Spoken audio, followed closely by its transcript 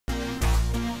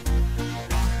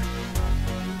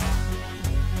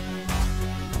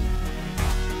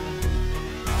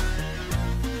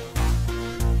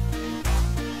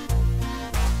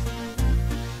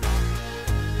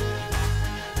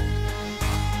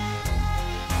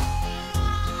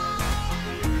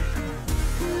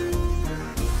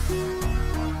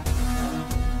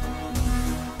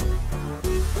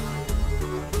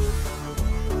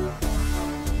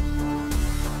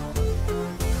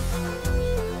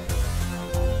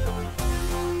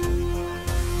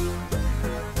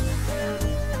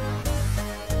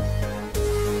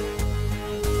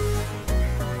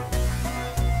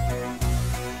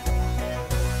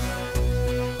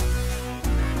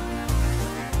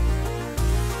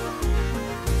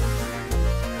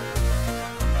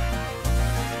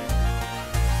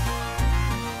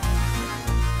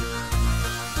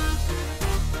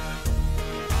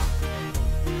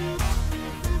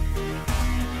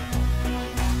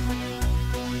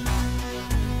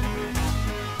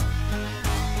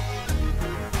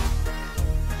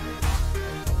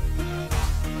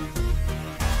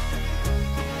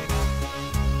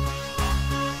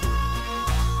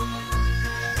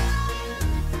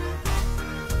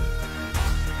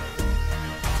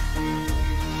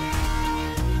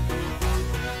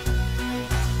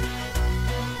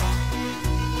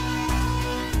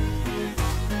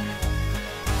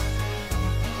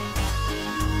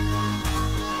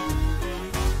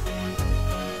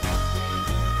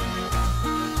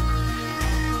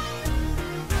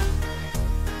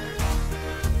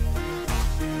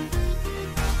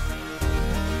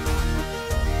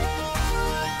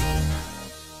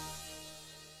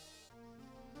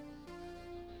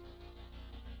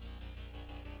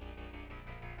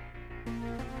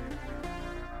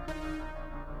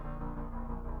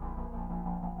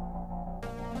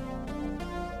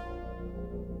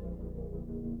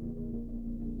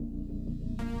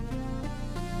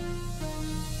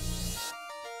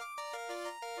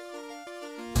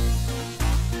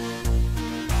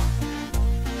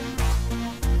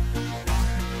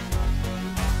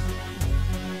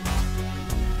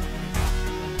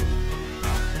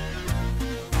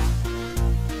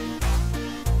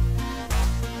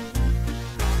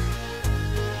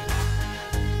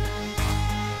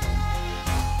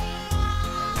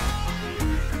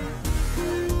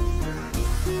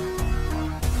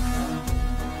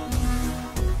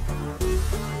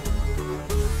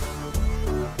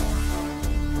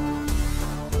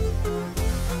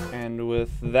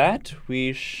With that,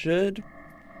 we should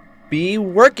be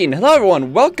working. Hello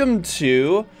everyone, welcome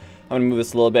to, I'm gonna move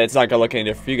this a little bit, it's not gonna look any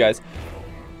different for you guys.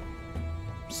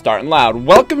 Starting loud.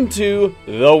 Welcome to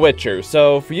The Witcher.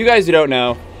 So, for you guys who don't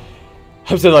know,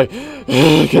 I'm still like,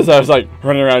 because I was like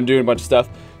running around doing a bunch of stuff.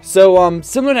 So,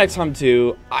 similar to XCOM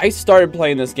 2, I started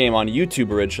playing this game on YouTube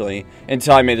originally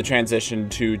until I made the transition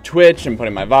to Twitch and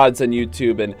putting my VODs on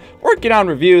YouTube and working on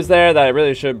reviews there that I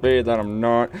really should be, that I'm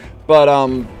not. But,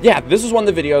 yeah, this was one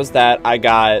of the videos that I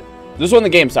got, this was one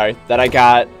of the games, sorry, that I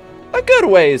got a good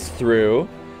ways through.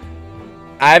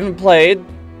 I haven't played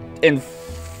in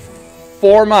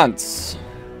 4 months.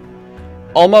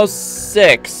 Almost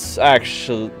 6,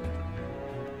 actually.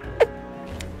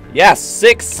 Yes,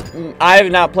 6. I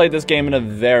have not played this game in a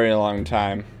very long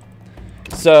time.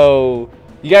 So,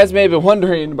 you guys may have been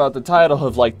wondering about the title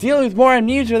of, like, dealing with more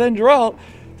amnesia than Geralt.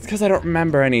 It's because I don't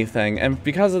remember anything. And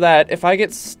because of that, if I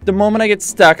get, the moment I get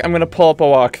stuck, I'm going to pull up a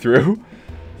walkthrough.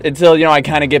 Until, you know, I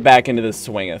kind of get back into the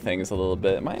swing of things a little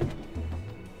bit. Am I?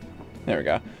 There we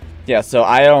go. Yeah, so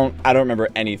I don't remember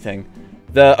anything.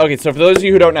 Okay, so for those of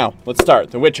you who don't know, let's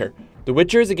start. The Witcher. The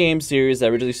Witcher is a game series that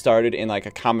originally started in like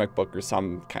a comic book or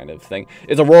some kind of thing.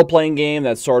 It's a role-playing game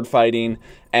that's sword fighting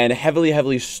and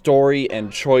heavily story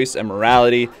and choice and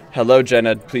morality. Hello,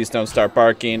 Jenna. Please don't start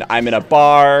barking. I'm in a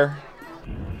bar.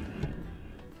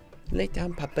 Lay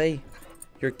down, Papi.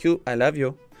 You're cute. I love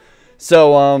you.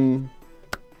 So,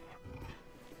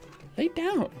 lay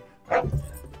down.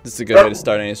 This is a good way to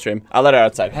start any stream. I'll let her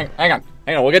outside. Hang on.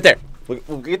 We'll get there.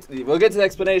 We'll get to the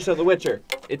explanation of The Witcher.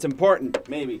 It's important,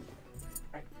 maybe.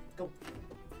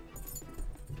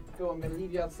 Go. I'm gonna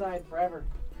leave you outside forever.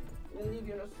 I'm gonna leave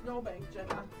you in a snowbank,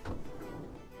 Jenna.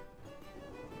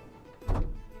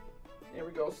 There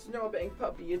we go, snowbank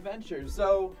puppy adventures.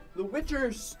 So, The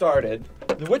Witcher started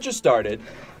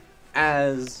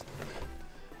as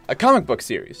a comic book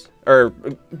series. Or,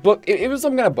 book, it was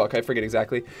some kind of book, I forget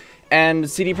exactly. And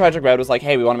CD Projekt Red was like,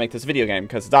 hey, we want to make this video game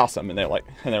because it's awesome. And they're like,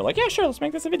 yeah, sure, let's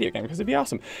make this a video game because it'd be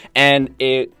awesome. And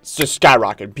it's just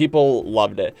skyrocketed. People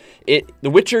loved it. The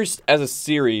Witcher as a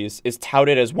series is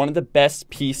touted as one of the best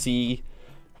PC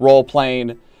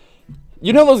role-playing.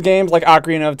 You know those games like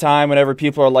Ocarina of Time, whenever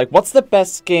people are like, what's the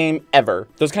best game ever?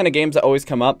 Those kind of games that always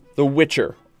come up. The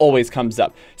Witcher always comes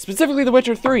up. Specifically The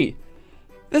Witcher 3.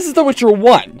 This is The Witcher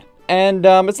 1. And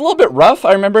it's a little bit rough.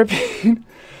 I remember it being...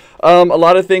 a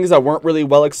lot of things that weren't really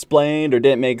well explained or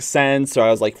didn't make sense or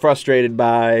I was like frustrated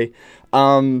by. The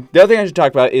other thing I should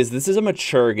talk about is this is a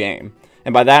mature game.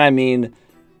 And by that I mean,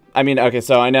 okay,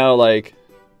 so I know like,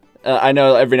 I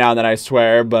know every now and then I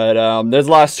swear, but there's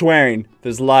a lot of swearing.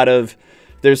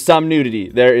 There's some nudity.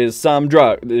 There is some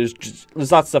there's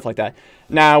lots of stuff like that.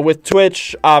 Now with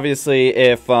Twitch, obviously,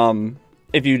 if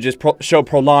you just show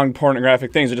prolonged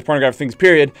pornographic things or just pornographic things,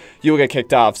 period, you will get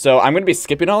kicked off. So I'm going to be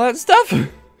skipping all that stuff.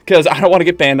 Because I don't want to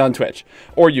get banned on Twitch.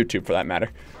 Or YouTube, for that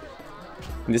matter.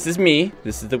 And this is me.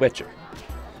 This is The Witcher.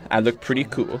 I look pretty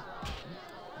cool.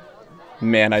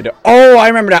 Man, I don't... Oh, I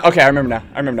remember now. Okay, I remember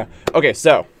now. Okay,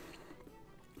 so.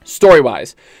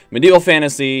 Story-wise. Medieval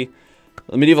fantasy,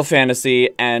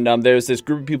 and there's this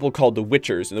group of people called the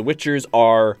Witchers. And the Witchers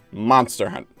are monster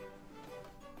hunt.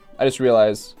 I just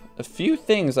realized a few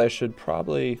things I should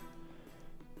probably...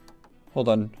 Hold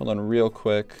on real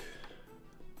quick.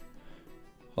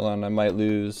 Hold on, I might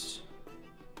lose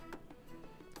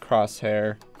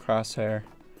crosshair.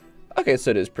 Okay,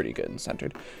 so it is pretty good and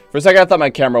centered. For a second, I thought my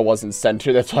camera wasn't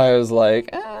centered. That's why I was like,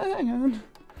 hang on.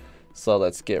 So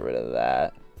let's get rid of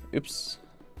that. Oops.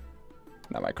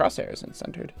 Now my crosshair isn't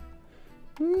centered.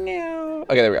 No.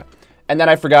 Okay, there we go. And then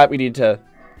I forgot we need to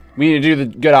do the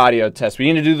good audio test. We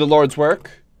need to do the Lord's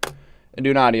work and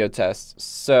do an audio test.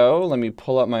 So let me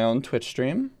pull up my own Twitch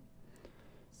stream.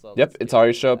 Yep, it's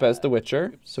already show up as The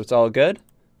Witcher, so it's all good.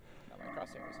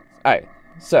 Alright,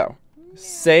 so,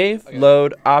 Save,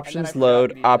 load, options,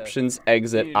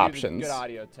 exit, options.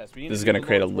 This is gonna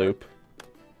create a loop.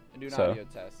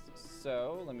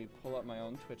 So let me pull up my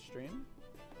own Twitch stream.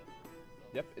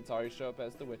 Yep, it's already show up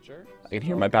as The Witcher. I can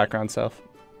hear my background self.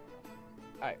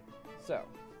 Alright, so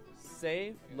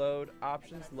save, load,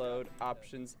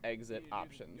 options, exit,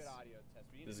 options.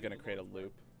 This is gonna create a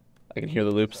loop. I can hear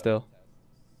the loop still.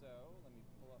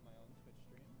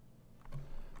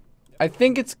 I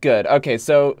think it's good. Okay,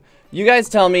 so you guys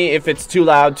tell me if it's too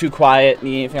loud, too quiet,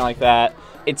 anything like that.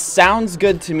 It sounds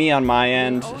good to me on my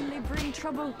end.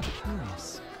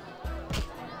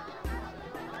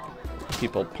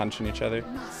 People punching each other.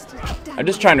 I'm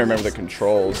just trying to remember the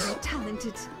controls.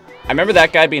 I remember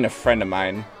that guy being a friend of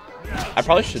mine. I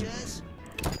probably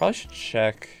should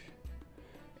check.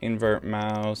 Invert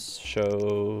mouse,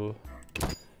 show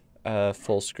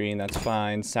full screen, that's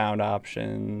fine. Sound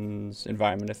options,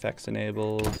 environment effects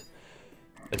enabled,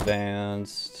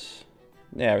 advanced.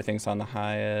 Yeah, everything's on the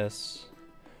highest.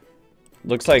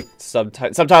 Looks like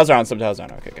subtitles are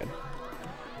on, okay, good.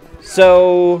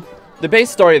 So the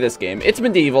base story of this game, it's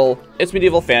medieval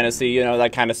fantasy, you know,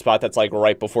 that kind of spot that's like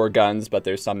right before guns, but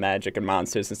there's some magic and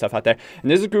monsters and stuff out there. And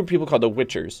there's a group of people called the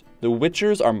Witchers. The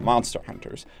Witchers are monster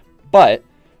hunters, but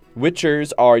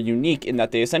Witchers are unique in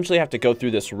that they essentially have to go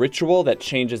through this ritual that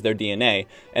changes their DNA,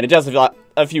 and it does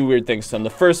a few weird things to them. The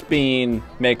first being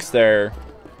makes their,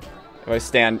 if I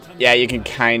stand, yeah, you can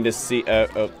kind of see,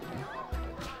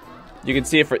 you can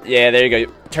see it for, yeah, there you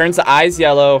go. Turns the eyes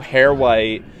yellow, hair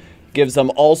white, gives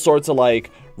them all sorts of like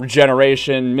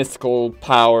regeneration, mystical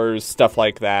powers, stuff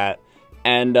like that.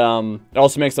 And it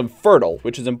also makes them fertile,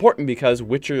 which is important because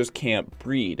Witchers can't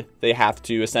breed. They have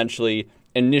to essentially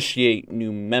initiate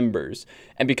new members.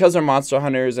 And because they're monster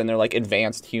hunters and they're like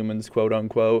advanced humans, quote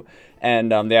unquote,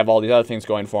 and they have all these other things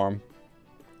going for them,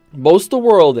 most of the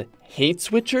world hates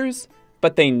Witchers,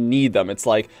 but they need them. It's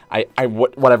like,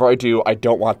 whatever I do, I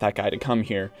don't want that guy to come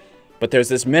here. But there's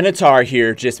this Minotaur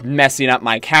here just messing up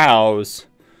my cows.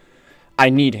 I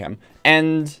need him.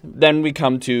 And then we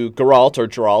come to Geralt, or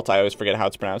Geralt, I always forget how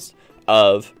it's pronounced,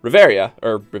 of Riveria,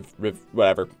 or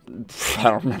whatever. I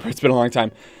don't remember, it's been a long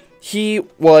time. He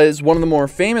was one of the more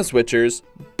famous Witchers,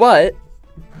 but,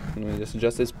 let me just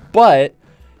adjust this, but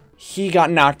he got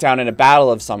knocked down in a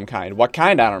battle of some kind. What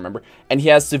kind? I don't remember. And he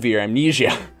has severe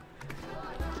amnesia.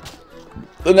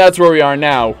 And that's where we are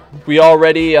now. We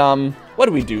already, what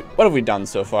did we do? What have we done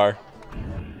so far?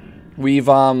 We've,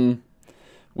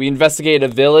 we investigated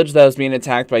a village that was being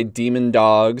attacked by demon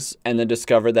dogs, and then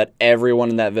discovered that everyone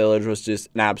in that village was just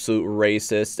an absolute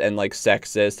racist and, like,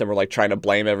 sexist, and we're, like, trying to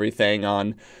blame everything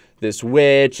on this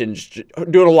witch, and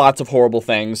doing lots of horrible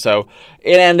things. So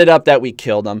it ended up that we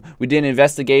killed them. We did an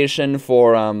investigation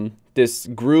for this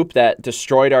group that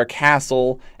destroyed our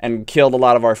castle and killed a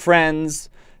lot of our friends,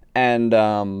 and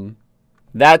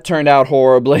that turned out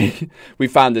horribly. We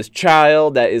found this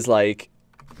child that is like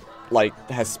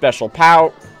has special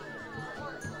power.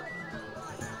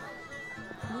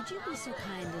 Would you be so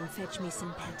kind and fetch me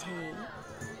some pate?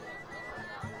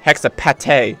 Hexa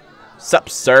pate. Sup,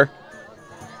 sir?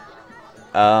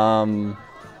 Well,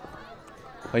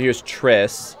 here's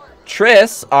Triss.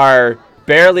 Triss, our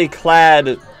barely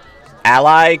clad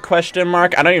ally, question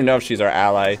mark. I don't even know if she's our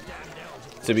ally,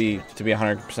 to be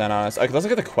 100% honest. Okay, let's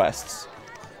look at the quests.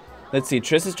 Let's see.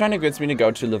 Triss is trying to convince me to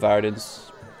go to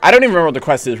Levardin's. I don't even remember what the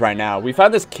quest is right now. We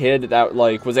found this kid that,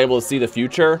 like, was able to see the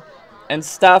future and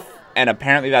stuff, and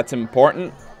apparently that's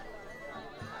important.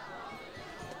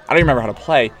 I don't even remember how to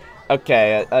play.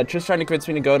 Okay, Triss trying to convince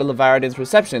me to go to Levardin's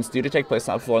reception. It's due to take place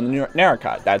on the floor in the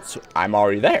Narracot. I'm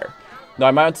already there. No,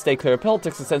 I might want to stay clear of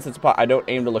politics, and since it's a pot, I don't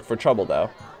aim to look for trouble, though.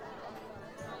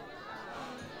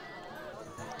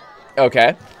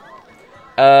 Okay.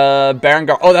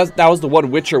 Berengar. Oh, that was the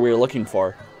one Witcher we were looking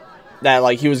for. That,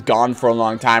 like, he was gone for a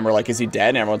long time. We're like, is he dead?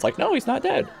 And everyone's like, no, he's not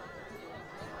dead.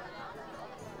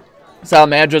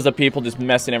 Salamandra's the people just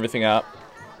messing everything up.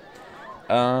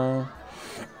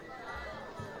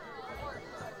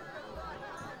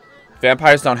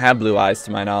 Vampires don't have blue eyes,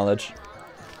 to my knowledge.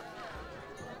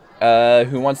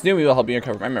 Who wants new? We will help you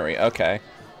recover my memory. Okay.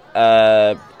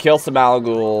 Kill some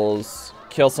Alghouls.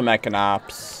 Kill some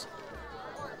Echinops.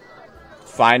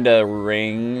 Find a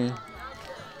ring.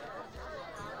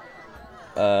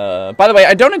 By the way,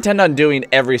 I don't intend on doing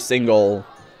every single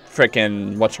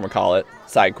frickin' whatchamacallit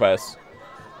side quest.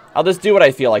 I'll just do what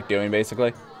I feel like doing,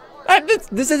 basically.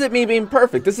 This isn't me being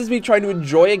perfect. This is me trying to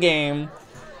enjoy a game.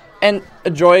 And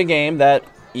enjoy a game that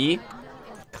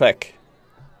click.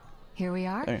 Here we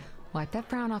are. Right. Wipe that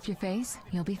frown off your face.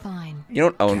 You'll be fine. You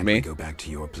don't own Can't me. We go back to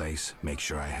your place. Make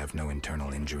sure I have no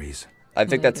internal injuries. I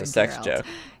think that's a sex Geralt. joke.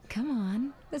 come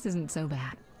on. This isn't so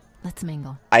bad. Let's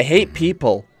mingle. I hate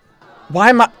people. Why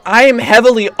am I am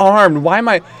heavily armed. Why am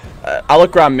I? I'll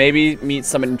look around. Maybe meet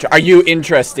someone. Are you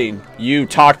interesting? You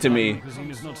talk to me.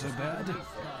 Cuisine is not so bad.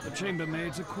 The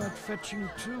chambermaids are quite fetching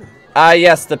too. Ah,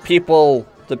 yes, the people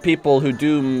who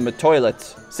do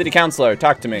toilets. City councilor,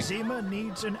 talk to me. Zima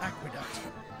needs an aqueduct.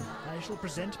 I shall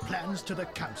present plans to the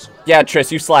council. Yeah,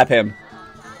 Triss, you slap him.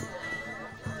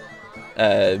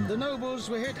 The nobles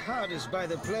were hit hardest by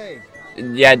the plague.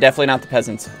 Yeah, definitely not the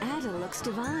peasants. Ada looks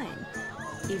divine,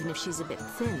 even if she's a bit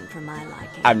thin for my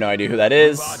liking. I have no idea who that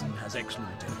is. Varden has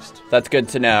excellent taste. That's good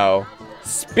to know.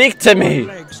 Speak to me.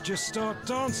 Legs just start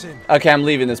dancing. Okay, I'm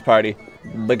leaving this party.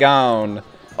 Begone.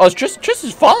 Oh, Triss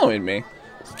is following me.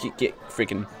 Get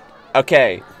freaking.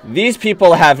 Okay, these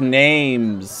people have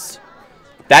names.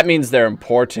 That means they're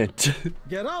important.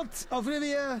 Geralt of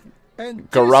Rivia and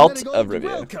Geralt of Rivia.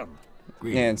 Welcome.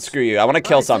 Man, screw you. I want to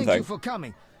kill Thank something. you for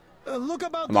coming. Look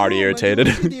about I'm already the room irritated.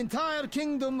 and you will see the entire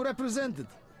kingdom represented.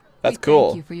 That's Thank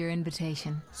cool. you for your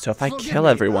invitation. So if I Forgive kill me,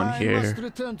 everyone I here, must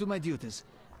return to my duties.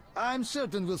 I'm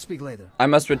certain we'll speak later. I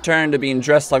must return to being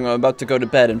dressed like I'm about to go to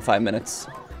bed in 5 minutes.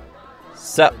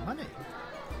 So, Money.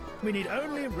 We need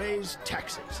only raise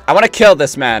taxes. I want to kill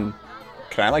this man.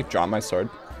 Can I, like, draw my sword?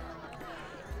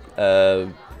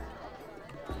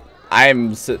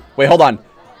 Wait, hold on.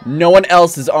 No one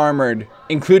else is armored,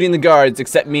 including the guards,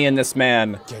 except me and this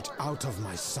man. Get out of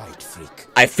my sight, freak.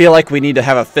 I feel like we need to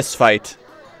have a fist fight.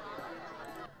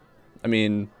 I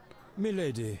mean,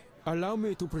 Milady, allow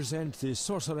me to present the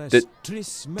sorceress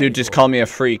Triss dude just called me a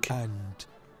freak. and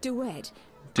Duet.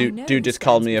 Dude just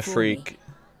called me a freak.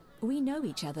 We know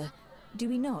each other, do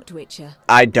we not, Witcher?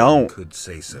 I don't. Could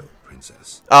say so,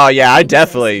 princess. Oh yeah, I Yes,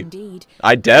 definitely indeed.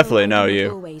 definitely Though know I don't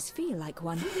you. always feel like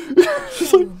one.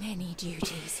 So many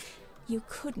duties. You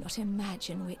could not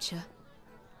imagine, Witcher.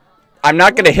 I'm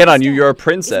not gonna hit on you. You're a Is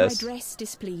princess. my dress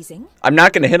displeasing? I'm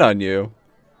not gonna hit on you.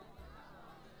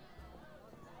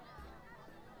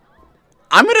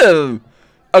 I'm gonna.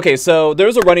 Okay, so there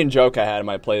was a running joke I had in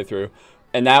my playthrough,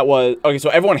 and that was okay. So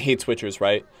everyone hates Witchers,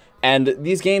 right? And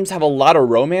these games have a lot of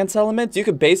romance elements. You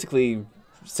could basically,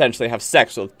 essentially, have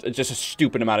sex with just a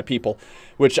stupid amount of people,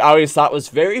 which I always thought was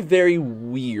very, very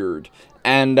weird.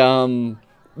 And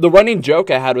the running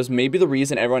joke I had was maybe the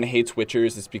reason everyone hates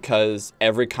Witchers is because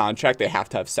every contract they have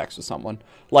to have sex with someone.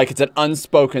 Like, it's an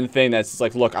unspoken thing that's just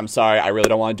like, look, I'm sorry, I really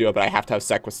don't want to do it, but I have to have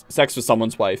sex with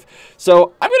someone's wife.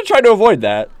 So I'm going to try to avoid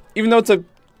that, even though it's a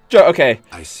joke. Okay.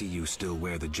 I see you still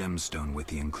wear the gemstone with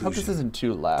the I inclusion. hope this isn't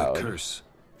too The loud. curse.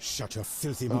 Shut your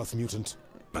filthy mouth, mutant.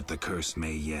 But the curse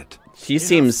may yet. He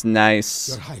seems nice.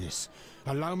 Your Highness,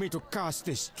 allow me to cast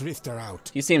this drifter out.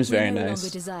 He seems very We no nice.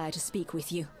 longer desire to speak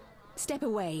with you. Step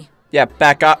away. Yeah,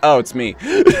 back off. Oh, it's me.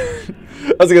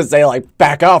 I was gonna say, like,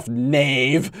 back off,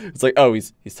 knave. It's like, oh,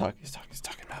 he's talking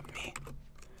about me.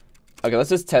 Okay, let's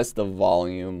just test the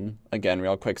volume again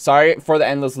real quick. Sorry for the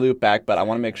endless loop back, but I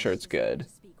want to make sure it's good.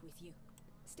 Speak with you.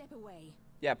 Step away.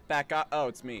 Yeah, back off. Oh,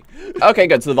 it's me. Okay,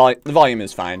 good. So the volume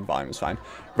is fine. Volume is fine.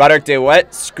 Roderick did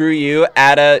what? Screw you,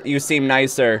 Ada. You seem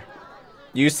nicer.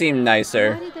 You seem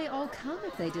nicer. Why did they all come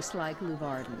if they dislike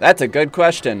Luvarden? That's a good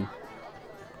question.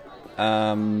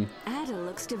 Ada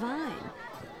looks divine.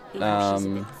 Even if she's a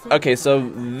bit thin Okay, for so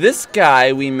my- this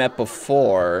guy we met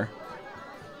before.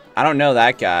 I don't know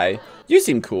that guy. You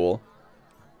seem cool.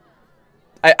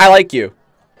 I like you.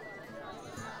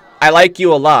 I like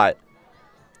you a lot.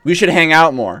 We should hang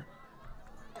out more.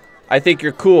 I think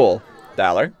you're cool,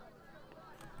 Thaler.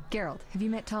 Geralt, have you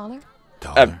met Taller?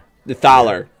 The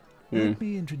Thaler. Let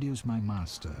me introduce my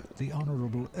master, the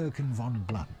Honorable Erkin von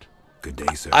Blunt. Good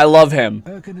day, sir. I love him.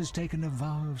 Erkin has taken a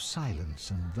vow of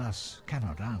silence and thus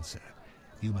cannot answer.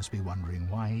 You must be wondering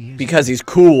why he is. Because he's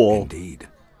cool. Indeed.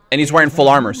 And he's wearing full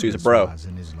armor, so he's a bro. Numerous vows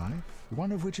in his life,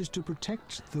 one of which is to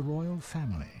protect the royal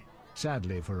family.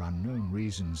 Sadly, for unknown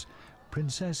reasons,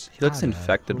 Princess He looks Ada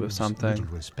infected with holds something. little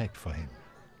respect for him.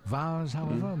 Vows,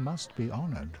 however, must be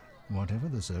honored, whatever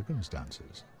the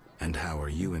circumstances. And how are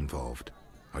you involved?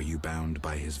 Are you bound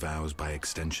by his vows by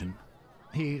extension?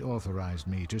 He authorized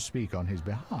me to speak on his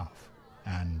behalf,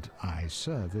 and I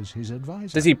serve as his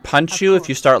advisor. Does he punch Of you if course.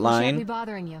 you start We shan't be lying?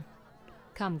 bothering you.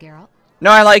 Come, Geralt.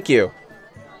 No, I like you.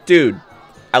 Dude,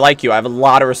 I like you. I have a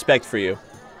lot of respect for you.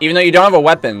 Even though you don't have a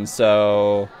weapon,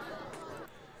 so...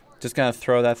 Just gonna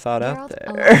throw that thought out Geralt,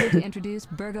 allow there. me to introduce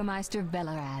Burgomeister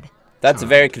Velerad. That's a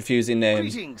very confusing name.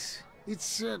 Greetings.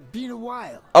 It's been a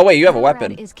while. Oh wait, you have a Velerad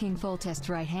weapon. is King Foltest's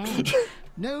right hand.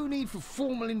 No need for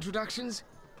formal introductions.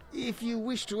 If you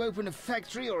wish to open a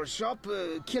factory or a shop,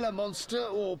 kill a monster,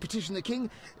 or petition the king,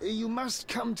 you must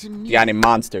come to me. You got any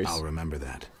monsters? I'll remember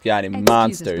that. You got any Excuse us,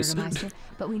 monsters? Burgermeister,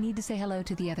 but we need to say hello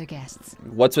to the other guests.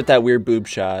 What's with that weird boob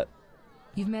shot?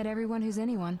 You've met everyone who's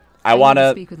anyone. I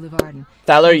wanna speak with Luvarden.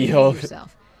 Tyler, Behave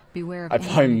yourself. Beware of I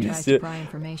anyone probably who tries missed to it. pry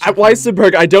information from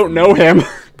Weisenberg, I don't know him.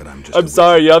 But I'm just I'm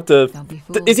sorry, you have to. Don't be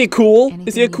fooled. Is he cool? Anything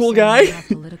Is he a you cool say guy? may have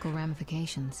political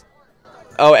ramifications.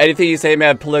 Oh, anything you say may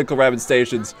have political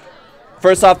ramifications.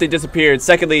 First off, they disappeared.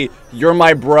 Secondly, you're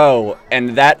my bro,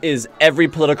 and that is every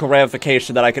political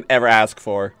ramification that I could ever ask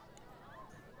for.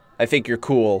 I think you're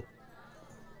cool.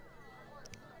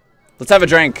 Let's have a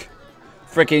drink.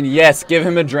 Freaking yes, give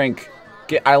him a drink.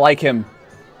 I like him.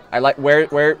 I like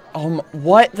where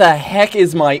what the heck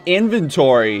is my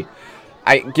inventory?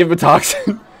 I give him a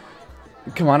toxin.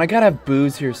 Come on, I gotta have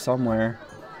booze here somewhere.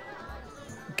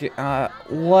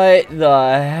 What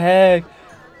the heck?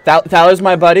 Tyler's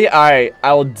my buddy? Alright,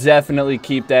 I will definitely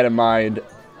keep that in mind.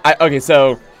 Okay,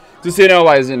 so, just so you know,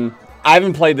 Weizen, I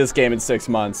haven't played this game in 6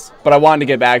 months, but I wanted to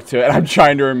get back to it, and I'm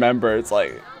trying to remember. It's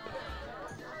like...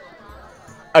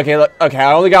 Okay, look, okay,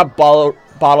 I only got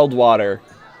bottled water.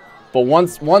 But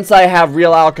once I have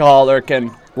real alcohol, we're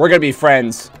gonna be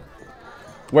friends.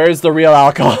 Where's the real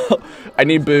alcohol? I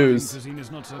need booze.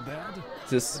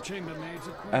 Just,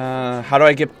 how do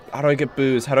I get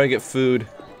booze? How do I get food?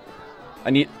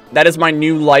 That is my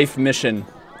new life mission.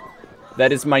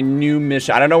 That is my new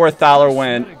mission. I don't know where Thaler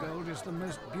went.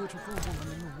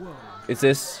 Is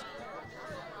this?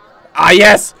 Ah,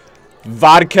 yes!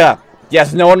 Vodka!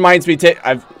 Yes, no one minds me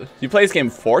you played this game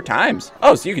 4 times.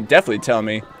 Oh, so you can definitely tell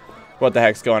me what the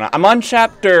heck's going on. I'm on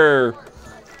chapter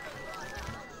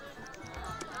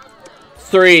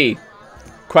 3,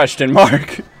 question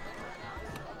mark.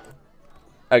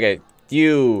 Okay,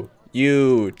 you,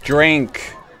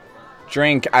 drink.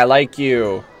 Drink, I like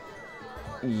you.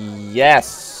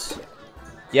 Yes.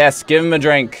 Yes, give him a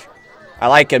drink. I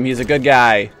like him, he's a good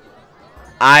guy.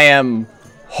 I am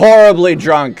horribly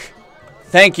drunk.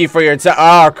 Thank you for your time.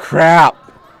 Oh, crap.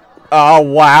 Oh,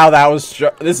 wow,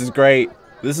 this is great.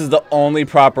 This is the only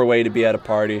proper way to be at a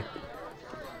party.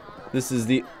 This is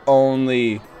the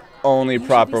only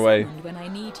proper way. When I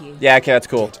need you. Yeah, okay, that's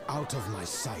cool. Get out of my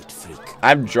sight, freak.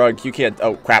 I'm drunk, you can't.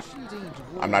 Oh, crap.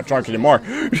 I'm not drunk anymore.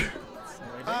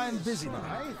 I'm busy now.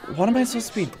 What am I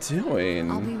supposed to be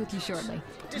doing? I'll be with you shortly.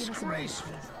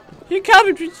 Disgraceful. You call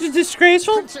me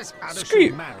disgraceful? Screw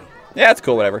you. Yeah, that's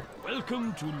cool, whatever.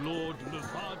 Welcome to Lord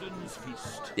Luvarden's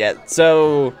feast. Yeah,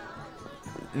 so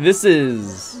this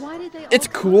is... Why did they It's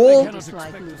all cool.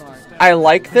 dislike Luvarden? I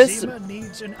like this, Zima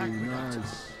needs an aqueduct.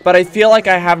 but I feel like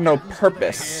I have no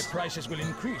purpose. Prices will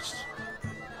increase.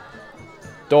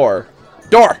 Door.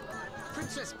 Door!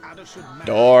 Princess Ada should marry.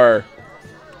 Door.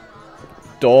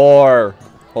 Door.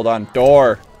 Hold on,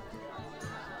 door.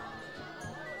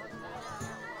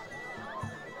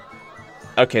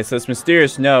 Okay, so this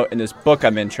mysterious note in this book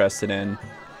I'm interested in.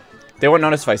 They won't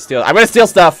notice if I steal. I'm gonna steal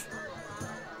stuff!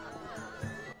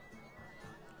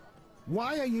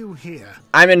 Why are you here?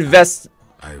 I'm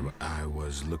I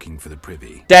was looking for the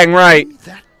privy. Dang right!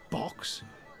 That box?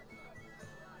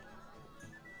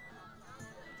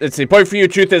 Let's see, point for you,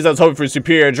 truth is I was hoping for a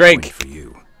superior drink. Point for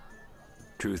you.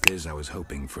 Truth is, I was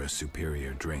hoping for a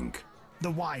superior drink.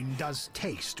 The wine does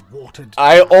taste watered.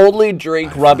 I only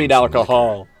drink I rubbing found some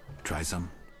alcohol. liquor. Try some?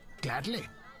 Gladly.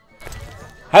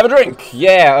 Have a drink!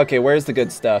 Yeah, okay, where's the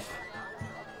good stuff?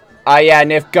 Ah, yeah,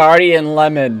 Nifgardian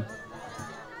lemon.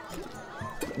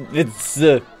 It's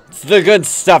the good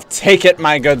stuff. Take it,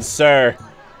 my good sir.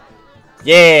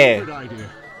 Yeah. Good idea.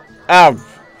 Oh.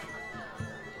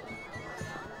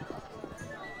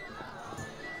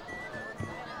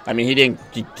 I mean, he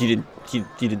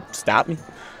didn't stop me.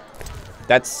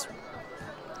 That's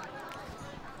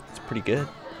pretty good.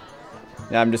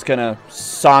 Now I'm just gonna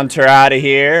saunter out of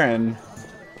here and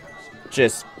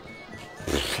just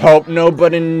hope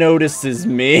nobody notices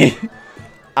me.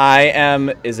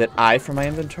 Is it I for my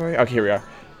inventory? Okay, here we are.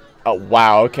 Oh,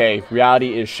 wow, okay.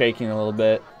 Reality is shaking a little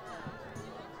bit.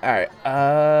 Alright,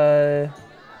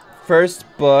 first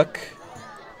book.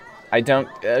 I don't,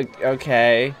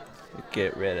 okay.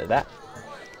 Get rid of that.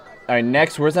 Alright,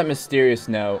 next, where's that mysterious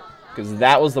note? Because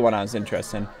that was the one I was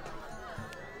interested in.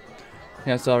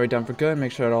 Yeah, it's already done for good.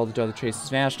 Make sure that all the other traces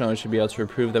vanish. No one should be able to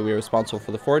prove that we are responsible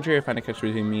for the forgery. Find a connection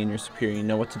between me and your superior. You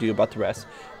know what to do about the rest.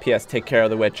 P.S. Take care of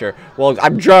the Witcher. Well,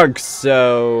 I'm drunk,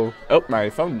 so... Oh,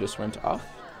 my phone just went off.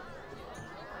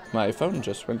 My phone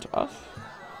just went off.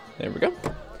 There we go.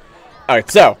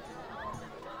 Alright, so.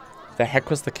 The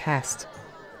heck was the cast?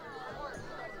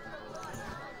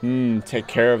 Take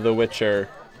care of the Witcher.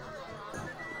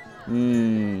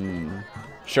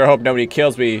 Sure hope nobody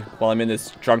kills me while I'm in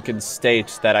this drunken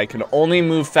state that I can only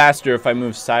move faster if I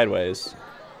move sideways.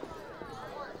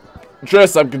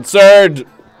 Triss, I'm concerned.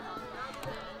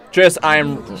 Triss,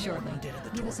 I'm...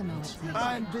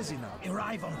 I'm busy now.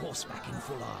 Arrive on horseback in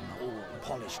full armor, all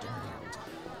polished and grilled.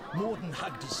 Morden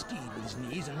hugged his steed with his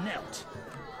knees and knelt.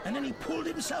 And then he pulled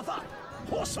himself up,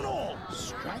 horse and all.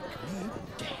 Strike me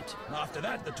dead. After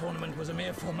that, the tournament was a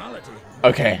mere formality.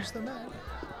 Okay.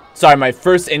 Sorry, my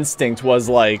first instinct was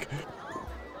like,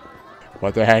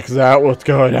 what the heck is that? What's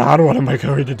going on? What am I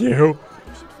going to do?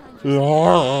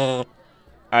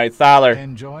 Alright, Thaler.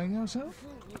 Enjoying yourself?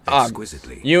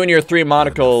 Exquisitely. You and your 3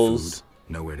 monocles. Food,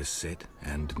 nowhere to sit,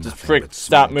 and just nothing but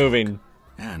stop small moving. Talk.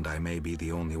 And I may be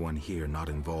the only one here not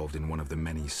involved in one of the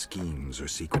many schemes or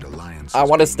secret alliances. I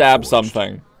want to stab forged.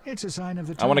 something. It's a sign of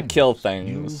the times. I want to kill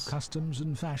things. New customs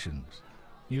and fashions.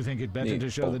 You think it better to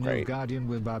show the Nilfgaardian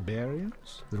we're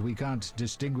barbarians? That we can't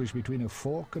distinguish between a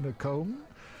fork and a comb?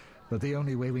 That the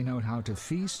only way we know how to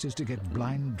feast is to get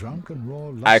blind drunk and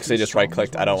roar lusty I actually just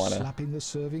right-clicked. I don't songs want to. slapping the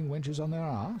serving wenches on their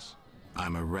arse?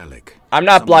 I'm a relic. I'm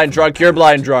not blind drunk. You're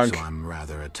blind drunk. So I'm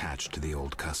rather attached to the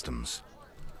old customs.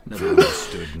 Never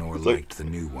understood nor liked the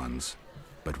new ones.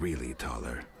 But really,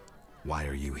 Thaler, why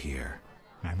are you here?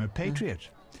 I'm a patriot.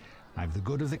 I've the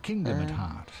good of the kingdom at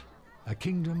heart. A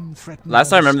kingdom threatened. Last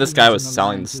time I remember this guy was and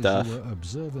selling alliances stuff. you were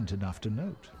observant enough to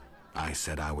note. I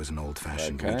said I was an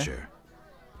old-fashioned witcher.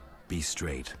 Be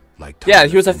straight, like yeah, Thaler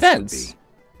he was a the fence.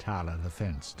 Thaler the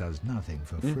fence does nothing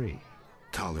for free.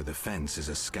 Thaler the fence is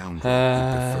a scoundrel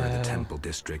who prefer the temple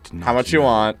district. Not how much you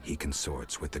want? He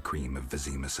consorts with the cream of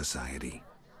Vizima society.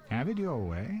 Have it your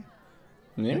way.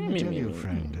 Let me tell you,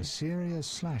 friend, a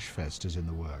serious slashfest is in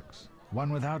the works.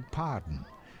 One without pardon.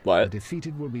 What? The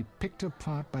defeated will be picked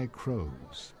apart by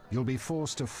crows. You'll be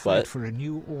forced to fight for a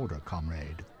new order,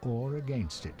 comrade, or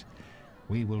against it.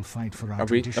 We will fight for our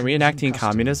traditions. Are we enacting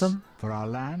customs, communism? For our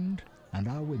land and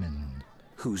our women.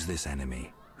 Who's this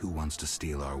enemy? Who wants to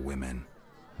steal our women?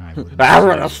 I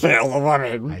want to steal the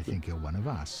women. I think you're one of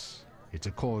us. It's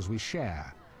a cause we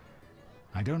share.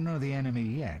 I don't know the enemy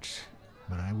yet,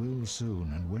 but I will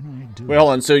soon, and when I do... Wait, hold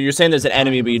on. So you're saying there's an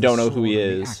enemy, but you don't know who he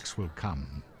is. The axe will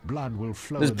come. Blood will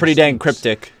flow. This is pretty dang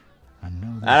cryptic. I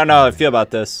don't know how I feel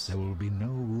about this. There will be no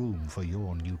room for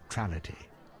your neutrality.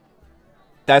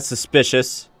 That's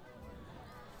suspicious.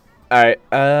 Alright,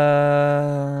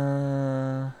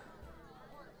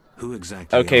 Who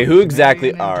exactly? Okay, who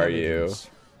exactly are you?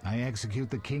 I execute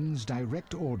the king's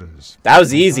direct orders. That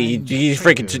was easy. You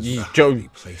freaking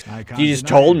you just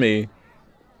told me.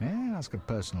 May I ask a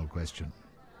personal question?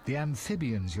 The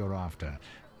amphibians you're after,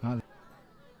 are they...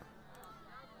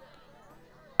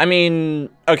 I mean,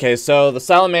 okay, so the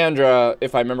Salamandra,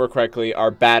 if I remember correctly, are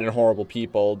bad and horrible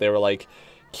people. They were like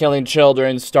killing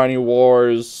children, starting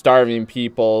wars, starving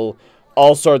people,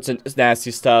 all sorts of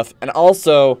nasty stuff. And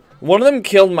also, one of them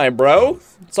killed my bro.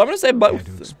 So I'm gonna say both.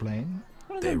 To explain?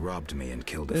 They robbed me and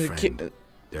killed a friend.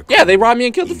 Yeah, they robbed me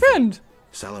and killed a friend.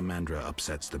 Salamandra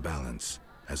upsets the balance.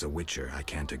 As a witcher, I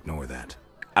can't ignore that.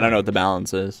 I don't know what the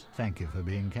balance is. Thank you for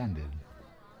being candid.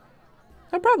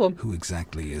 No problem. Who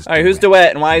exactly is Alright, who's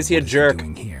DeWitt and why is he a jerk?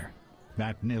 Doing here?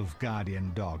 That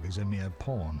Nilfgaardian dog is a mere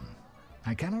pawn.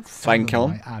 I cannot so I can kill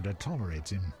him? why Ada tolerates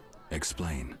him.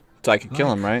 Explain. So I can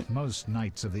kill him, right? Most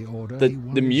knights of the order,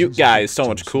 the mute guy is so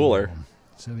much cooler.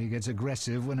 So he gets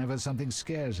aggressive whenever something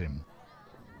scares him.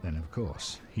 Then, of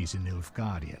course, he's a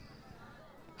Nilfgaardian.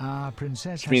 Our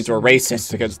princess which means we're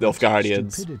racist against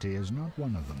Nilfgaardians. Stupidity is not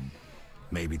one of them.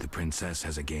 Maybe the princess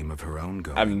has a game of her own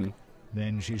going.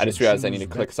 Then she I just realized I need to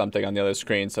click something on the other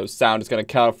screen, so sound is going to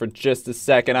count for just a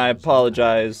second. I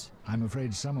apologize. I'm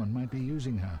afraid someone might be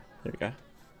using her. There we go.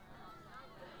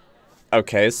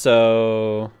 Okay,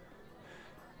 so...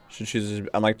 Should choose...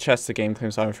 I'm like, chess the game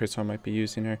claims, so I'm afraid someone might be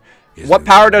using her. What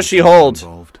power does she hold?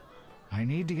 I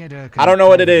need to get her. I don't know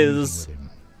what it is.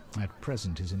 At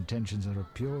present, his intentions are a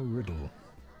pure riddle.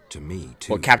 To me,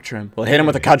 too. We'll capture him. We'll hit him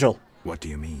with a cudgel. What do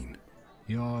you mean?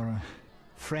 Your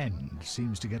friend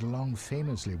seems to get along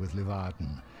famously with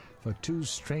Livarden. For two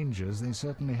strangers, they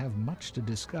certainly have much to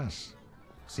discuss.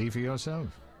 See for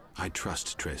yourself. I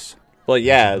trust Triss. Well,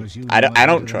 yeah, I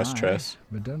don't trust Triss.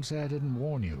 But don't say I didn't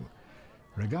warn you.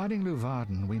 Regarding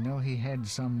Livarden, we know he had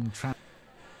some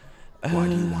Why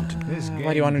do you want to? This game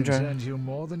why do you want to concerns you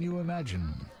more than you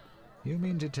imagine. You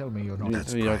mean to tell me you're not...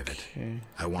 That's private.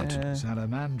 I want to...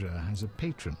 Salamandra has a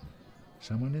patron.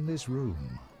 Someone in this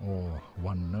room, or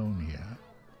one known here.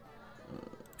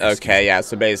 Okay, yeah,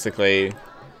 so basically,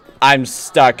 I'm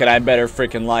stuck and I better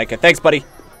freaking like it. Thanks, buddy.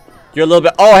 You're a little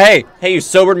bit... Oh, hey! Hey, you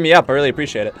sobered me up. I really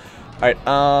appreciate it. Alright,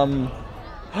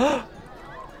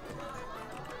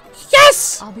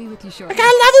 Yes! I'll be with you shortly. I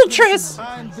got level, Triss!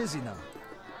 I'm busy now.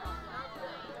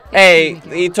 Hey,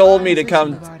 he told me to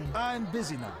come I'm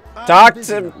busy now. talk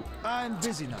to... I'm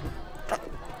busy now.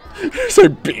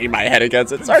 Start beating my head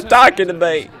against it. Start talking to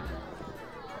me.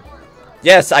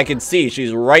 Yes, I can see.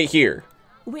 She's right here.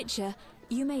 Witcher,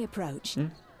 you may approach.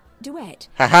 Duet.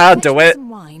 Haha, Let's get Duet. some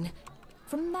wine.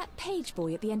 From that page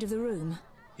boy at the end of the room.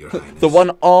 Your Highness. The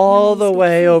one all the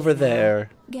way over there.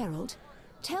 Geralt,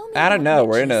 tell me. I don't know.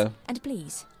 We're in a... And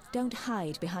please, don't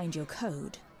hide behind your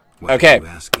code. What Okay. are you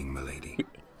asking, milady?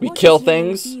 We What kill is your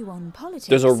things. view on politics?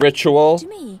 There's a ritual. To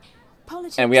me,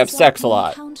 politics And we have is sex like a an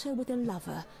lot. encounter with a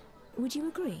lover. Would you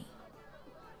agree?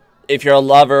 If your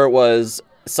lover was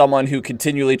someone who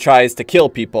continually tries to kill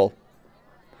people.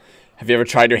 Have you ever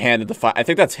tried your hand at the fire? I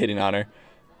think that's hitting on her.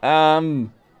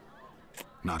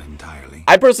 Not entirely.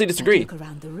 I personally disagree. Look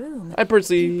around the room. I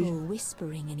personally... People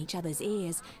whispering in each other's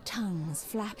ears, tongues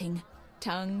flapping.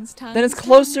 Tongues. Then it's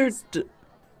closer to...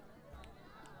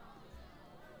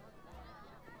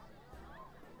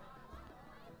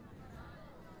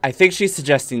 I think she's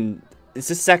suggesting... Is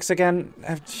this sex again?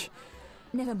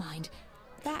 Never mind.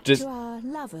 Back Just- to our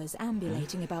lovers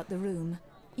ambulating about the room.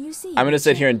 You see, I'm gonna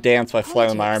sit Witcher, here and dance by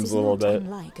flailing my arms politics a little is not bit.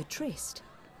 Unlike a tryst.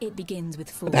 It begins with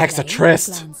the heck's a foreplay, tryst?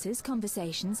 glances,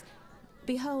 conversations.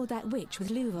 Behold that witch with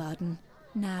Luvarden.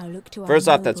 Now look to First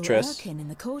our off, that's noble tryst. Erkin and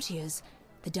the courtiers.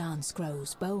 The dance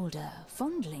grows bolder,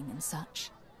 fondling and such.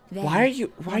 Then Why are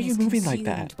you one is moving like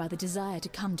consumed that? by the desire to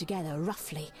come together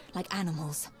roughly, like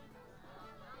animals.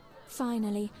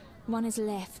 Finally, one is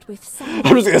left with some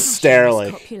I'm just gonna stare,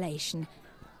 passionless like- copulation.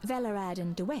 Velerad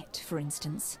and Duet, for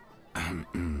instance.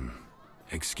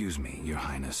 Excuse me, Your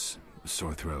Highness.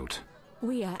 Sore throat.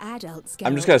 We are adults,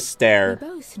 I'm just Geralt. gonna stare. We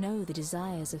both know the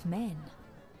desires of men.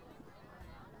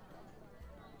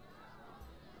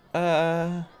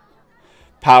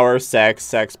 Power,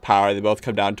 sex, power. They both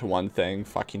come down to one thing.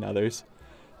 Fucking others.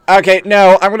 Okay,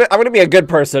 no. I'm gonna be a good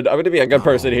person. I'm gonna be a good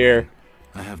person here.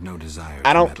 I have no desire.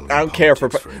 I to don't meddle in care for.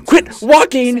 politics, Quit instance.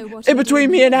 walking So what in are you between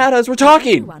doing me and here? Adas. We're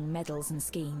talking. Everyone meddles and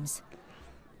schemes.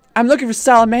 I'm looking for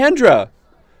Salamandra.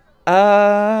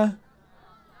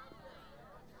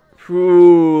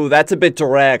 Ooh, that's a bit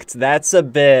direct. That's a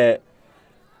bit...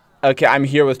 Okay, I'm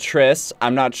here with Triss.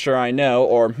 I'm not sure I know.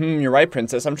 Or, you're right,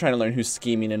 Princess. I'm trying to learn who's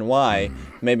scheming and why.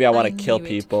 Maybe I want to kill knew it.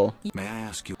 people. May I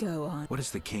ask you, Go on. what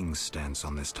is the king's stance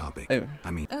on this topic? Oh.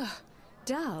 I mean,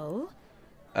 Dull?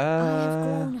 I have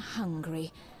grown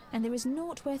hungry, and there is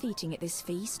naught worth eating at this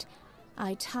feast.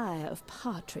 I tire of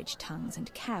partridge tongues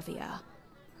and caviar.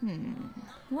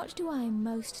 What do I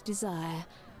most desire?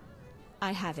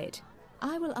 I have it.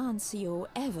 I will answer your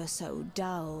ever so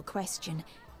dull question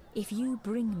if you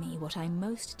bring me what I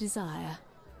most desire.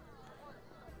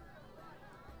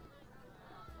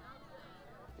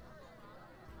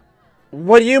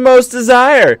 What do you most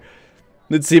desire?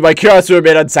 Let's see, my curiosity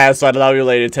remain unsatisfied. Allow me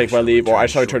later to take my leave, or I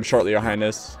shall return shortly, Your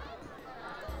Highness.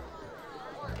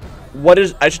 What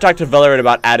is... I should talk to Velerad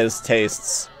about Ada's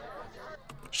tastes.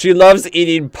 She loves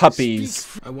eating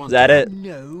puppies. I want Is that to- it?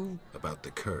 No, About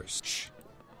the curse.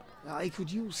 I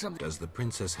could use something. Does the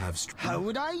princess have How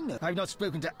would I know? I've not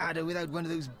spoken to Ada without one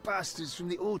of those bastards from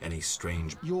the old. any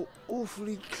strange... You're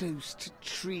awfully close to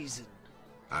treason.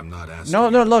 I'm not asking... No,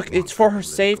 you look, to it's for her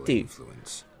political safety.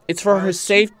 influence. It's for Our her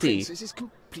sweet safety. Princess is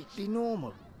completely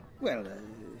normal. Well,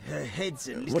 her head's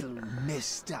a little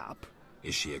messed up.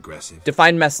 Is she aggressive?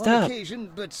 Define messed On up.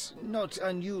 occasion, but not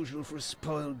unusual for a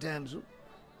spoiled damsel.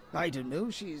 I don't know,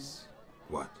 she's...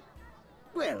 What?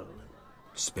 Well,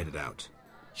 Spit it out.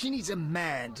 she needs a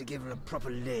man to give her a proper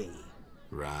lay.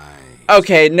 Right.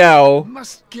 Okay, no.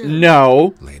 Must go.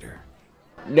 No. Later.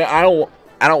 No,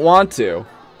 I don't want to.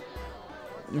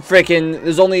 Freaking,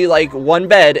 there's only like one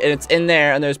bed and it's in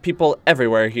there and there's people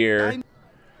everywhere here.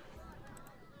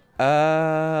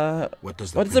 What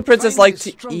does What does the princess Find like a to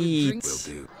stronger eat? drink. Will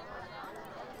do.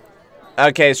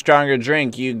 Okay, stronger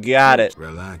drink, you got it.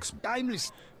 Relax. I'm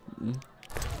listening.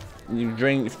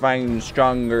 You find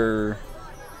stronger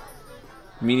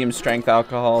medium strength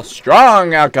alcohol.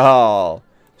 Strong alcohol!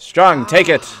 Strong, take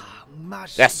it.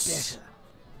 Much Yes. better.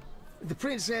 The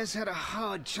princess had a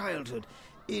hard childhood.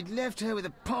 It left her with a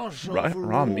penchant for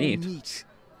Raw meat.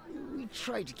 We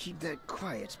tried to keep that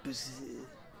quiet, but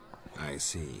I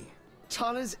see.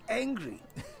 Tala's angry.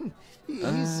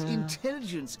 His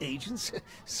intelligence agents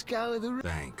scour the...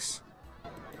 Thanks.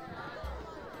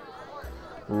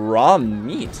 Raw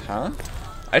meat, huh?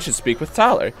 I should speak with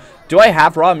Tyler. Do I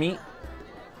have raw meat?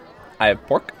 I have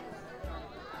pork.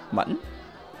 Mutton.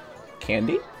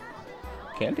 Candy.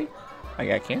 Candy. I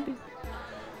got candy.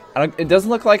 It doesn't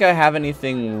look like I have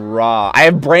anything raw. I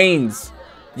have brains.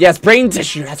 Yes, brain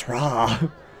tissue. That's raw.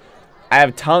 I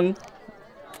have tongue.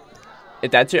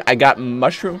 If that's it, I got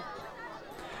mushroom.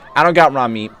 I don't got raw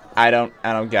meat. I don't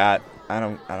got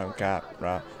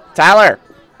raw. Tyler.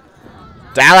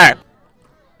 Geralt.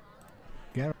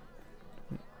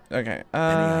 Okay.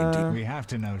 We have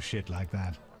to know shit like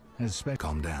that.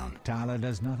 Calm down. Tyler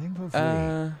does nothing for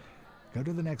free. Go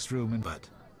to the next room and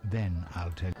then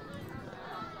I'll tell you.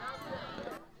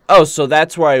 Oh, so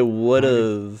that's where I would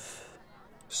have.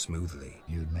 Smoothly.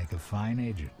 You'd make a fine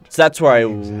agent. So that's where I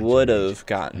would have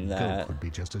gotten that. Goat would be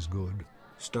just as good.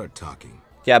 Start talking.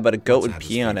 Yeah, but a goat would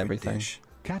pee on everything.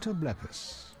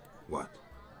 Catoblepus. What?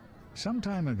 Some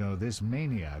time ago, this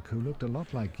maniac who looked a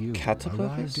lot like you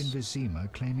arrived in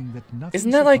Vizima claiming that nothing.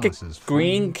 Isn't that like a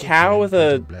green cow with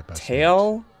a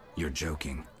tail? You're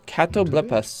joking.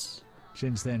 Catoblepus.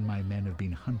 Since then, my men have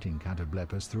been hunting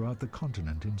Catoblepus throughout the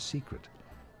continent in secret.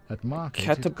 At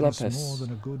market, it costs more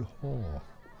than a good whore.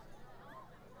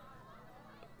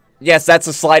 Yes, that's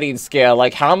a sliding scale.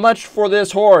 Like, how much for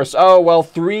this horse? Oh, well,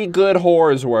 3 good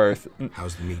whores worth.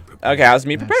 How's the meat prepared? Okay, how's the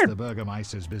meat prepared? That's the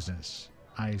Burgermeister's business.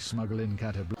 I smuggle in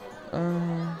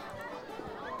Catoblepus.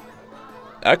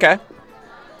 Okay.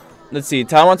 Let's see.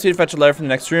 Tal wants me to fetch a letter from the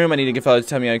next room. I need to get fellow to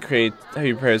tell me how he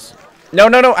prepares. No.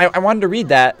 I wanted to read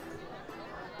that.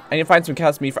 I need to find some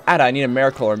cow's meat for Ada. I need a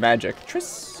miracle or magic.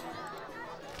 Triss.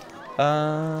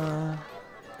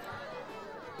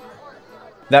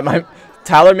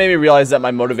 Tyler made me realize that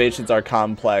my motivations are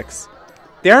complex.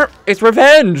 They aren't. It's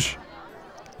revenge.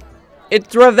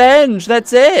 It's revenge.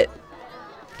 That's it.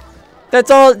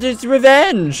 That's all. It's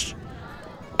revenge.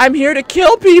 I'm here to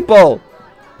kill people.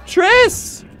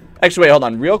 Triss. Actually, wait. Hold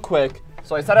on, real quick.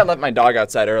 So I said I let my dog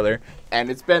outside earlier, and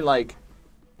it's been like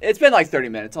 30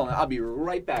 minutes. Hold on. I'll be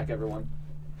right back, everyone.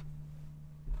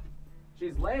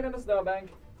 She's laying in a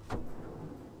snowbank.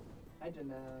 Hi,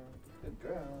 Jenna. Good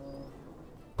girl.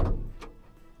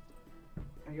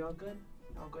 Are you all good?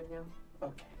 All good now?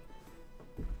 Okay.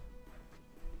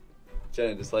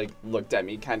 Jenna just like looked at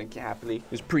me kind of happily.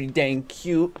 It was pretty dang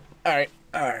cute. All right.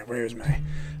 Where's my?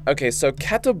 Okay, so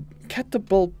catable.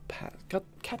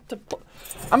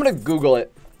 I'm gonna Google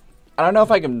it. I don't know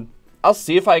if I can. I'll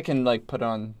see if I can like put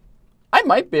on. I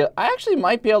actually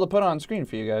might be able to put it on screen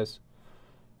for you guys.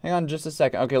 Hang on just a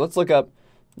second. Okay, let's look up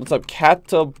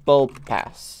Catoblepus.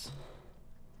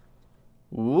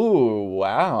 Ooh,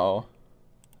 wow.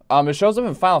 It shows up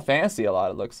in Final Fantasy a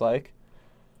lot, it looks like.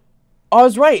 Oh, I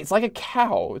was right. It's like a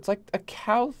cow. It's like a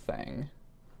cow thing.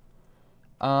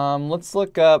 Let's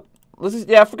look up.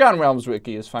 Yeah, Forgotten Realms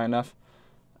wiki is fine enough.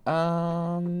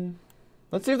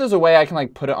 Let's see if there's a way I can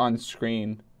like put it on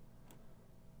screen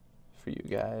for you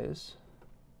guys.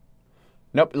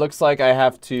 Nope, it looks like I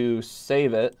have to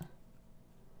save it.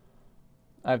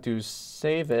 I have to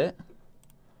save it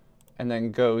and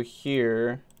then go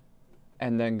here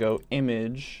and then go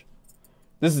image.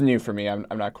 This is new for me. I'm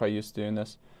not quite used to doing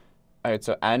this. All right,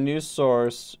 so add new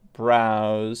source,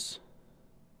 browse,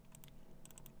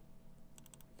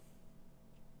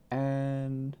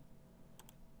 and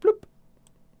bloop.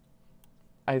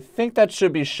 I think that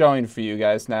should be showing for you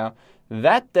guys now.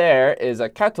 That there is a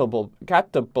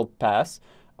Catoblepus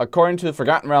according to the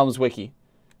Forgotten Realms wiki.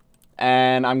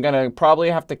 And I'm gonna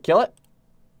probably have to kill it.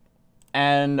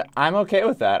 And I'm okay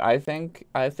with that. I think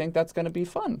that's gonna be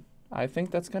fun. I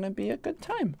think that's gonna be a good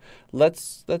time.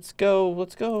 Let's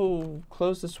go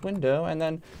close this window and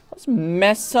then let's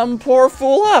mess some poor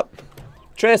fool up.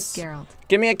 Triss, Geralt,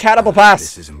 give me a Catoblepus.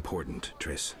 This is important,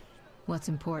 Triss. What's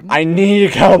important? I need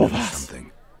a Catoblepus.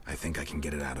 Something. I think I can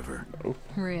get it out of her.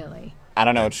 Really? I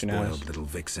don't know what she knows. Spoiled little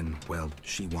vixen. Well,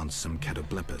 she wants some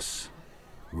Catoblepus.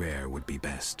 Rare would be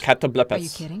best. Catoblepus. Are you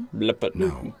kidding?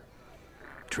 No.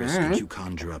 Triss, could you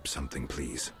conjure up something,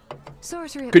 please?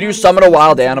 Sorcery. Could you summon a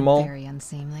wild animal? Very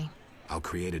unseemly. I'll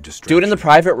create a distraction. Do it in the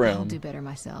private room. I'll do better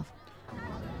myself.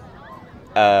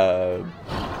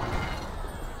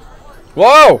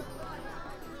 Whoa!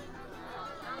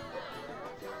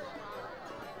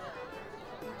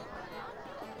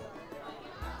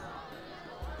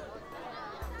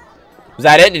 Was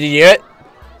that it? Did you hear it?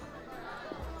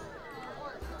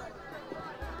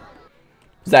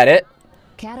 Is that it?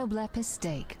 Catoblepus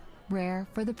steak, rare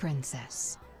for the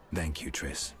princess. Thank you,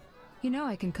 Triss. You know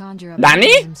I can conjure up Nani?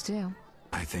 mechanisms too.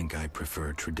 I think I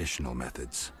prefer traditional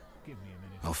methods.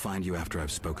 I'll find you after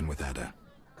I've spoken with Ada.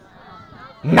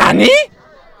 Nani?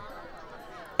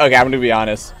 Okay, I'm gonna be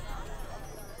honest.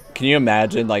 Can you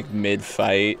imagine, like,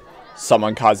 mid-fight,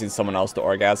 someone causing someone else to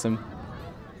orgasm?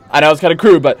 I know it's kind of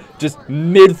crude, but just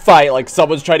mid-fight, like,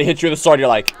 someone's trying to hit you with a sword, you're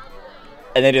like...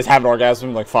 And they just have an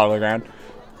orgasm, like, fall to the ground.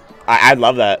 I'd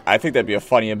love that. I think that'd be a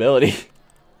funny ability.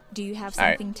 Do you have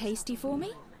something tasty for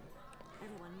me?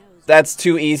 That's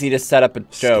too easy to set up a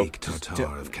joke. Steak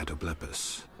tartare of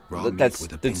catoblepis.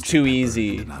 That's too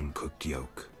easy. And an uncooked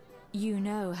yolk. You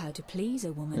know how to please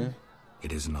a woman. Yeah.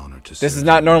 It is an honor to serve. This is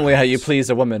not normally how you please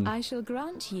a woman. I shall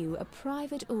grant you a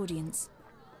private audience.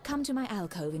 Come to my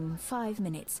alcove in 5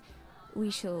 minutes.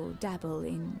 We shall dabble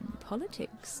in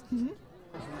politics.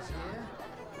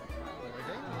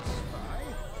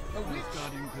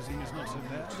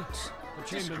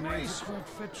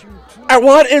 I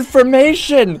want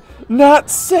information, not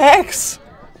sex.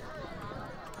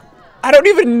 I don't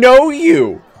even know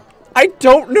you. I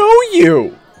don't know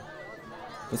you.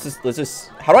 Let's just.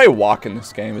 How do I walk in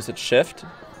this game? Is it shift?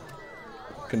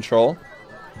 Control?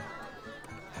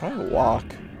 How do I walk?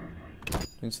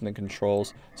 Using the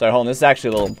controls. Sorry, hold on. This is actually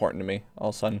a little important to me. All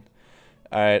of a sudden.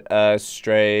 Alright,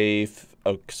 strafe.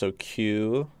 Oh, so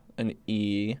Q and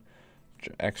E.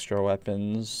 Extra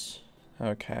weapons.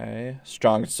 Okay.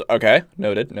 Strong. Okay.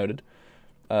 Noted.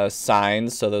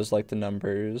 Signs. So those like the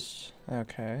numbers.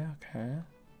 Okay.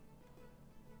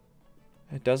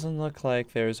 It doesn't look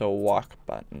like there's a walk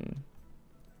button.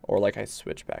 Or like I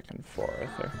switch back and forth.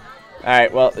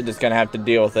 Alright, well, we're just gonna have to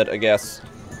deal with it, I guess.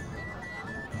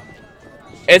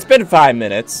 It's been 5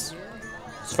 minutes,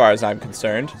 as far as I'm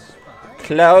concerned.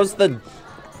 Close the...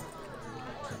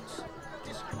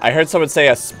 I heard someone say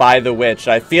a spy the witch.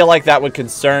 I feel like that would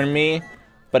concern me,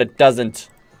 but it doesn't.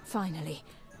 Finally,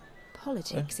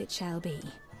 politics it shall be,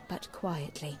 but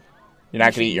quietly. You're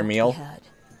not gonna eat your meal?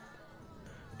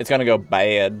 It's gonna go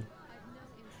bad.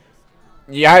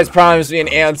 You guys promised me an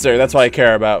answer. That's what I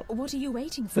care about. What are you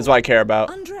waiting for? That's what I care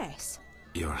about. Undress.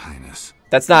 Your Highness.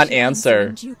 That's not an answer.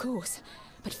 In due course.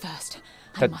 But first,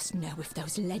 I must know if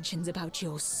those legends about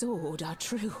your sword are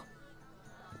true.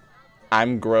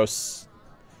 I'm gross.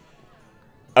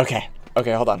 Okay,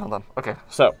 hold on. Okay,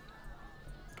 so.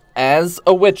 As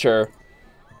a witcher.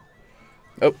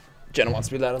 Oh, Jenna wants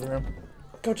to be out of the room.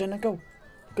 Go, Jenna, go.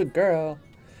 Good girl.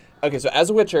 Okay, so as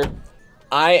a witcher,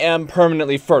 I am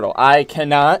permanently fertile. I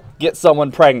cannot get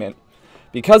someone pregnant.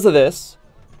 Because of this,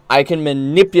 I can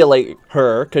manipulate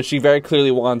her, because she very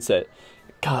clearly wants it.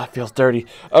 God, that feels dirty.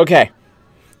 Okay.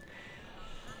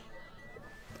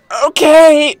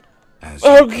 Okay!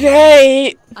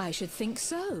 I should think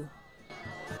so.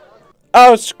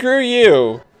 Oh, screw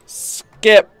you.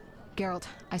 Skip. Geralt,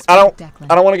 I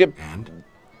don't want to get... And?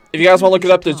 If you guys want to look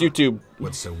it up, there's YouTube.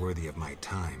 What's so worthy of my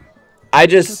time? I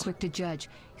just... So quick to judge.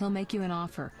 He'll make you an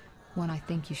offer. One I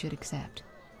think you should accept.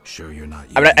 Sure you're not...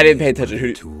 I didn't pay attention.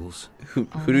 Who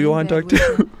do you want to talk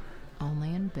to?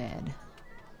 Only in bed.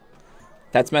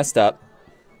 That's messed up.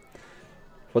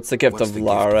 What's the gift of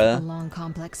Lara? A long,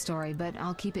 complex story, but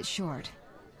I'll keep it short.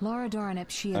 Lara Doranep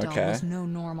Sheadol was no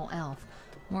normal elf.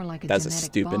 More like a That's genetic a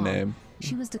stupid bomb. name.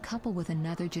 She was to couple with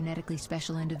another genetically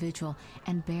special individual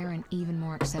and bear an even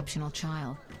more exceptional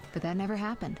child. But that never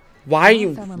happened. Why are you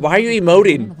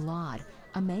emoting?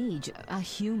 A mage, a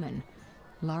human.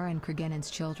 Lara and Cregenan's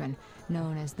children,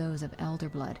 known as those of Elder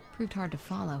Blood, proved hard to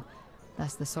follow.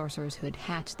 Thus, the sorcerers who had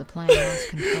hatched the plan lost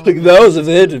control. Like those of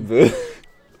Edinburgh.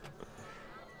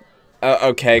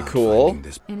 Okay, cool.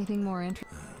 Anything more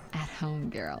interesting? At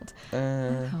home, Geralt.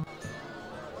 At home.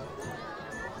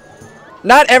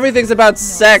 Not everything's about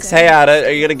sex. Hey, Ada,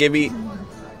 are you gonna give me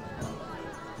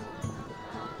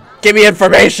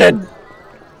information?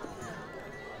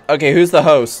 Okay, who's the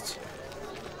host?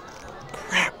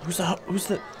 Crap, who's the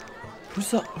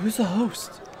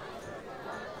host?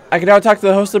 I can now talk to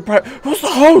the host of private. Who's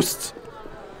the host?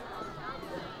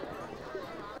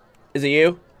 Is it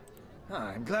you?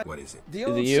 I'm glad. What is it? The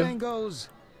old saying goes,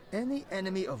 any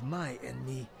enemy of my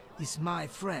enemy is my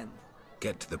friend.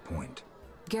 Get to the point.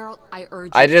 Geralt, I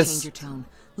urge you to change your tone.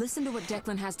 Listen to what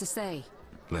Declan has to say.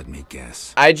 Let me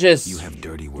guess. You have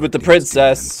dirty work with the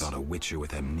princess. And thought a witcher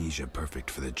with amnesia perfect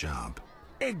for the job.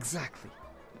 Exactly.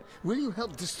 Will you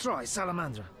help destroy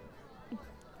Salamandra?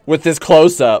 With this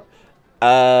close-up.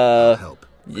 I'll help.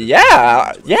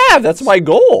 Yeah, that's my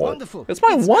goal. Wonderful. That's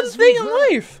my one thing in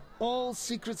life. All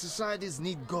secret societies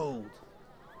need gold.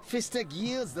 Fistek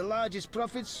yields the largest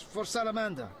profits for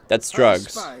Salamander. That's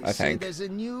drugs, Spies I think. Say there's a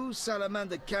new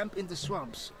Salamander camp in the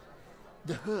swamps.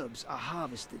 The herbs are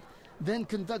harvested, then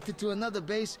conducted to another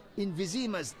base in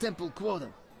Vizima's temple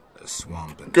quarter. A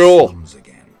swamp and cool. Slums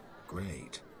again.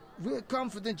 Great. We're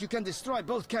confident you can destroy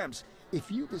both camps.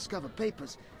 If you discover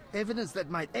papers, evidence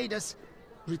that might aid us,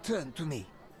 return to me.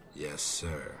 Yes,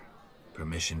 sir.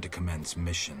 Permission to commence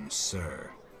mission,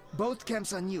 sir. Both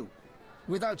camps are new,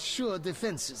 without sure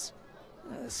defenses.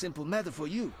 A simple matter for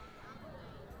you.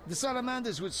 The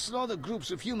Salamanders would slaughter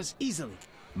groups of humans easily.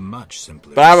 Much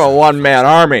simpler. But I'm a one-man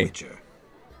army.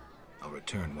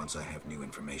 return once I have new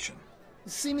information.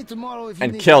 See me tomorrow if you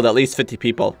And need killed at least 50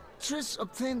 people. Triss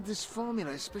obtained this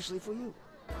formula especially for you.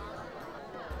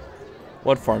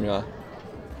 What formula?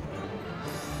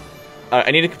 I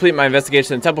need to complete my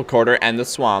investigation in the Temple Quarter and the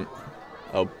swamp.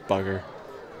 Oh, bugger.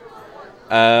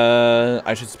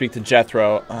 I should speak to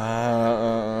Jethro.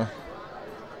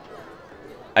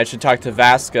 I should talk to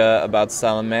Vasca about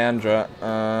Salamandra.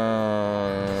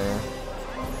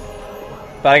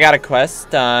 But I got a quest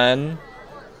done.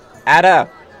 Ada,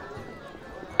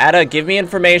 give me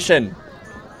information.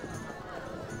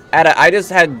 Ada, I just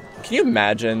had... Can you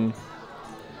imagine?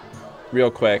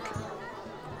 Real quick.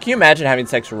 Can you imagine having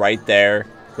sex right there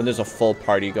when there's a full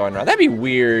party going around? That'd be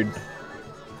weird.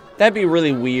 That'd be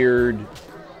really weird.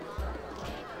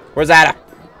 Where's Ada?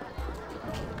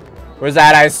 Where's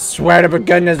Ada? I swear to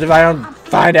goodness if I don't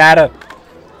find Ada.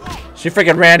 She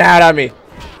freaking ran out on me.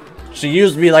 She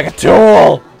used me like a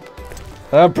tool.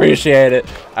 I appreciate it.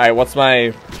 Alright, what's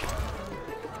my...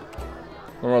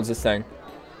 What was this thing?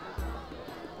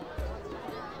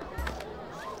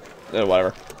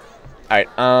 Whatever. Alright,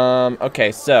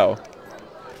 okay, so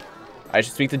I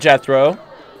should speak to Jethro.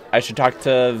 I should talk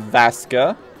to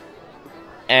Vasca.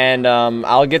 And,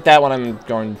 I'll get that when I'm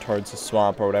going towards the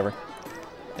swamp or whatever.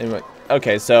 Anyway,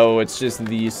 okay, so it's just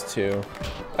these two.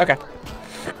 Okay.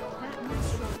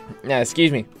 Yeah,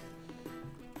 excuse me.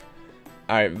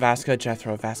 Alright, Vasca,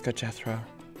 Jethro, Vasca, Jethro.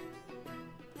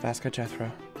 Vasca,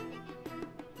 Jethro.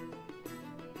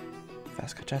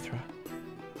 Vasca, Jethro.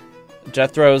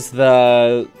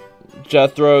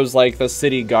 Jethro's like the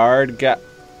city guard.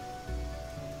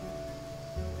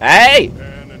 Hey!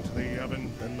 Pan into the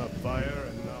oven, then the fire,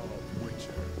 and now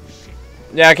Witcher.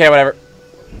 Yeah, okay, whatever.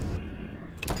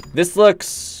 This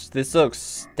looks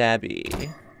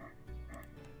stabby.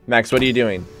 Max, what are you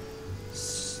doing?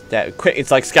 Quick,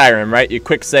 it's like Skyrim, right? You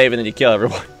quick save and then you kill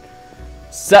everyone.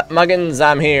 Sup, muggins,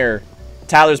 I'm here.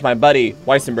 Tyler's my buddy.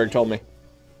 Weissenberg told me.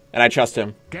 And I trust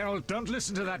him. Geralt, don't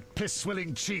listen to that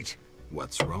piss-swilling cheat.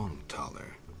 What's wrong,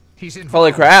 Tyler? He's in.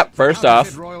 Holy crap! First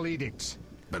off, royal edicts.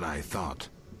 But I thought.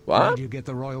 What? Where do you get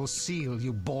the royal seal,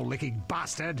 you ball-licking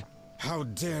bastard? How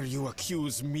dare you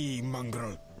accuse me,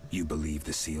 mongrel? You believe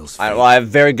the seal's well, I have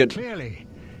very good... Clearly.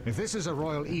 If this is a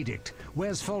royal edict,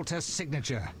 where's Foltest's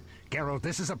signature? Geralt,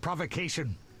 this is a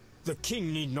provocation. The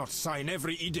king need not sign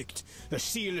every edict. The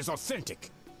seal is authentic.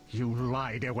 You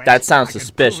lied away. That sounds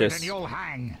suspicious. And you'll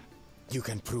hang. You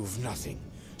can prove nothing.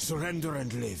 Surrender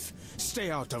and live. Stay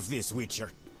out of this,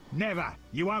 Witcher. Never.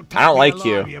 You won't. I don't like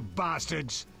you. You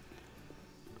bastards.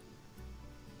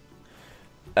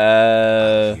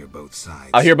 I'll hear both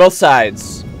sides. I'll hear both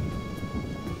sides.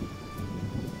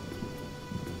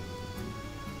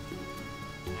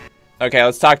 Okay,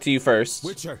 let's talk to you first.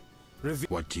 Witcher,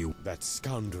 what do you... That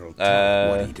scoundrel.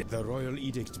 What he did. The royal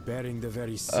edict bearing the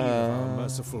very seal of our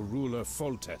merciful ruler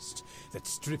Foltest that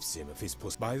strips him of his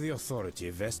post by the authority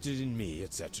vested in me,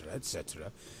 etc.,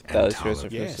 etc.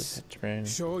 Yes.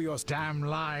 Show your damn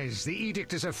lies. The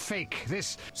edict is a fake.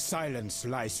 This... Silence,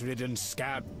 lice-ridden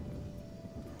scab.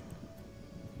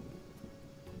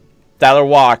 Tyler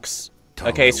walks.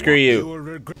 Okay, screw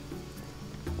you.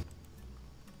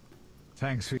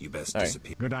 Thanks for... You best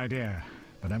disappear. Good idea.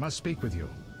 But I must speak with you.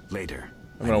 Later.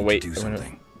 I'm gonna wait. To do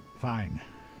something. Fine.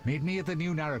 Meet me at the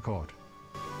new Narracourt.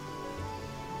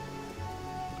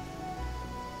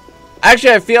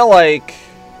 Actually, I feel like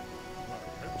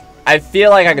I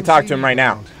can talk to him right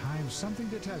now. I have something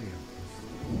to tell you.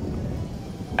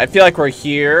 I feel like we're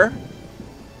here.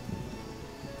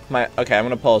 Okay, I'm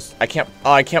gonna pulse. I can't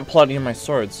pull out any of my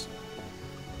swords.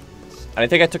 And I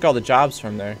think I took all the jobs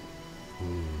from there.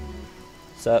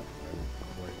 What's up?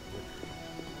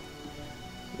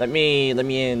 Let me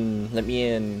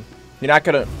in. You're not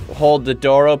gonna hold the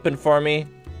door open for me?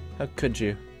 How could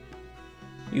you?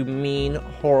 You mean,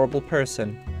 horrible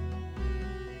person.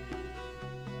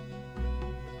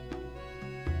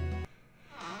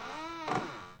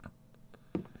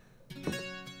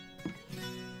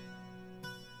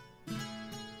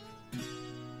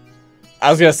 I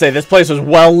was gonna say, this place was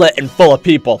well lit and full of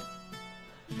people.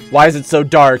 Why is it so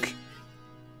dark?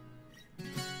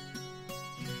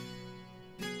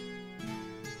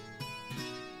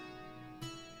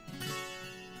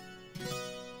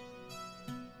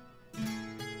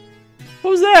 What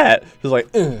was that? He was like,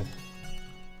 ugh.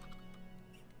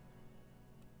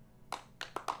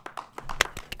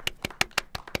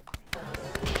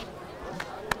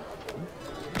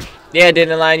 Yeah,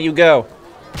 Dandelion, you go.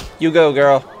 You go,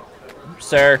 girl.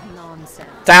 Sir. Nonsense.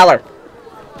 Tyler.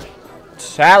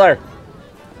 Tyler.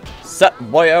 Sup,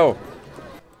 boyo.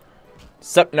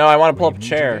 Sup, no, I want to pull up a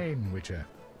chair. Witcher.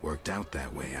 Worked out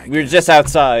that way, I We were guess. just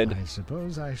outside. I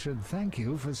suppose I should thank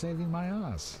you for saving my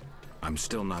ass. I'm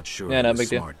still not sure Yeah, it no was big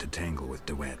deal. smart to tangle with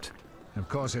DeWitt. Of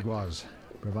course it was,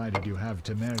 provided you have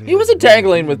Temeria. He wasn't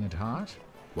tangling with. At heart.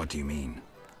 What do you mean?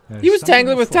 He was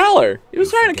tangling with Tyler. He was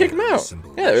trying to kick him out.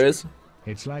 Yeah, there is.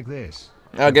 It's like this.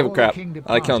 I'll give a Before the crap. king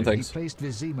I like killing departed, things. He placed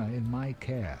Vizima in my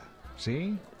care.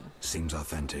 See? Seems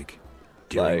authentic.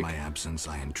 During Like- my absence,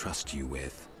 I entrust you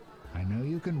with. I know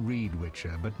you can read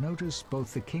Witcher, but notice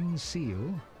both the king's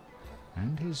seal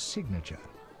and his signature.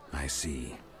 I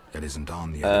see. That isn't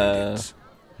on the other edicts.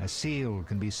 A seal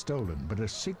can be stolen, but a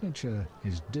signature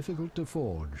is difficult to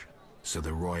forge. So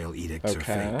the royal edicts are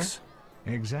fakes.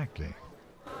 Exactly.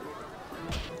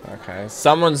 Okay,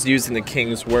 someone's using the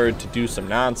king's word to do some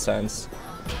nonsense.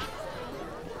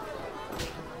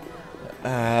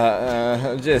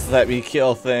 Just let me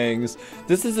kill things.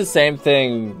 This is the same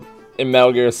thing in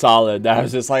Metal Gear Solid. That I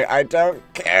was just like, I don't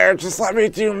care, just let me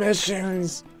do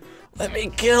missions. Let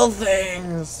me kill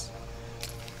things.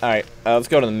 Alright, let's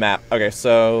go to the map. Okay,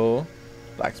 so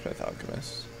Blacksmith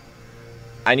Alchemist.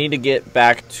 I need to get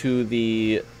back to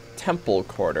the temple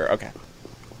quarter. Okay.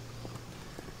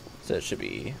 So it should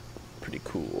be pretty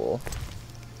cool.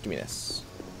 Give me this.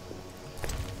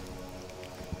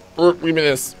 Give me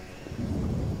this.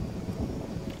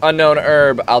 Unknown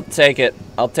herb. I'll take it.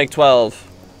 I'll take 12.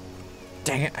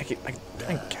 Dang it. I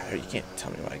got it. You can't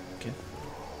tell me what I get.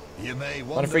 You may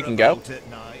Want to freaking go? at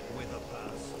night with a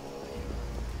pass.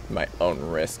 My own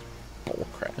risk.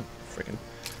 Bullcrap. Freaking.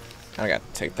 I gotta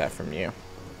take that from you.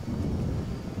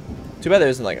 Too bad there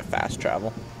isn't like a fast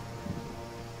travel.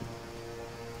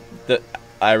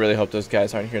 I really hope those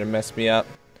guys aren't here to mess me up.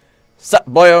 Sup,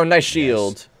 boyo, nice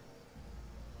shield.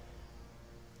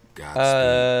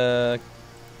 Godspeed.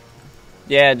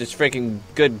 Yeah, just freaking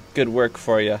good work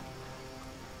for you.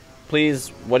 Please,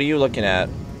 what are you looking at?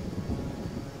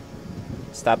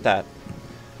 Stop that.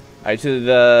 Alright, to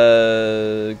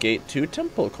the Gate 2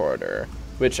 Temple Corridor,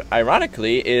 which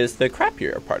ironically is the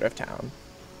crappier part of town.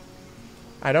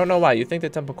 I don't know why. You think the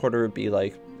Temple Quarter would be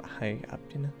like high up,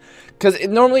 you know? Because it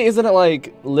normally isn't it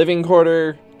like Living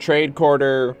Quarter, Trade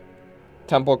Quarter,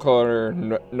 Temple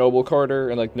Quarter, Noble Quarter,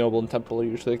 and like Noble and Temple are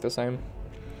usually like the same.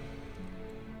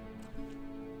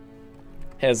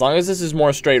 Hey, as long as this is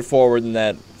more straightforward than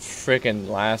that freaking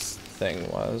last thing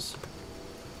was.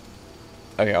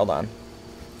 Okay, hold on.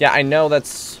 Yeah, I know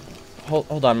that's...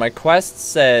 Hold on, my quest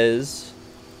says...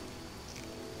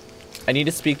 I need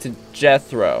to speak to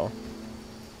Jethro.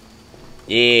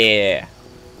 Yeah.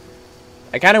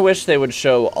 I kind of wish they would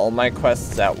show all my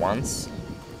quests at once.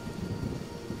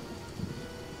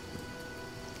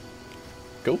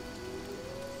 Go.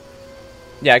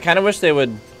 Yeah, I kind of wish they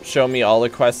would show me all the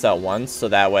quests at once, so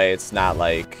that way it's not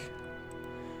like...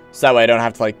 So that way I don't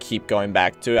have to like keep going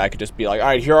back to it. I could just be like,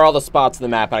 alright, here are all the spots in the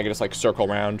map, and I can just like circle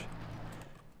around.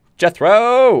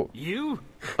 Jethro! You?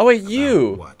 Oh wait,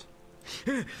 you! What?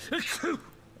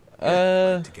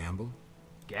 To gamble?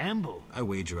 Gamble? I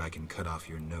wager I can cut off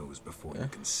your nose before you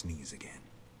can sneeze again.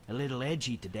 A little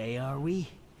edgy today, are we?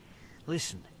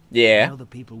 Listen. Yeah. I know the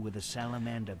people with the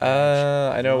salamander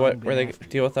badge. I know where they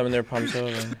deal with them in their palms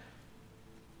over.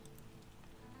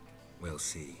 We'll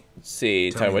see.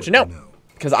 Tell me what you know.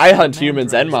 Because I hunt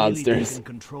humans and Really monsters. taken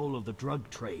control of the drug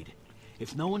trade.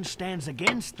 If no one stands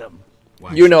against them,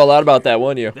 You know a lot about that,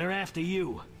 won't you? they're after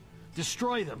you.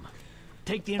 Destroy them.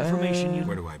 Take the information you...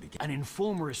 Where do I begin? An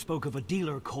informer spoke of a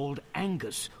dealer called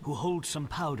Angus who holds some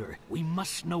powder. We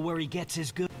must know where he gets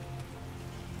his goods.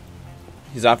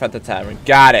 He's off at the tavern.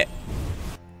 Got it.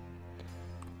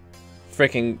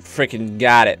 Frickin'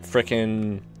 got it.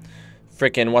 Frickin',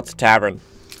 what's a tavern?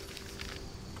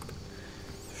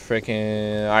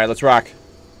 Frickin', alright, let's rock.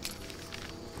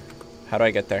 How do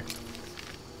I get there?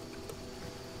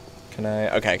 Can I?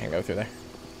 Okay, I can go through there.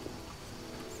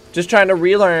 Just trying to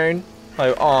relearn.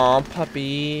 Like, aw,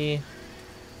 puppy.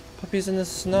 Puppy's in the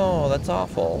snow. That's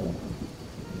awful.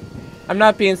 I'm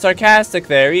not being sarcastic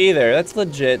there either. That's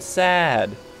legit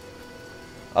sad.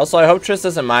 Also, I hope Triss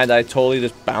doesn't mind that I totally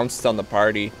just bounced on the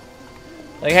party.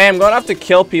 Like, hey, I'm going to have to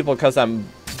kill people because I'm...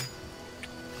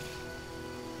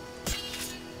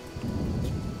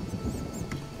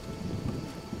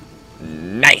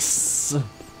 Nice!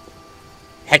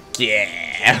 Heck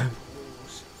yeah!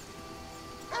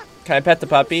 Can I pet the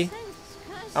puppy?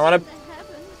 I want to...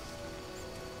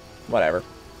 Whatever.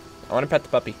 I want to pet the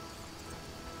puppy.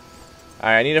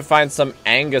 Alright, I need to find some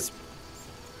Angus...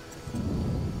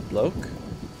 bloke?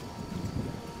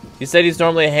 He said he's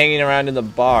normally hanging around in the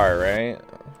bar, right?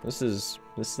 This is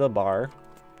the bar.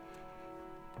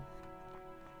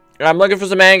 I'm looking for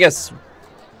some Angus.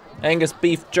 Angus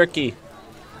beef jerky.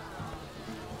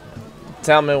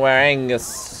 Tell me where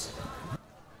Angus.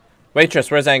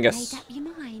 Waitress, where's Angus? Made up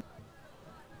your mind.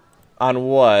 On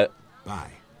what?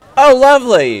 Bye. Oh,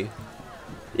 lovely!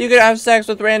 You could have sex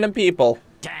with random people.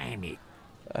 Damn it.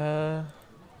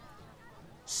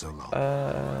 So long.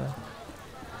 I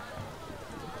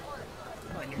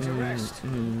need to rest.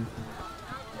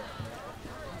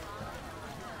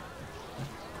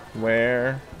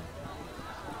 Where?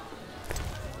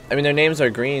 I mean, their names are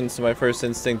green, so my first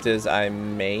instinct is I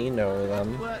may know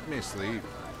them. Let me sleep.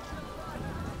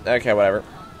 Okay, whatever.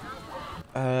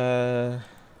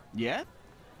 Yeah?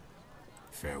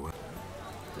 Farewell.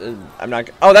 I'm not.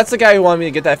 Oh, that's the guy who wanted me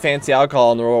to get that fancy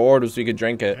alcohol, and the reward was we could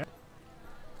drink it.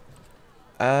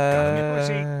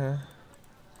 I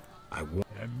want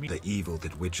the evil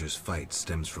that witchers fight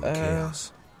stems from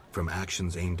chaos, from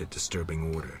actions aimed at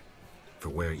disturbing order. For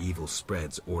where evil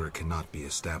spreads, order cannot be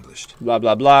established. Blah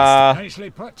blah blah. Nicely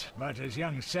put, but as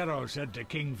young Cero said to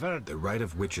King Verd, The right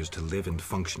of witchers to live and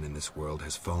function in this world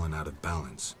has fallen out of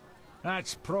balance.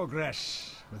 that's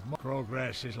progress. With more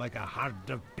progress is like a herd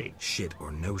of pigs. Shit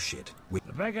or no shit.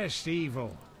 The biggest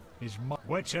evil is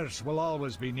witchers will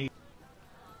always be needed.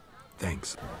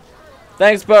 Thanks.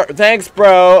 Thanks, bro.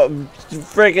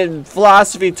 Freaking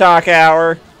philosophy talk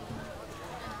hour.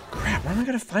 Crap, where am I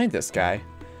gonna find this guy?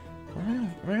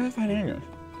 Where am I find Angus?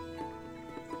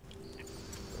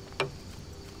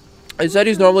 I said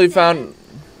he's normally found.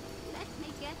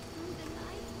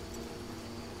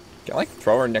 Can I like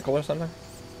throw her a nickel or something?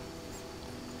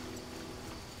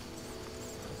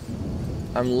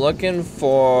 I'm looking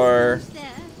for.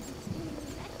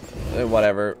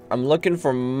 Whatever. I'm looking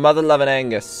for mother loving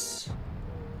Angus.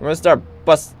 I'm gonna start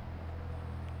bust.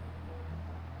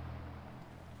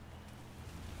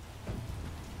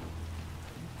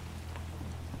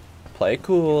 Play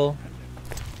cool.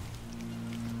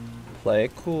 Play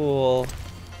cool.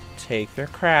 Take their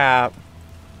crap.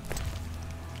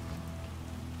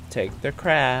 Take their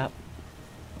crap.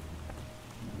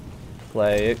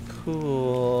 Play it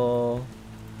cool.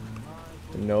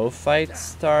 No fights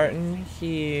starting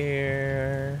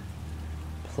here.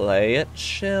 Play it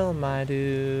chill, my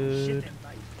dude.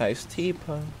 Nice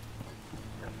teapot.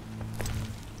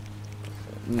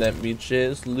 Let me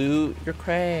just loot your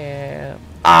crap.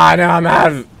 Ah, no, I'm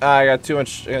out of. I got too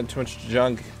much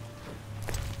junk.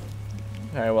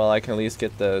 All right, well, I can at least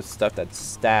get the stuff that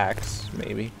stacks,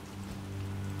 maybe.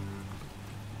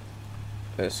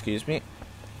 Excuse me.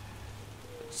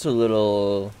 It's a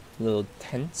little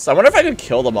tense. I wonder if I could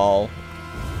kill them all.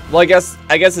 Well, I guess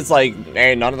it's like,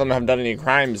 hey, none of them have done any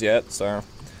crimes yet, so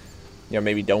you know,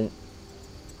 maybe don't.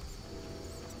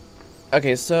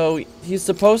 Okay, so he's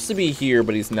supposed to be here,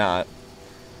 but he's not.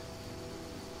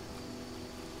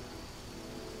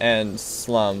 And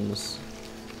slums.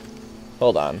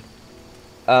 Hold on.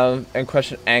 And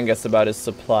question Angus about his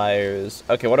suppliers.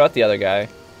 Okay, what about the other guy?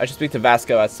 I should speak to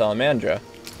Vasco at Salamandra.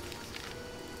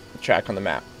 Track on the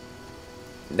map.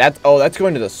 That's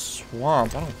going to the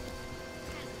swamp. I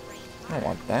don't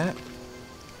want that.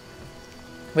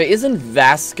 Wait, isn't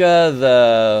Vasca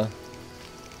the?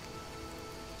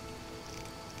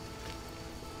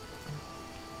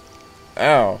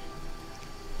 Oh.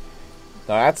 No,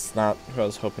 that's not who I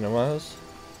was hoping it was.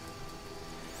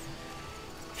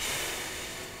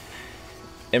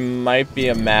 It might be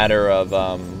a matter of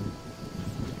Oh,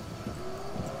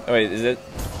 wait, is it?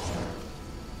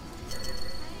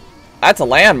 That's a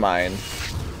landmine.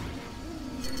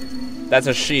 That's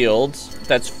a shield.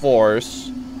 That's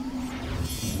force.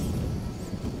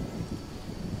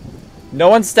 No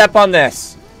one step on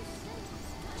this.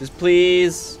 Just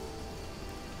please.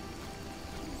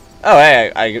 Oh,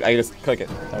 hey, I just click it.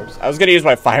 I was gonna use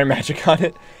my fire magic on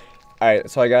it. Alright,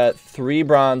 so I got 3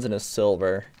 bronze and a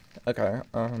silver. Okay,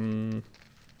 I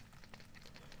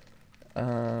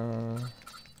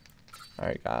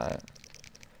got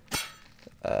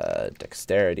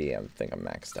dexterity. I think I'm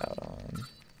maxed out on.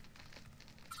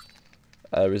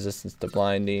 Resistance to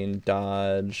blinding,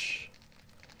 dodge,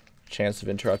 chance of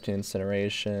interrupting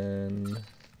incineration.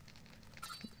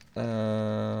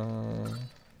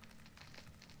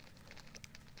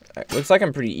 Looks like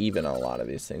I'm pretty even on a lot of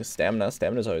these things.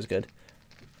 Stamina's always good.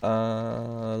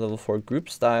 Level 4 group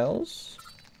styles.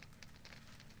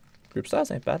 Group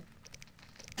styles ain't bad.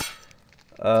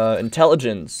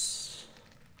 Intelligence.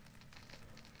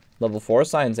 Level 4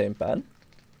 science ain't bad.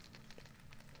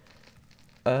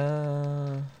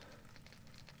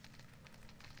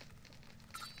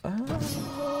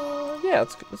 Yeah,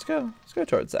 let's go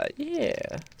towards that.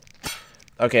 Yeah.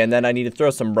 Okay, and then I need to throw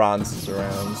some bronzes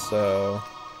around, so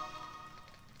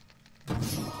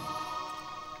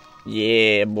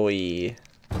yeah, boy.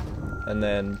 And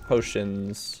then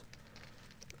potions.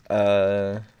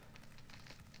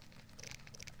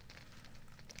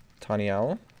 Tawny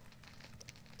owl.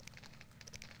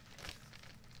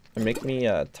 And make me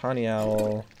a tawny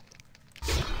owl.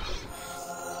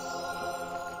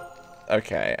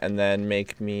 Okay, and then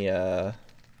make me I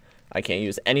can't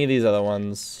use any of these other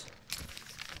ones.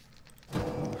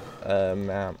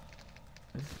 Map.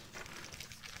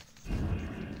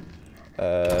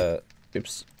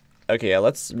 Oops. Okay, yeah,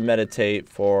 let's meditate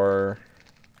for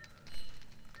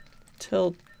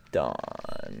till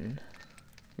dawn.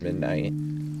 Midnight.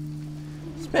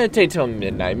 Let's meditate till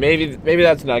midnight. Maybe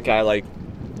that's not guy like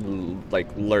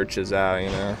lurches out, you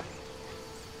know.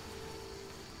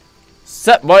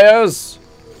 Sup, boyos?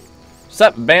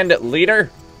 Sup, bandit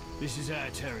leader? This is our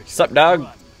territory. Sup, dog?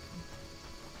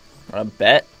 Wanna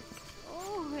bet?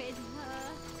 Oh, it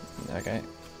hurts. Okay.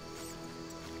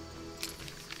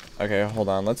 Okay, hold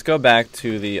on. Let's go back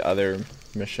to the other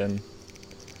mission.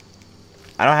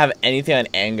 I don't have anything on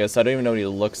Angus. I don't even know what he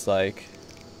looks like.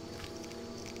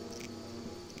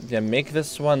 Yeah, make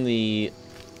this one the...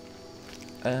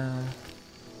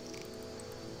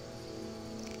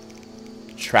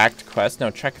 tracked quest? No,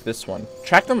 track this one.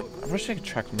 Track them... I wish I could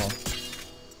track them all.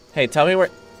 Hey, tell me where...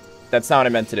 That's not what I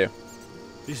meant to do.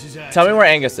 Tell me where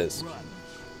Angus is.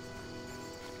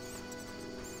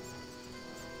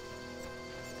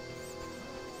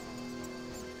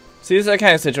 See, these are the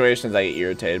kind of situations I get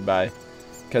irritated by.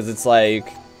 Because it's like,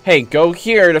 hey, go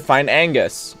here to find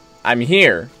Angus. I'm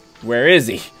here. Where is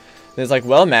he? And it's like,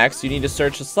 well, Max, you need to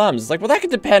search the slums. It's like, well, that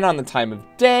could depend on the time of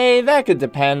day. That could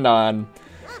depend on...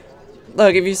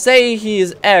 Look, if you say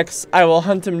he's X, I will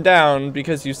hunt him down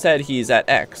because you said he's at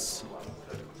X.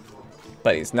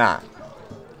 But he's not.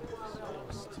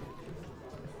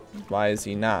 Why is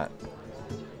he not?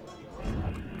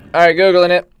 Alright, Googling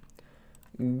it.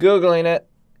 Googling it.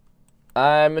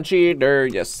 I'm a cheater.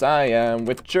 Yes, I am.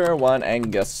 Witcher 1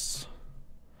 Angus.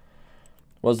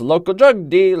 Was a local drug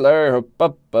dealer.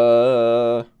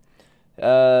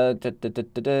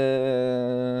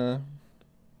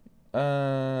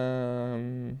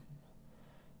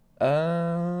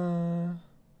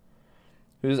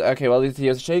 Who's okay? Well, he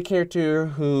has a shade character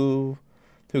who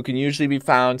can usually be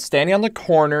found standing on the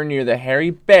corner near the Hairy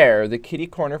Bear, the kitty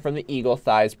corner from the Eagle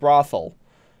Thighs brothel.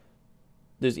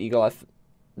 There's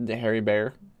the Hairy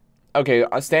Bear. Okay,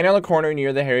 standing on the corner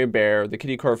near the Hairy Bear, the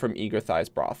kitty corner from Eagle Thighs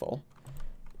brothel.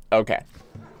 Okay.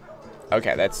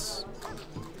 Okay, that's...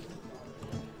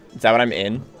 Is that what I'm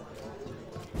in?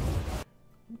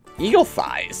 Eagle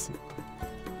Thighs?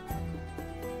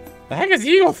 The heck is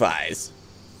Eagle Thighs?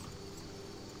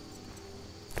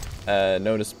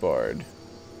 Notice board.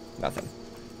 Nothing.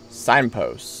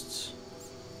 Signposts.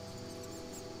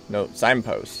 No,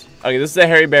 signposts. Okay, this is the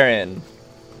Hairy Bear Inn.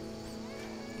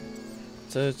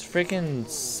 So it's freaking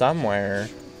somewhere.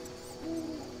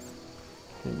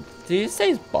 Did you say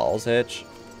his balls itch?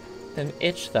 Then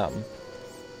itch them.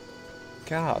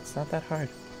 God, it's not that hard.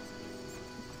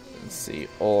 Let's see.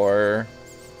 Or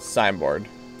signboard.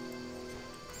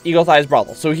 Eagle Thighs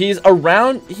brothel. So he's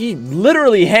around. He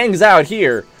literally hangs out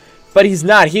here, but he's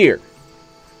not here.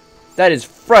 That is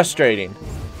frustrating.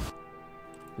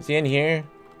 Is he in here?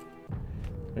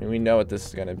 I mean, we know what this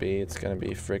is gonna be. It's gonna be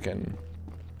freaking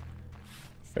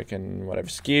whatever.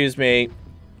 Excuse me.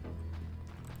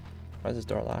 Why is this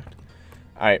door locked?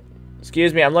 Alright.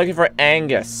 Excuse me, I'm looking for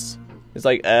Angus. It's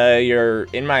like, you're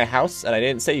in my house, and I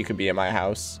didn't say you could be in my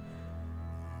house.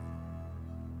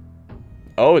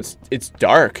 Oh, it's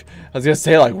dark. I was gonna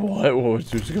say, like,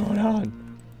 what's going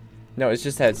on? No, it's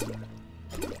just has...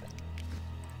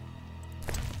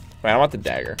 Wait, I want the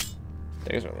dagger.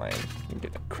 Daggers are lame. You can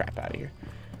get the crap out of here.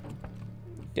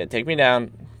 Yeah, take me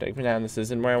down. Take me down. This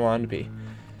isn't where I wanted to be.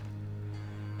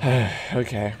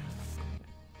 Okay.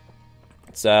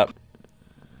 What's up?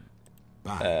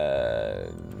 Bye.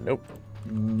 Nope.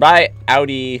 Bye,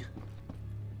 Audi.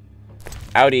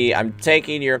 Audi, I'm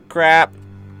taking your crap.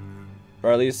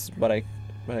 Or at least what I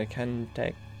can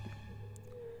take.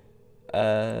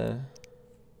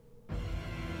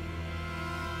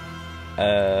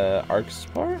 Arc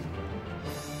Spore?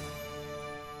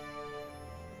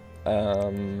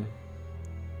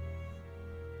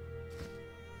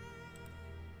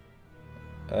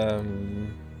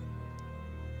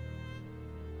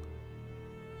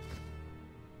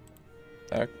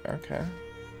 Okay.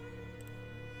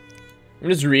 I'm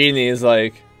just reading these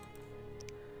like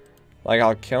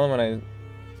I'll kill them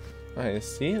when I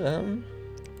see them.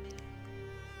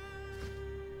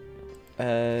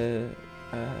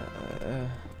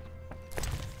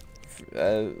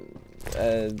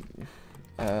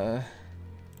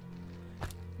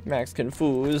 Max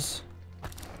confuse.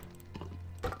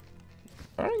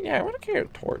 I don't Yeah, I want to carry a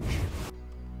torch.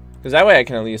 Because that way I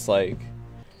can at least, like...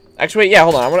 Actually, wait, yeah,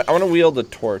 hold on. I want to wield the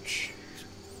torch.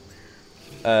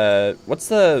 What's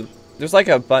the... There's, like,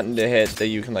 a button to hit that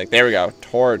you can, like... There we go.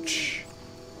 Torch.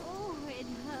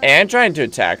 And trying to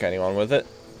attack anyone with it.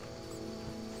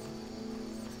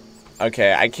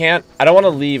 Okay, I can't... I don't want to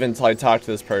leave until I talk to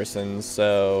this person,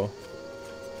 so...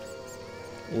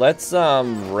 Let's,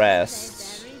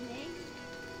 rest.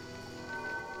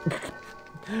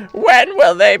 When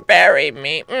will they bury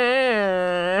me?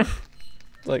 It's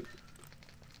like,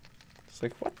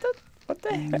 what the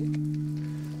heck?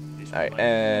 Alright,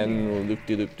 and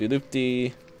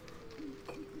loop-de-loop-de-loop-de.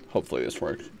 Hopefully this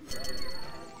works.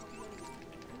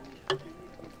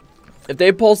 If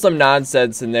they pull some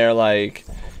nonsense and they're like,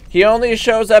 he only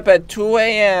shows up at 2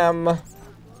 a.m.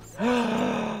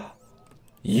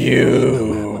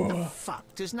 You. What the fuck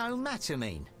does no matter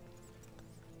mean?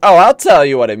 Oh, I'll tell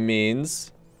you what it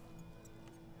means.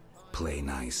 Play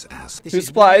nice, ass. Who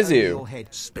supplies you?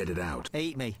 Spit it out.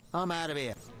 Eat me. I'm out of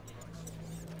here.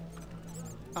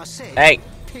 I said, hey.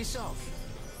 Piss off.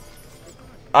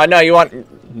 Oh no, you want?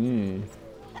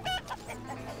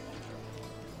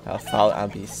 I'll follow.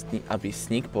 I'll be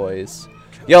sneak boys.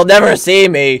 You'll never see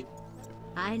me.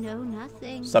 I know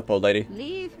nothing. Sup, old lady?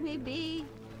 Leave me be.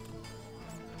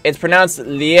 It's pronounced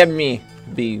leave me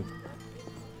be.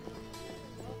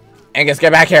 Angus,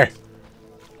 get back here.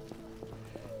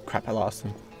 Crap, I lost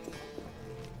him.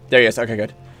 There he is. Okay,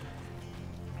 good.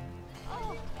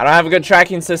 I don't have a good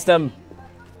tracking system.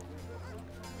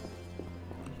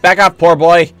 Back off, poor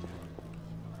boy.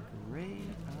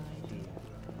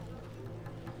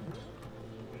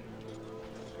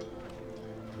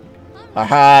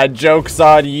 Haha, joke's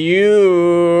on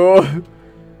you.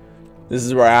 This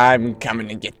is where I'm coming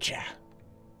to get ya.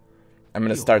 I'm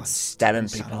gonna start stabbing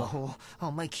people.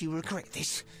 I'll make you regret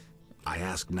this. I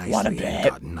asked nicely and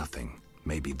got nothing.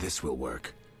 Maybe this will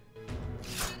work.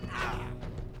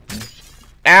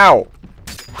 Ow!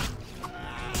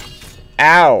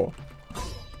 Ow!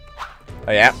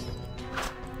 Oh yeah.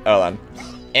 Hold on.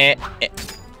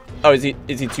 Oh, is he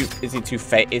too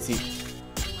fat? Is he?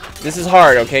 This is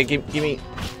hard. Okay, give me.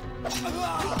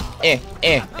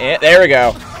 There we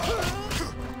go.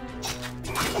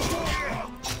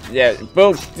 Yeah,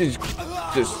 both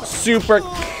just super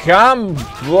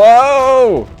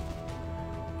combo.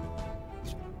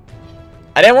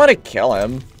 I didn't want to kill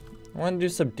him. I want to do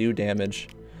subdue damage.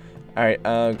 All right.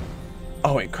 Oh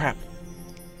wait, crap.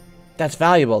 That's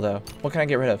valuable though. What can I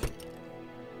get rid of?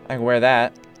 I can wear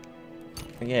that.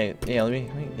 Yeah. Let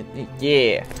me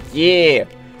yeah.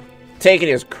 Take it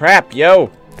as crap,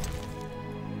 yo.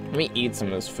 Let me eat some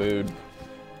of this food.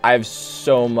 I have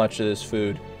so much of this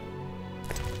food.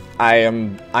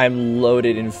 I'm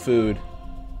loaded in food.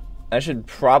 I should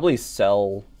probably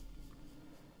sell.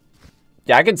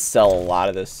 Yeah, I could sell a lot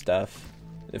of this stuff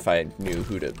if I knew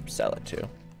who to sell it to.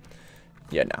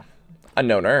 Yeah, no.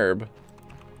 Unknown herb.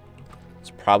 It's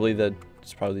probably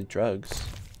drugs.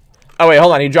 Oh wait,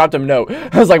 hold on. He dropped a note.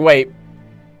 I was like, wait.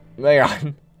 Hang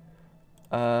on.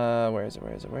 Where is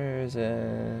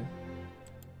it?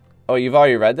 Oh, you've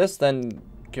already read this? Then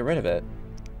get rid of it.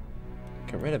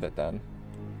 Get rid of it then.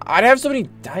 I'd have so many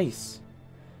dice.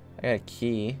 I got a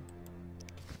key.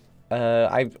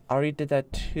 I already did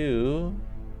that too.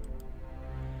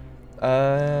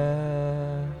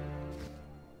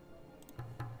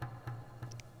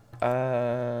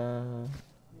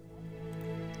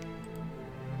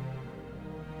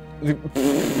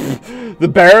 The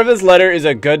bearer of his letter is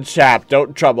a good chap.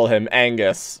 Don't trouble him,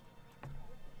 Angus.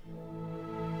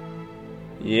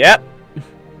 Yep.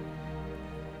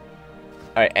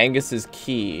 Alright, Angus's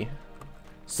key.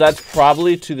 So that's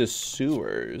probably to the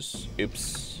sewers.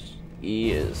 Oops.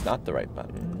 E is not the right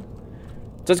button.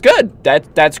 So it's good.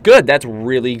 That's good. That's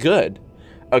really good.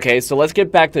 Okay, so let's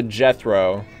get back to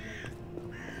Jethro.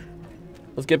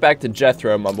 Let's get back to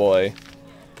Jethro, my boy.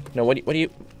 No, what do you...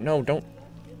 No, don't...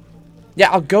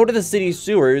 Yeah, I'll go to the city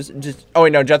sewers. Just... Oh,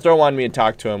 wait, no. Jethro wanted me to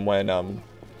talk to him when,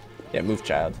 Yeah, move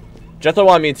child. Jethro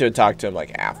wanted me to talk to him,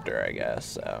 like, after, I guess.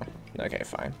 So, okay,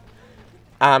 fine.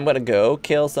 I'm gonna go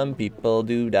kill some people.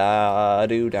 Doo-da,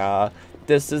 doo-da.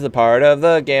 This is the part of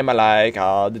the game I like.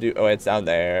 All the do... Oh, it's down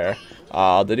there.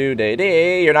 All the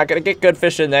do-day-day. You're not gonna get good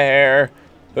fish in there.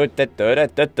 It's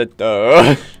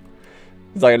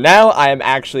like, now I am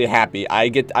actually happy. I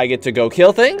get to go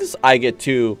kill things. I get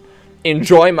to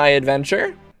enjoy my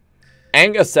adventure.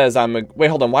 Angus says I'm a... Wait,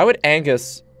 hold on. Why would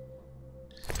Angus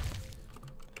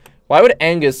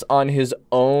on his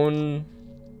own...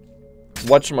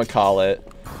 whatchamacallit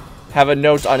have a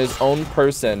note on his own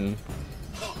person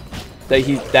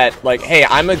that like, hey,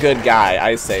 I'm a good guy.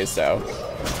 I say so.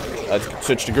 Let's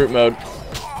switch to group mode.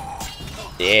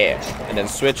 Yeah. And then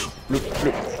switch. Bloop,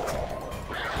 bloop.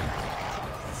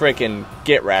 Frickin'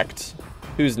 get wrecked.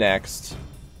 Who's next?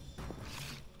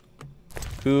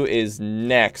 Who is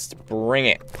next? Bring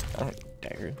it. Oh,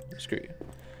 dagger. Screw you.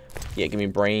 Yeah, give me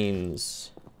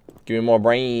brains. Give me more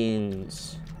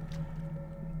brains.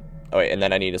 Oh, wait, and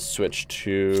then I need to switch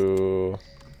to...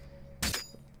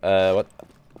 what?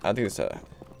 I don't think it's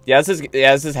yeah,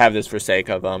 let's just have this for sake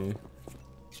of, Oh,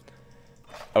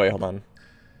 wait, hold on.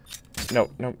 No,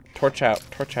 torch out.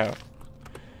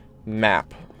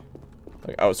 Map.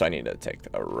 Oh, so I need to take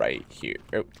a right here.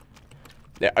 Oh.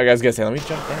 Yeah, I was gonna say, let me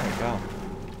jump down. Go.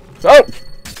 Oh!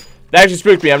 That actually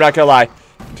spooked me, I'm not gonna lie.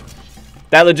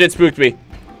 That legit spooked me.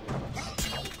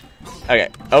 Okay.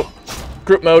 Oh.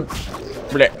 Group mode.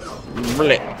 Blip.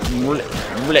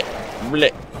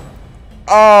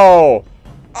 Oh!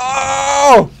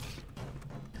 Oh!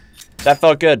 That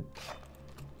felt good.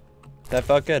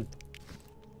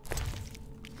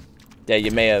 Yeah,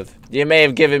 you may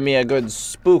have given me a good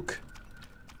spook.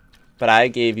 But I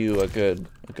gave you a good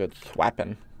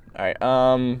thwapping. Alright,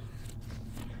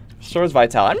 Swords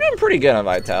Vitality. I'm doing pretty good on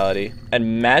Vitality.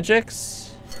 And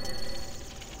Magics?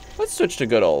 Let's switch to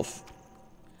Good Old.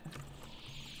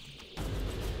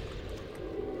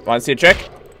 Wanna see a trick?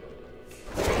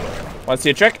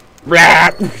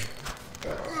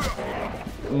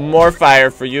 More fire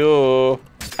for you.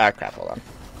 Ah, crap, hold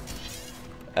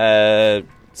on.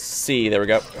 C, there we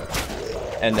go.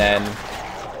 And then...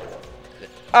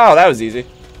 Oh, that was easy.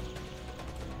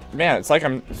 Man, it's like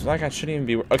I shouldn't even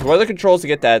be... Okay, what are the controls to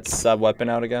get that sub-weapon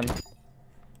out again?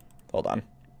 Hold on.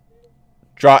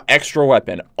 Draw extra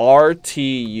weapon.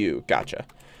 RTU. Gotcha.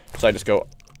 So I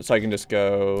can just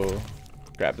go...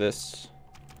 Grab this.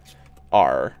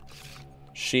 R.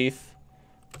 Sheath.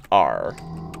 R.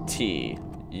 T.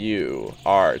 U.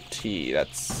 R. T.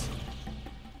 That's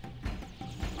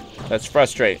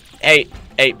frustrating. Hey.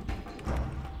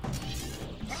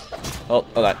 Oh,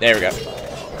 hold on. There we go.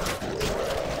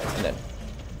 And then.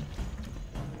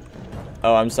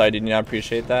 Oh, I'm sorry. Did you not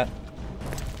appreciate that?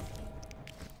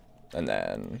 And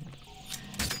then.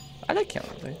 I like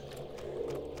killing.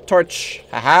 Torch.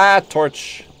 Haha,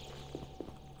 torch.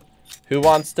 Who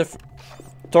wants to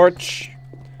torch?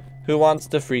 Who wants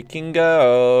to freaking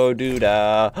go?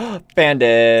 Doodah.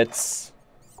 Bandits.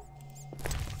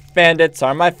 Bandits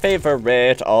are my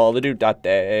favorite all the doodah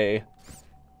day.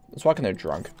 Let's walk in there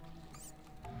drunk.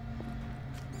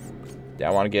 Yeah,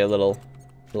 I want to get a little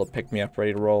pick me up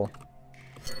ready to roll.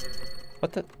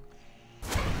 What the?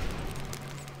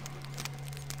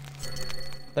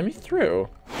 Let me through.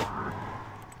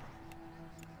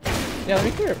 Yeah, let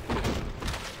me through.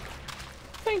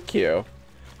 Thank you.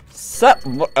 Oh,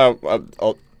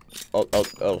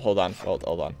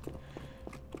 hold on.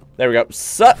 There we go.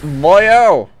 Sup,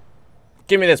 boyo!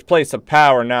 Give me this place of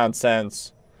power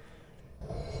nonsense.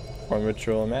 Form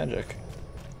ritual and magic.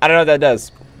 I don't know what that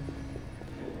does.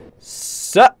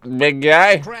 Sup, big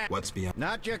guy? What's beyond?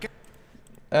 Not your...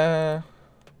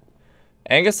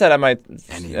 Angus said I might...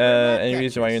 any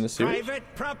reason why you're in the suit? Private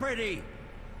property.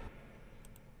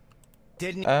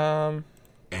 Didn't...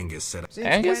 Angus said...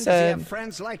 Angus said... Have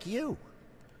friends like you?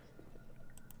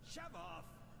 Shove off.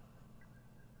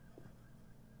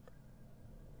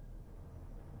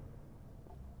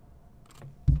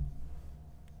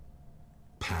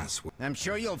 Password. I'm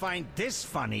sure you'll find this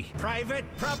funny. Private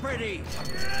property.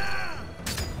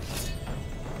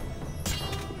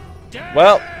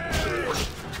 Well...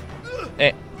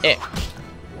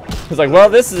 It's like, well,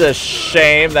 this is a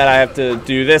shame that I have to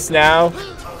do this now.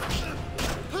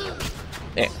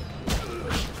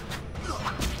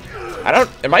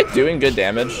 Am I doing good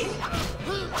damage?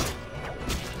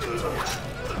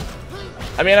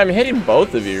 I mean, I'm hitting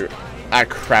both of you. Ah,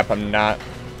 crap, I'm not.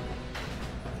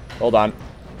 Hold on.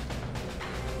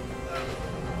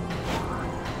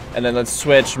 And then let's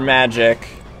switch magic.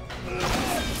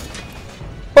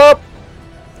 Boop!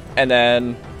 And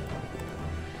then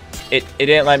it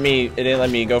didn't let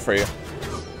me go for you.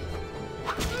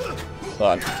 Hold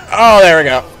on. Oh, there we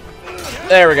go.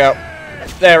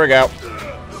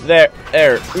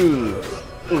 There, ooh,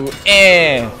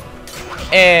 and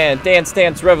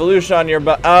dance revolution on your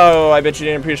butt. Oh, I bet you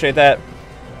didn't appreciate that.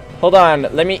 Hold on,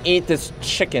 let me eat this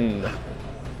chicken.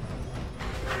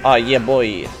 Oh, yeah,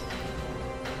 boy.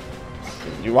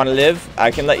 You want to live?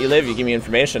 I can let you live. You give me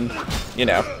information, you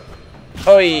know.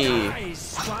 Oi!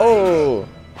 Oh,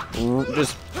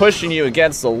 just pushing you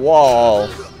against the wall.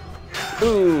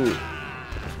 Ooh.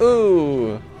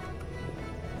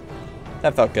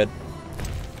 That felt good.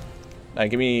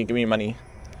 Give me money.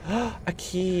 A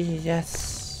key,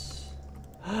 yes.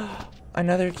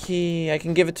 Another key. I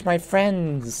can give it to my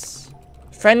friends.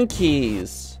 Friend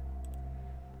keys.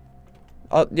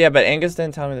 Oh, yeah, but Angus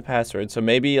didn't tell me the password, so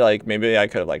maybe I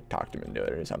could have like talked him into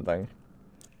it or something.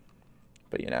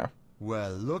 But you know.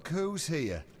 Well, look who's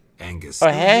here. Angus. Oh,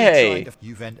 hey.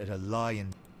 You've entered a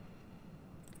lion.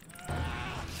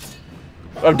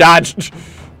 Oh, dodge.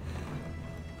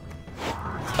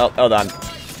 Oh, hold on.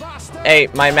 Hey,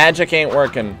 my magic ain't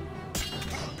working.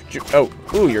 Oh,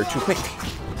 ooh, you're too quick.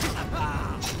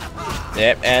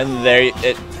 Yep, and there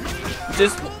it.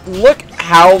 Just look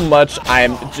how much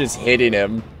I'm just hitting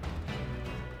him.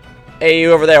 Hey,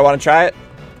 you over there, want to try it?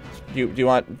 Do you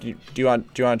want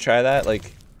to try that?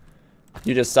 Like,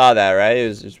 you just saw that, right? It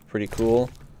was pretty cool.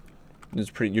 It was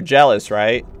pretty. You're jealous,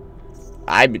 right?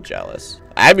 I'd be jealous.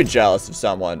 I'd be jealous of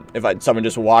someone if someone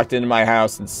just walked into my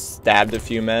house and stabbed a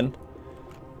few men.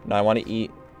 No, I want to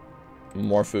eat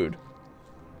more food.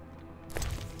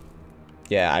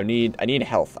 Yeah, I need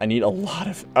health. I need a lot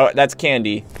of. Oh, that's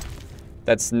candy.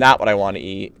 That's not what I want to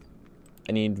eat.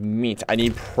 I need meat. I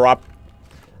need proper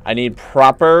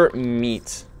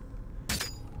meat.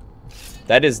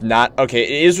 That is not okay.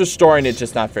 It is restoring it,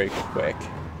 just not very quick.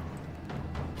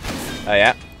 Oh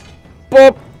yeah.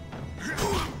 Boop.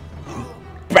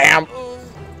 Bam.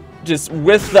 Just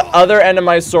with the other end of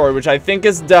my sword, which I think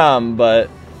is dumb, but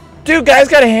dude, guy's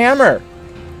got a hammer.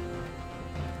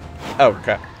 Oh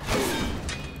crap.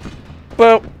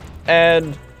 Boop.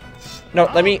 And no,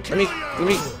 let me get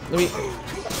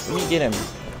him.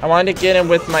 I wanted to get him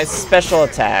with my special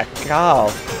attack.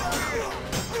 Oh.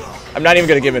 I'm not even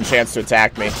gonna give him a chance to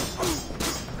attack me.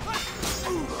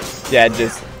 Yeah,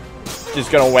 just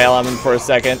gonna wail on him for a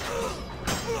second.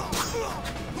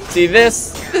 See,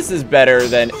 this is better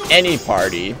than any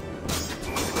party.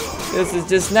 This is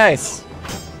just nice.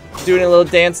 Doing a little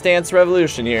dance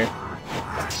revolution here.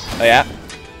 Oh yeah.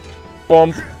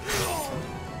 Boom.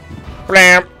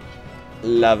 Blam.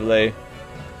 Lovely.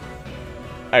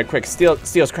 Alright, quick, steal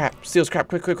his crap. Steal his crap.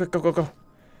 Quick, go.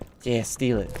 Yeah,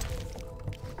 steal it.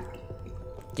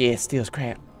 Yeah, steal his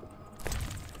crap.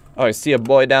 Oh, I see a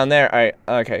boy down there. Alright,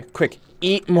 okay, quick.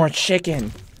 Eat more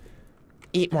chicken.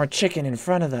 Eat more chicken in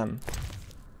front of them.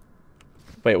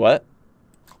 Wait, what?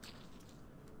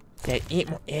 Yeah, eat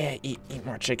more. Yeah, eat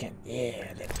more chicken.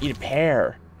 Yeah, eat a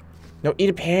pear. No, eat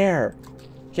a pear.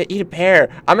 Yeah, eat a pear.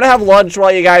 I'm gonna have lunch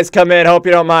while you guys come in. Hope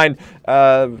you don't mind.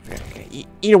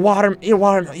 Eat a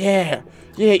watermelon. Yeah,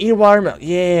 eat a watermelon.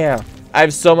 Yeah. I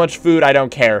have so much food. I don't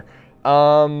care.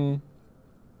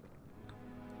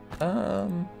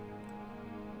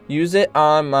 Use it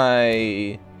on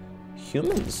my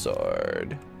human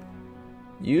sword.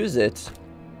 Use it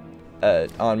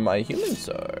on my human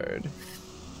sword.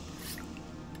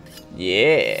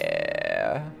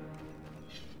 Yeah.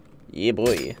 Yeah,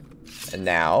 boy. And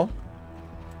now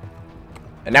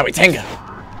we tango.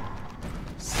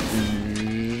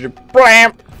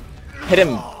 Blam! Hit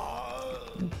him.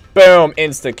 Boom!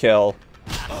 Insta kill.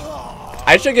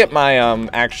 I should get my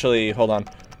actually hold on.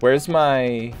 Where's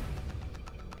my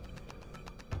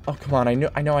oh come on, I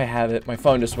know I have it. My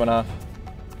phone just went off.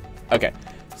 Okay.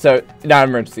 So not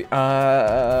emergency.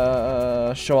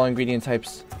 Show all ingredient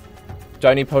types. Do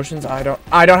I need potions? I don't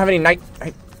have any night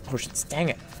potions. Dang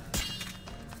it.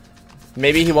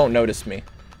 Maybe he won't notice me.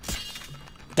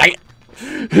 Dang it!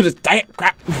 Just dang it!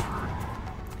 Crap!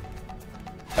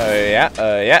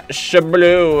 Yeah.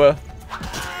 Shabloo.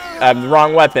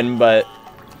 Wrong weapon, but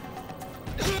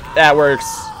that works.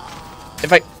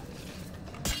 If I...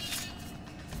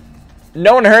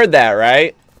 No one heard that,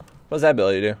 right? What's that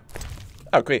ability do?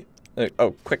 Oh, quick.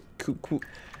 Oh, quick. Cool.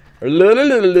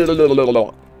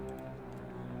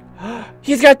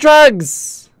 He's got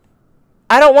drugs!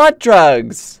 I don't want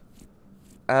drugs!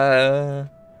 I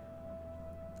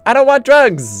don't want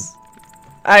drugs.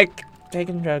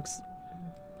 Taking drugs.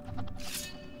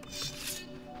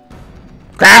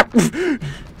 Crap!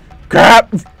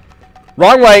 Crap!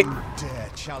 Wrong way. Dare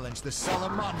challenge the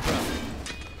salamander.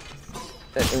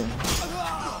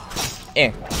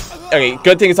 Okay,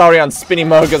 good thing it's already on spinning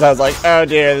mode because I was like, oh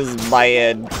dear, this is my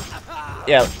end.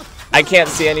 Yeah, I can't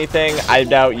see anything. I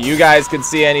doubt you guys can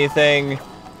see anything.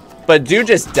 But dude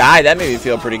just died. That made me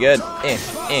feel pretty good.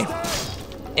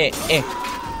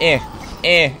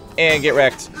 Get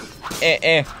wrecked.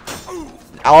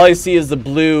 All I see is the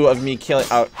blue of me killing.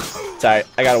 Oh, sorry.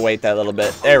 I gotta wait that little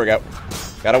bit. There we go.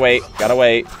 Gotta wait.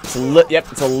 It's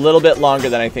it's a little bit longer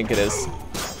than I think it is.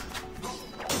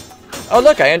 Oh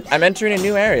look, I'm entering a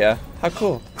new area. How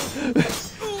cool.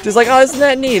 Just like, oh, isn't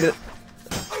that neat?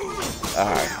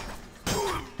 Alright.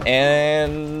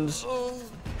 And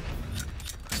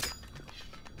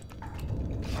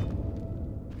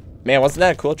man, wasn't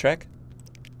that a cool trick?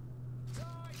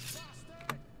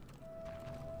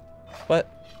 What?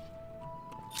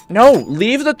 No,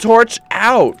 leave the torch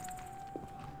out.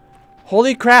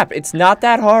 Holy crap, it's not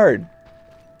that hard.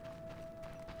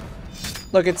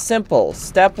 Look, it's simple.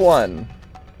 Step 1.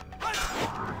 Oh,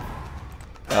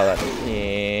 that.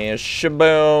 Yeah,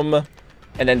 shaboom.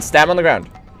 And then stab him on the ground.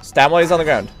 Stab him while he's on the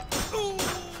ground.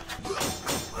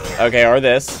 Okay, or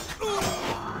this.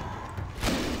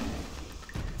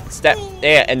 Step.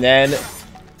 Yeah, and then.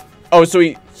 Oh, so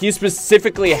he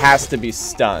specifically has to be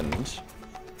stunned.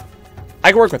 I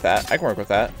can work with that. I can work with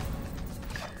that.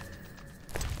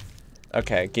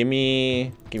 Okay, give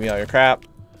me all your crap.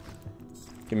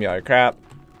 Give me all your crap.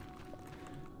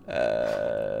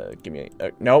 Give me.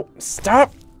 No,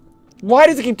 stop! Why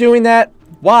does it keep doing that?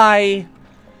 Why?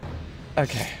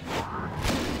 Okay.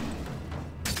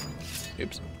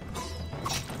 Oops.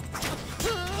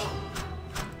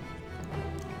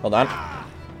 Hold on.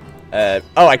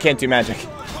 Oh, I can't do magic.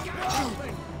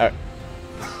 Alright.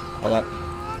 Hold on.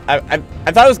 I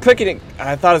thought it was clicking.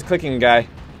 I thought it was clicking, guy.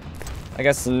 I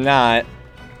guess not.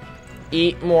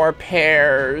 Eat more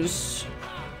pears.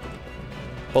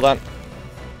 Hold on.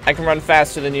 I can run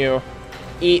faster than you.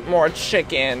 Eat more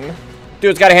chicken.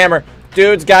 Dude's got a hammer.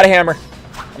 Dude's got a hammer.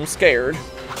 I'm scared.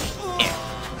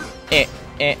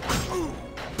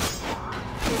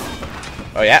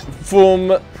 Oh yeah.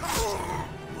 Boom.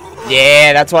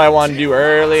 Yeah, that's what I wanted to do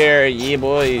earlier. Yeah,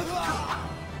 boy.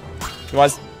 You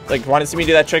want to see me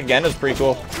do that trick again? It was pretty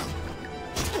cool.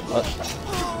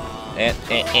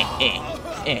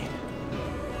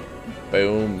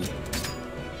 Boom.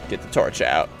 Get the torch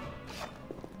out.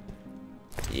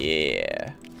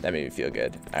 Yeah. That made me feel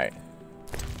good. Alright.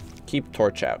 Keep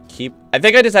torch out. Keep. I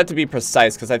think I just have to be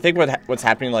precise because I think what's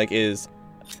happening is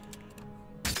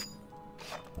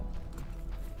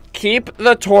keep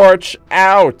the torch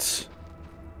out.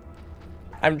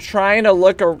 I'm trying to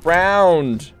look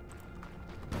around.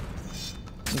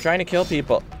 I'm trying to kill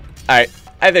people. Alright.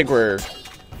 I think we're...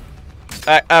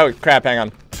 oh, crap. Hang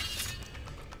on.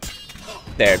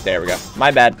 There we go.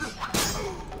 My bad.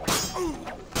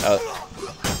 Oh.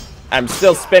 I'm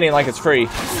still spinning like it's free.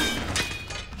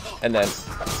 And then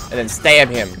stab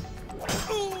him.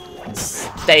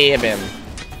 Stab him.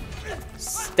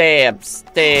 Stab.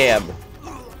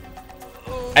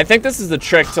 I think this is the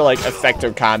trick to,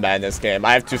 effective combat in this game.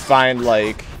 I have to find,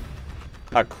 a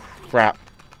crap.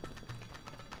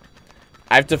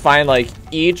 I have to find,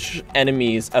 each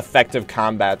enemy's effective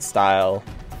combat style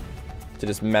to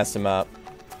just mess them up.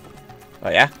 Oh,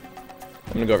 yeah?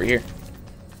 I'm gonna go over here.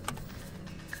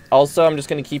 Also, I'm just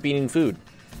gonna keep eating food.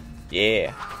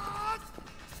 Yeah.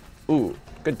 Ooh,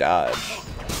 good dodge.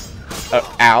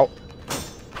 Oh, ow.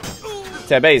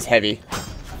 That is heavy.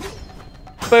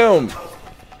 Boom.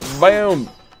 Boom.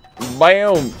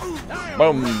 Boom.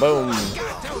 Boom, boom.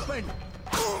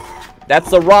 That's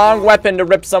the wrong weapon to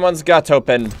rip someone's gut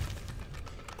open.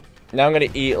 Now I'm gonna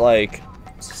eat,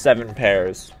 7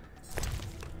 pears.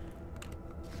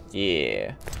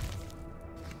 Yeah.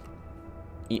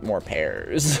 Eat more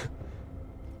pears.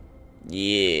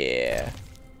 Yeah.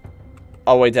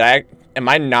 Oh, wait, am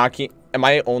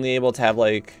I only able to have,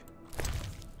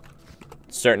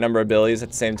 certain number of abilities at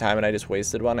the same time and I just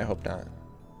wasted one? I hope not.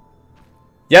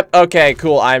 Yep, okay,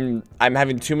 cool. I'm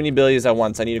having too many abilities at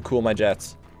once. I need to cool my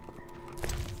jets.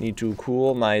 Need to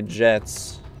cool my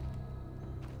jets.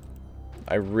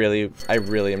 I really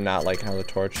am not liking how the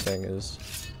torch thing is.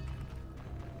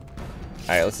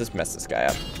 Alright, let's just mess this guy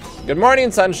up. Good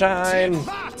morning, sunshine!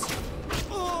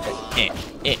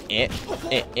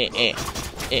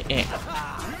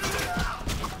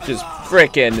 Just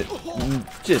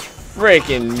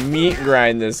frickin' meat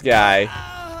grind this guy.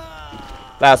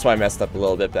 That's why I messed up a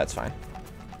little bit, but that's fine.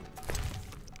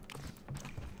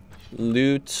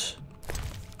 Loot.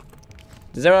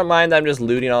 Does anyone mind that I'm just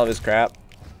looting all of his crap?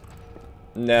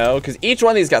 No, because each one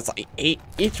of these got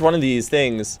each one of these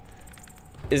things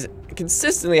is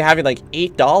consistently having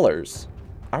 $8.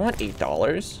 I want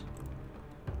 $8.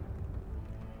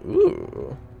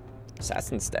 Ooh.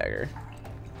 Assassin's Dagger.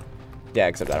 Yeah,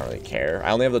 except I don't really care.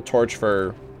 I only have the torch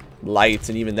for lights,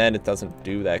 and even then it doesn't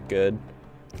do that good.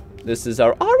 This is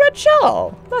our red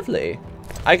shawl. Lovely.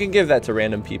 I can give that to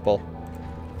random people.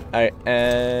 Alright,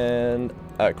 and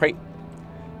crate.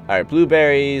 Alright,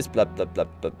 blueberries, blah blah blah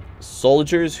blah.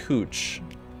 Soldier's hooch.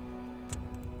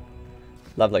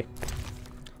 Lovely.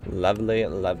 Lovely,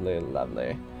 lovely,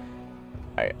 lovely.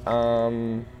 Alright,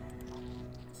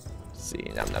 let's see,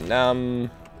 nom nom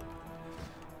nom.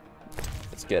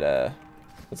 Let's get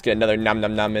another nom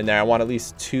nom nom in there. I want at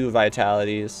least 2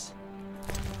 vitalities.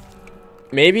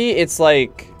 Maybe it's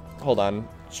hold on,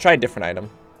 let's try a different item.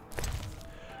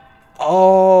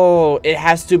 Oh, it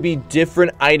has to be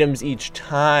different items each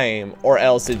time, or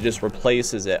else it just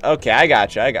replaces it. Okay, I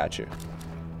got you. I got you.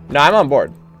 No, I'm on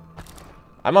board.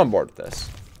 I'm on board with this.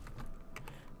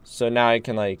 So now I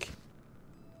can, like,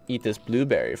 eat this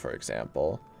blueberry, for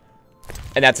example.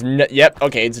 And that's, yep,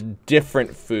 okay, it's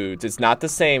different foods. It's not the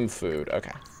same food.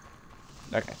 Okay.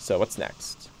 Okay, so what's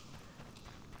next?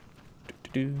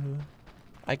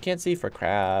 I can't see for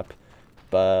crap,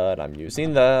 but I'm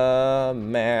using the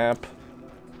map.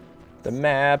 The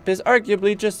map is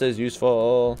arguably just as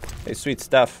useful. Hey, sweet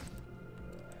stuff.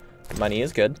 Money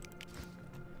is good.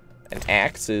 An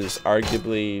axe is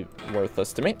arguably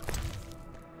worthless to me.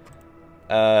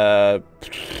 A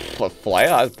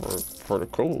fly is pretty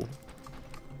cool.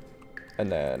 And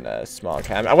then a small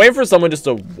cam. I'm waiting for someone just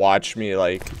to watch me,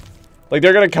 like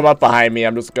they're gonna come up behind me.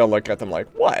 I'm just gonna look at them like,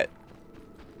 what?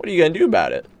 What are you gonna do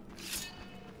about it?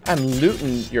 I'm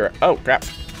looting your. Oh crap!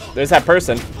 There's that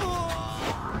person.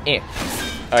 Eh.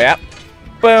 Oh yeah.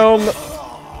 Boom.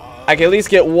 I can at least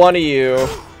get one of you.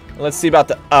 Let's see about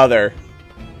the other.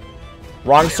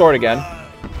 Wrong sword again.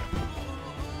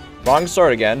 Wrong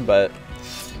sword again, but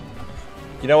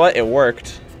you know what? It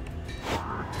worked.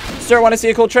 Sir, want to see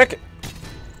a cool trick?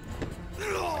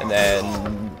 And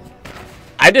then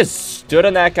I just stood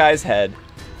on that guy's head.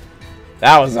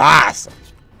 That was awesome.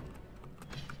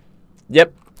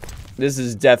 Yep. This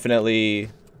is definitely...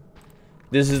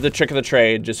 This is the trick of the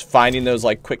trade. Just finding those,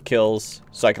 like, quick kills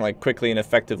so I can, like, quickly and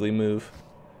effectively move.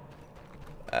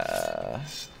 Thought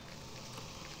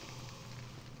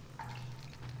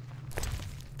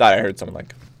I heard someone,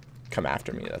 like, come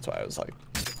after me. That's why I was like...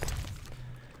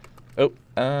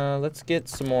 Oh, let's get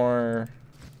some more...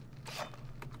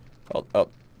 Oh,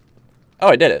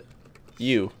 I did it.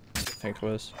 You, I think it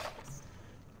was.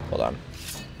 Hold on.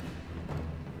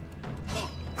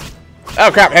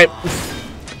 Oh, crap, hey!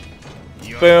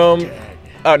 Boom.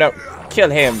 Oh, no. Kill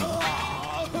him.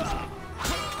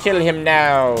 Kill him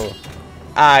now.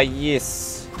 Ah,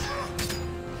 yes.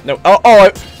 No,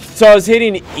 so I was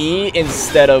hitting E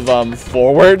instead of,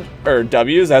 forward, or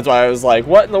W's. That's why I was like,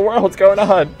 what in the world's going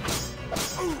on?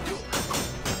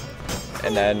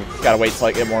 And then, gotta wait till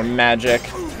I get more magic.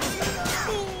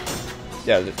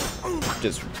 Yeah,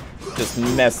 just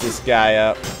mess this guy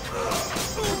up.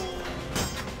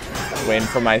 Waiting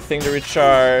for my thing to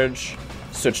recharge.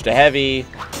 Switch to heavy.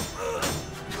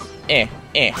 There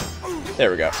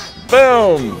we go.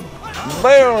 Boom!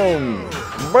 Boom!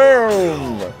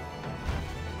 Boom!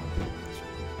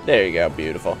 There you go,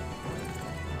 beautiful.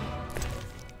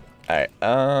 Alright,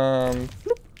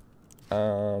 bloop.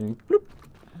 Bloop.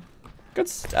 Good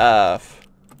stuff.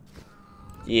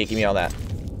 Yeah, give me all that.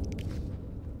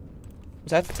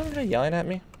 Was that some guy yelling at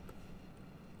me?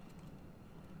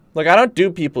 Look, I don't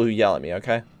do people who yell at me,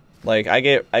 okay? Like, I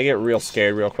get real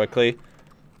scared real quickly.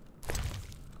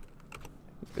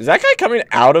 Is that guy coming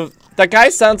out of... That guy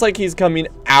sounds like he's coming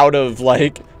out of,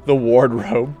 like, the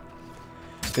wardrobe.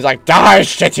 He's like, die,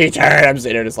 shit eater! I'm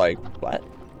sitting there just like, what?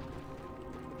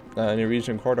 New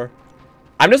region corridor.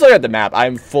 I'm just looking at the map.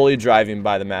 I'm fully driving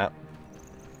by the map.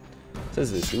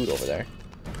 There's this dude over there.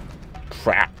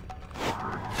 Crap.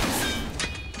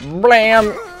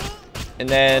 Blam! And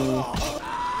then...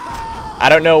 I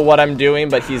don't know what I'm doing,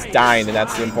 but he's dying, and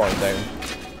that's the important thing.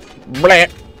 Blam!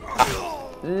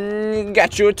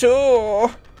 Got you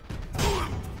too!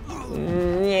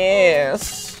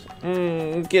 Yes!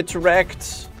 Get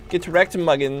wrecked. Get wrecked,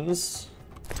 muggins.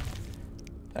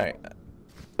 Alright.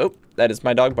 Oh, that is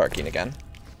my dog barking again.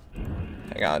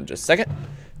 Hang on just a second.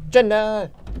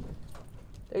 Jenna!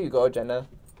 There you go, Jenna.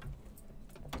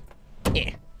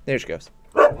 Yeah, there she goes.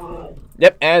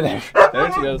 Yep, and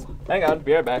there she goes. Hang on,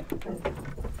 be right back.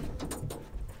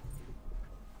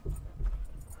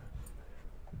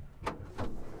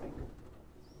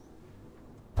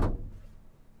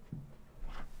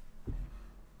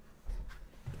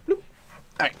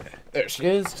 Alright, there she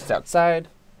is, just outside.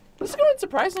 This is going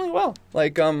surprisingly well.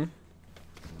 Like, I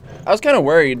was kind of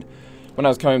worried when I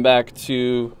was coming back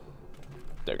to...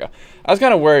 There we go. I was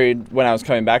kind of worried when I was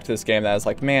coming back to this game that I was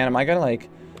like, man, am I gonna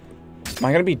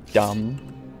be dumb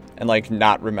and, like,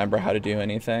 not remember how to do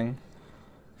anything?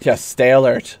 Yeah, stay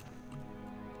alert.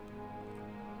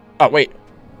 Oh, wait.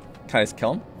 Can I just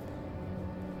kill him?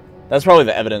 That's probably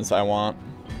the evidence I want.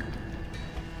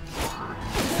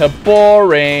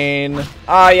 Boring.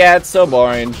 Ah, yeah, it's so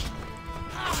boring.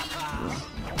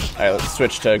 Alright, let's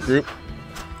switch to group.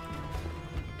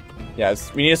 Yeah,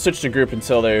 we need to switch to group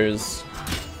until there's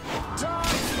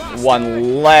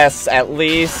one less, at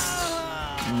least.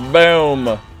 Boom.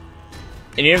 And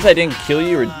even if I didn't kill you,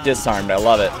 you were disarmed. I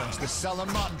love it.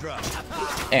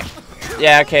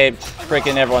 Yeah, okay.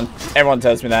 Freaking everyone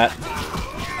tells me that.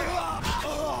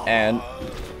 And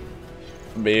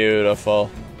beautiful.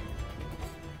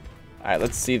 Alright,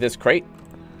 let's see this crate.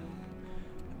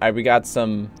 Alright, we got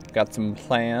some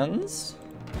plans.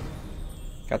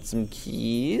 Got some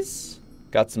keys.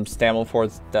 Got some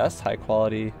Stammelford's dust, high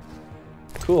quality.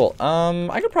 Cool.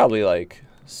 I could probably like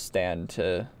stand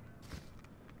to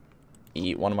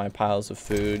eat one of my piles of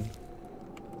food.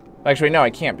 Actually, no, I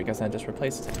can't because I just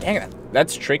replaced it. Dang it.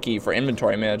 That's tricky for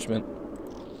inventory management.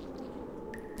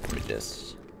 Let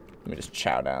me just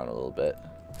chow down a little bit.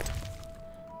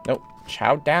 Nope,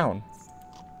 chow down.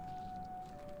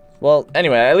 Well,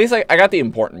 anyway, at least I got the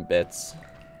important bits.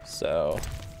 So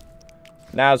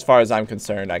now as far as I'm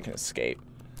concerned, I can escape.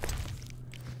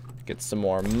 Get some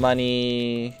more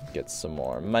money. Get some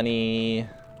more money.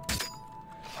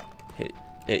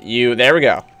 Hit you. There we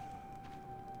go.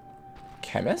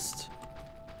 Chemist?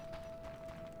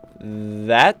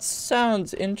 That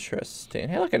sounds interesting.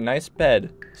 Hey, look, a nice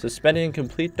bed. Suspended in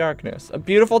complete darkness. A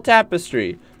beautiful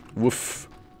tapestry. Woof.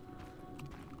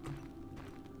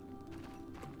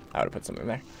 I would have put something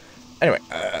there. Anyway,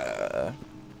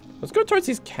 let's go towards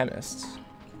these chemists.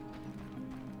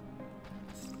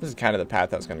 This is kind of the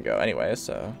path I was going to go anyway,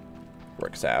 so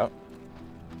works out.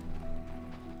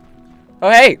 Oh,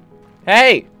 hey!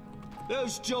 Hey!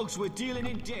 Those jugs were dealing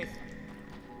in death.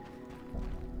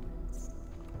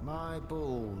 My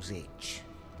balls itch.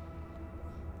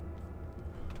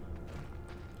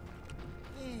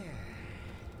 Yeah.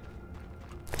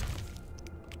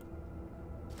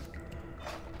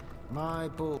 My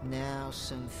ball. Now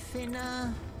some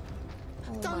thinner.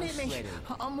 Don't hit me. Ready.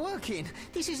 I'm working.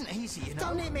 This isn't easy, you know.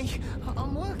 Don't hit me.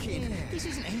 I'm working. Yeah. This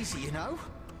isn't easy, you know.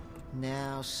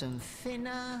 Now some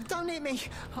thinner. Don't hit me.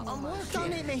 I'm working.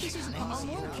 Don't hit me. This isn't easy,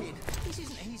 I'm working. This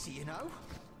isn't easy, you know.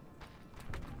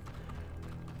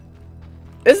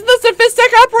 Isn't this a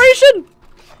Fistech operation?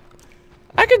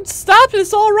 I can stop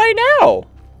this all right now.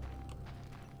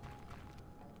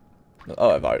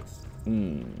 Oh, I've already.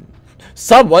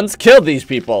 Someone's killed these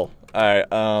people. Alright,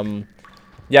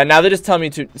 yeah, now they just tell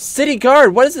me to. City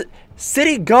guard, what is it?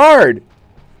 City guard.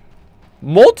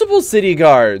 Multiple city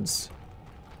guards.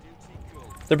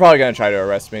 They're probably gonna try to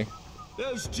arrest me.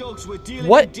 Those jugs were dealing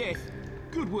in death.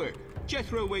 Good work.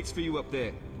 Jethro waits for you up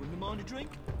there. Wouldn't mind a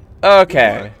drink?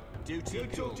 Okay.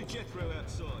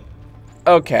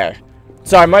 Okay.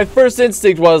 Sorry, my first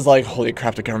instinct was like, holy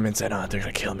crap, the government's in on it. They're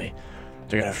gonna kill me.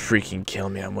 They're gonna freaking kill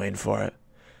me. I'm waiting for it.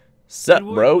 Sup,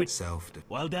 bro?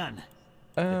 Well done.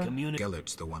 The community.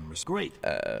 Geralt's the one. Great.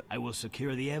 I will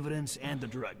secure the evidence and the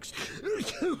drugs.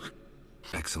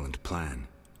 Excellent plan.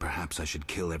 Perhaps I should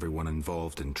kill everyone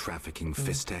involved in trafficking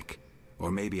Fistech, or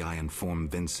maybe I inform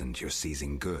Vincent you're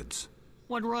seizing goods.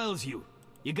 What riles you?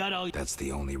 You got all. That's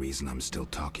the only reason I'm still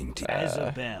talking to you.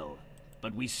 Isabel.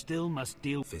 But we still must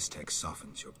deal. Fistech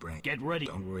softens your brain. Get ready.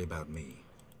 Don't worry about me.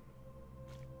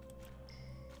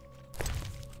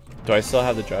 Do I still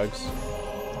have the drugs?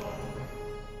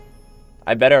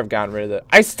 I better have gotten rid of it.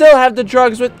 I still have the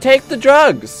drugs. Take the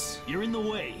drugs. You're in the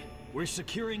way. We're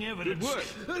securing evidence.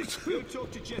 Go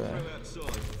talk to Jethro outside.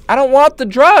 I don't want the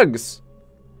drugs.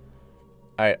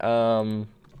 Alright,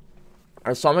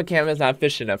 our Soma camp is not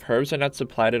efficient enough. Herbs are not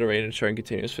supplied at a rate ensuring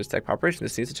continuous Fistech operation.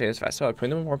 This needs to change fast. So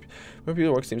putting them more people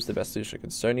to work seems the best solution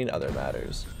concerning other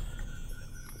matters.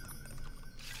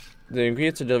 The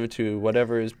ingredients are delivered to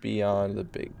whatever is beyond the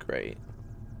big grate.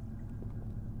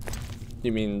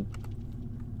 You mean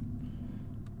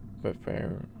where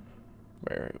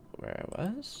I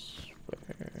was?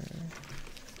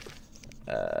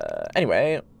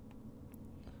 Anyway.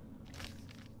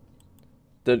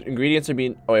 The ingredients are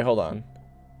being... Oh, wait, hold on.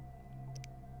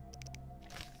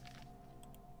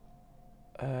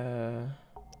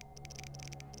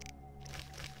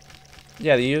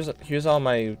 Yeah, here's all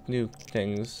my new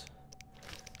things.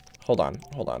 Hold on.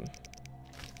 Hold on.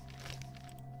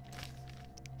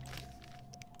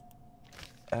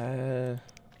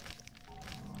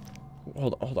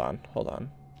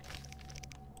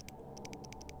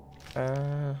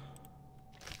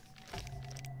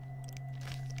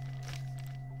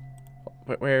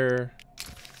 Where?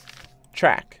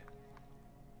 Track.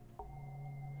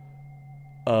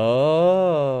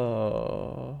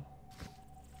 Oh.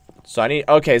 So I need.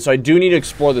 Okay, so I do need to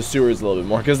explore the sewers a little bit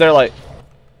more because they're like.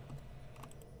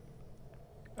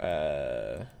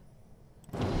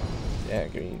 Yeah,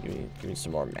 give me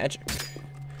some more magic.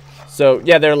 So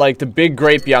yeah, they're like the big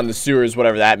grate beyond the sewers,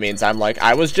 whatever that means. I'm like,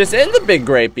 I was just in the big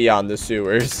grate beyond the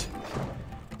sewers.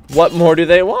 What more do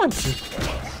they want?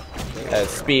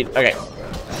 Speed. Okay.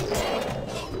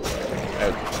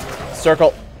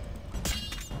 Circle.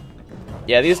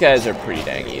 Yeah, these guys are pretty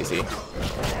dang easy.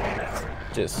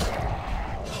 Just...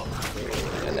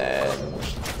 And then...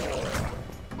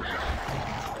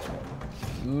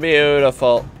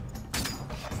 Beautiful.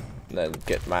 And then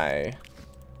get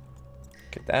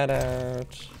that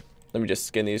out. Let me just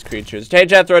skin these creatures. Hey,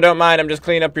 Jethro, don't mind. I'm just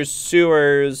cleaning up your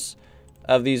sewers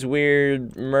of these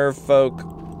weird merfolk.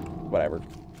 Whatever.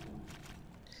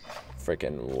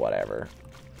 Freaking whatever.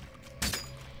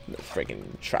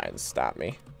 Freaking try and stop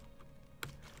me.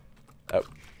 Oh.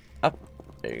 Up.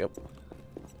 There you go.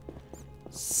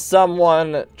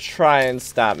 Someone try and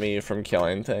stop me from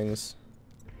killing things.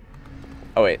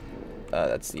 Oh, wait.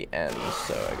 That's the end,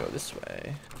 so I go this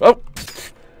way. Oh!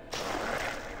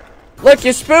 Look,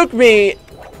 you spook me,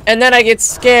 and then I get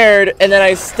scared, and then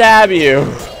I stab you.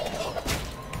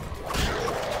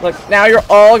 Look, now you're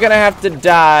all gonna have to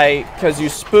die, because you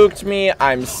spooked me,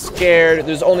 I'm scared.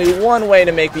 There's only one way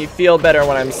to make me feel better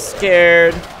when I'm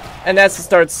scared, and that's to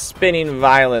start spinning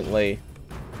violently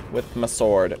with my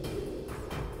sword.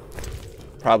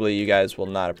 Probably you guys will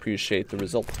not appreciate the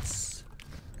results.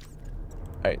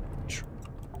 Alright.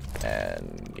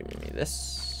 And give me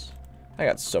this. I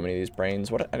got so many of these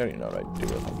brains. What? I don't even know what I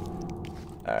do with them.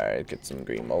 Alright, get some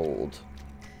green mold.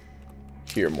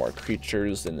 Hear more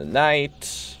creatures in the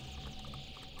night.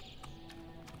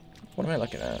 What am I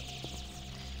looking at?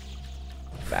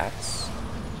 Bats.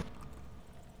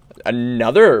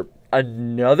 Another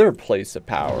place of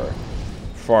power.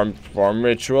 Form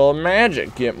ritual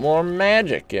magic. Get more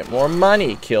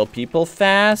money. Kill people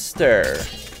faster.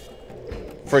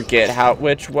 Forget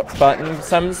which button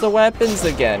summons the weapons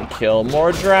again. Kill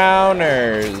more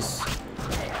drowners.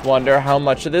 Wonder how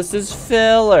much of this is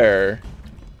filler.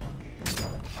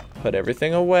 Put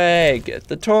everything away. Get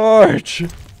the torch.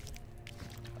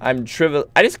 I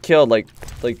just killed like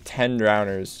 10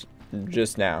 drowners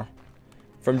just now.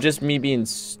 From just me being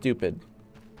stupid.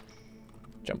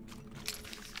 Jump.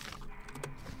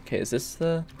 Okay, is this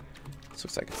the... This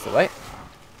looks like it's the way.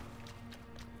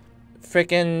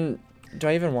 Frickin'... Do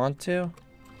I even want to?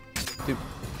 Dude.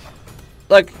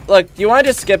 Look, do you want to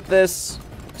just skip this?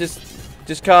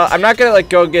 Just call... I'm not gonna, like,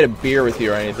 go get a beer with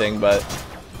you or anything, but...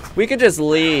 We could just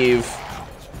leave.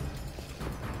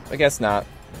 I guess not.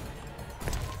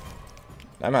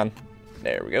 I'm on.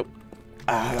 There we go.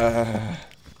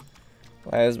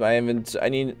 Why is my inventory...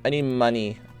 I need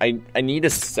money. I need to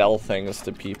sell things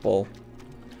to people.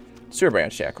 Sewer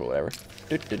branch, yeah, cool, whatever.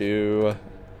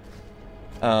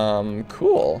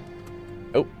 Cool.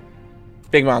 Oh.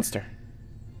 Big monster.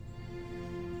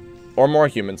 Or more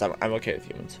humans. I'm okay with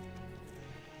humans.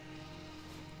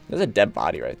 There's a dead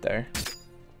body right there.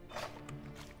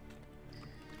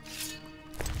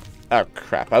 Oh,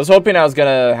 crap. I was hoping I was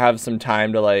gonna have some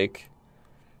time to, like,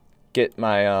 get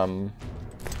my,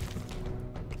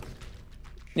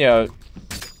 you know,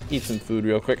 eat some food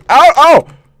real quick. Oh! Oh!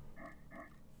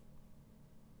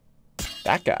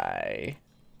 That guy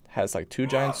has, like, 2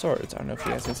 giant swords. I don't know if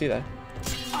you guys can see that.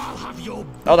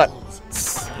 Oh, that.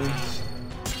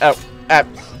 Oh.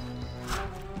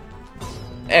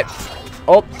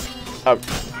 Oh. Oh.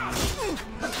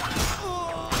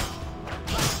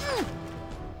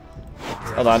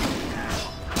 Hold on.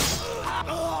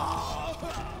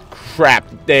 Crap.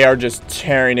 They are just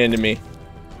tearing into me.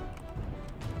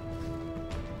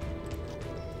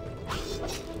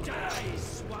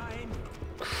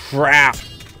 Crap.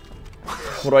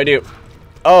 What do I do?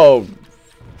 Oh.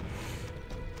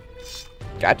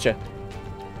 Gotcha.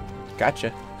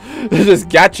 Gotcha. This is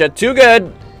gotcha. Too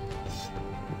good.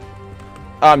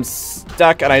 I'm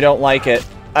stuck and I don't like it.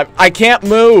 I can't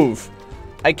move.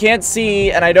 I can't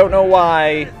see and I don't know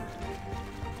why.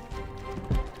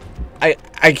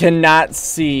 I cannot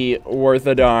see worth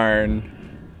a darn.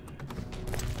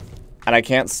 And I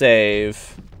can't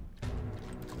save.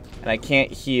 And I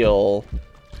can't heal.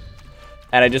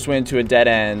 And I just went into a dead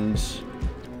end.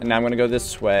 And now I'm gonna go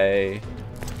this way.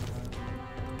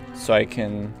 So I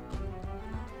can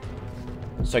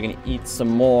eat some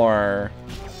more.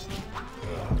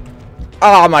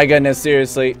 Oh my goodness,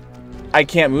 seriously. I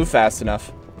can't move fast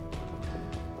enough.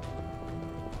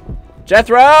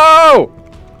 Jethro!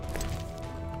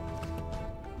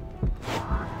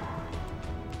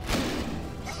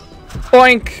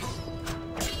 Boink!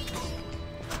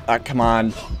 Ah, come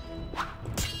on.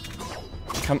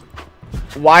 Come.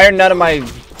 Why are none of my...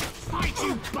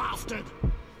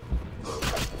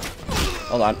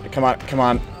 Hold on. Come on. Come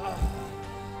on.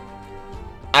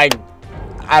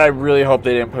 I really hope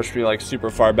they didn't push me like super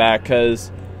far back,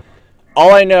 because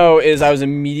all I know is I was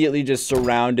immediately just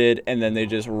surrounded and then they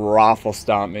just raffle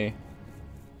stomped me.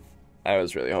 I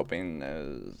was really hoping that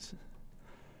was...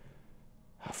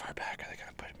 How far back are they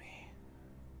gonna put me?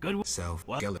 Good self.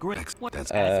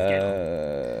 That's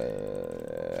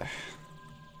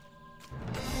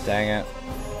dang it.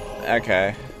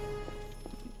 Okay.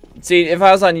 See, if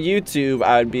I was on YouTube,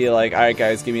 I'd be like, alright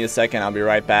guys, give me a second, I'll be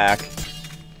right back.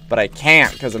 But I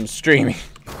can't, because I'm streaming.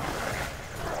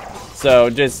 So,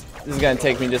 this is going to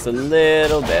take me just a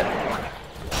little bit.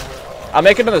 I'll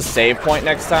make another save point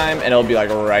next time, and it'll be, like,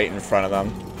 right in front of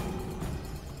them.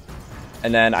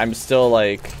 And then I'm still,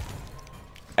 like...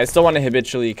 I still want to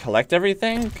habitually collect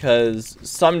everything, because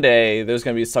someday there's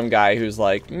going to be some guy who's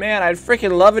like, man, I'd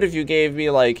freaking love it if you gave me,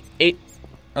 like,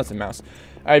 That's a mouse.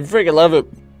 I'd freaking love it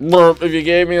if you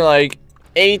gave me, like,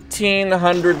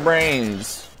 1,800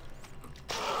 brains.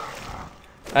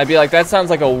 I'd be like, that sounds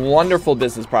like a wonderful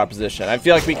business proposition. I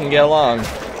feel like we can get along.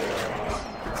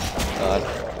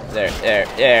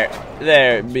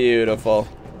 There, beautiful.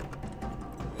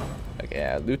 Okay,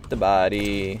 yeah, loot the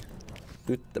body.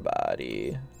 Loot the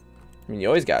body. I mean, you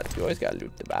always got to loot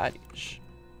the bodies.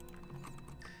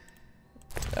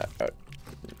 Yeah,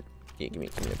 give me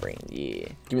the brain. Yeah,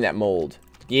 give me that mold.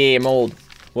 Yeah, mold.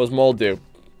 What does mold do?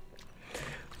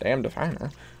 Damn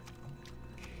definer.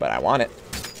 But I want it.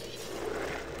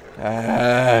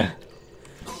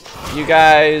 You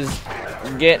guys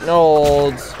getting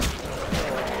old.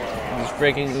 Just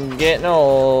freaking getting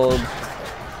old.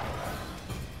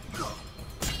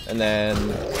 And then,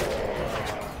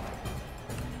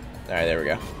 alright, there we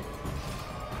go.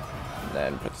 And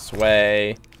then put this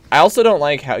away. I also don't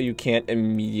like how you can't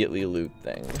immediately loot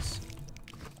things.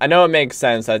 I know it makes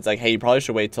sense that it's like, hey, you probably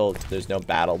should wait till there's no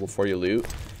battle before you loot.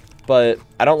 But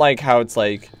I don't like how it's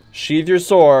like, sheathe your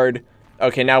sword.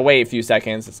 Okay, now wait a few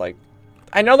seconds. It's like,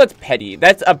 I know that's petty.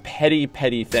 That's a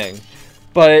petty thing.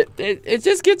 But it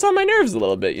just gets on my nerves a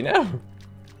little bit, you know?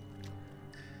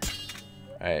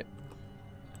 Alright.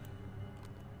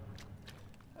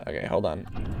 Okay, hold on.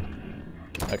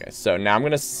 Okay, so now I'm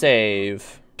gonna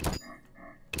save.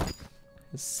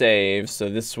 Save, so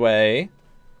this way.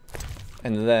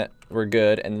 And then, we're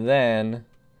good. And then,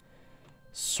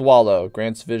 swallow,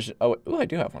 grants vision. Oh, ooh, I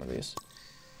do have one of these.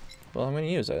 Well, I'm gonna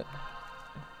use it.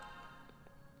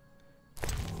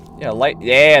 Yeah, light.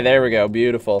 Yeah, there we go.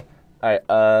 Beautiful.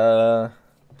 Alright,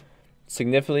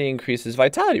 significantly increases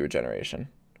vitality regeneration,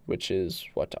 which is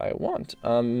what I want.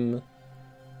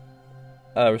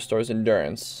 Restores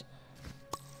endurance.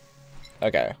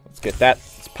 Okay, let's get that.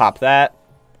 Let's pop that.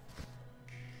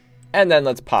 And then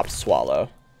let's pop swallow.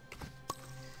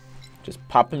 Just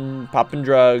popping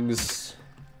drugs.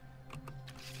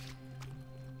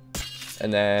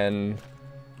 And then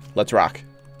let's rock.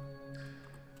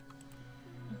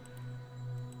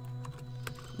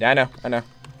 Yeah, I know.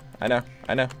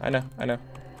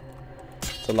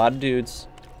 It's a lot of dudes.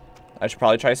 I should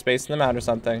probably try spacing them out or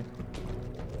something.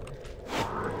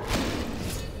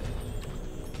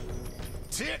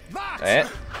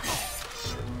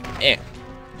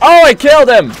 Oh, I killed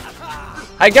him!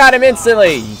 I got him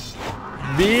instantly.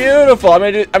 Beautiful. I'm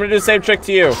gonna do the same trick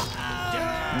to you.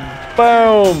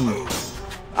 Boom.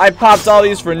 I popped all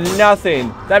these for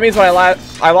nothing. That means when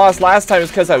I lost last time is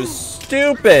because I was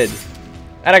stupid.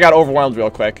 And I got overwhelmed real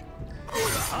quick.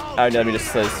 Let me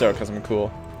just say so because I'm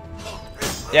cool.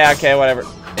 Yeah, okay, whatever.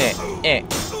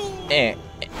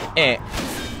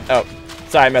 Oh,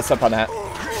 sorry, I messed up on that.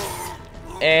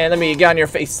 And let me get on your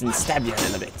face and stab you a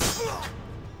little bit.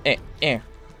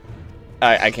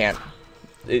 I can't.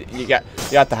 You got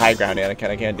the high ground,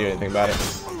 Anakin. I can't do anything about it.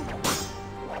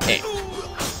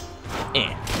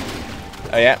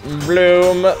 Oh yeah,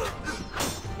 bloom.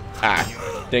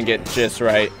 Ah, didn't get just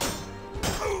right.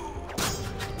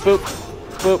 Boop,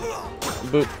 boop,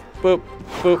 boop, boop,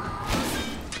 boop.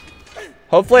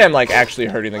 Hopefully I'm like actually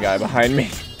hurting the guy behind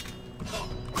me.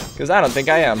 Because I don't think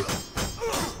I am.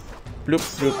 Bloop,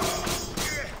 bloop.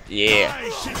 Yeah.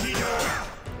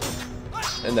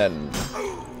 And then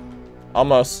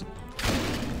almost.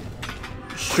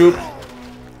 Shoop.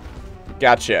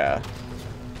 Gotcha.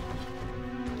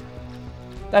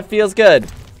 That feels good.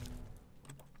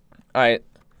 Alright.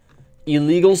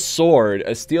 Illegal sword.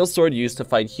 A steel sword used to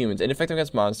fight humans. Ineffective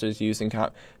against monsters used in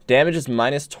damage is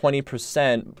minus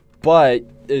 20%, but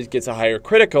it gets a higher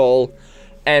critical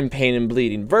and pain and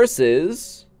bleeding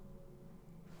versus.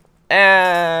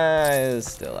 I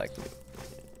still like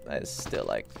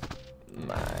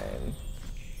mine.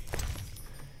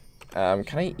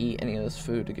 Can I eat any of this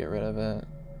food to get rid of it?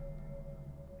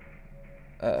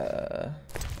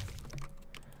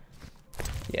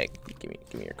 Yeah, give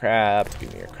me your crap.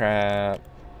 Give me your crap.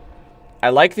 I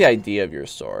like the idea of your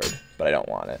sword, but I don't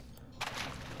want it.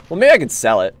 Well, maybe I could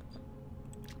sell it.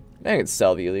 Maybe I could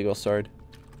sell the illegal sword.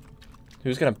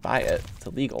 Who's gonna buy it? It's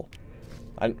illegal.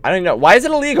 I don't even know. Why is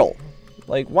it illegal?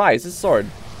 Like, why is this sword?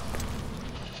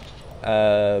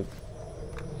 That's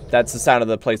the sound of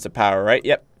the place of power, right?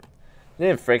 Yep.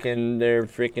 They're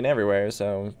freaking everywhere,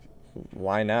 so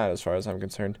why not, as far as I'm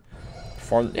concerned?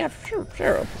 Yeah, sure,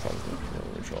 I'll perform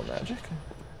ritual magic.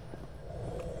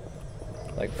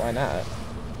 Like, why not?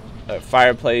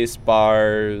 Fireplace,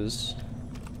 bars,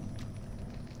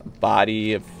 a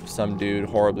body of some dude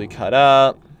horribly cut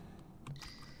up.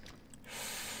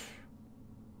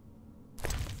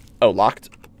 Oh, locked.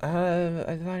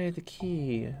 I thought I had the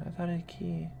key. I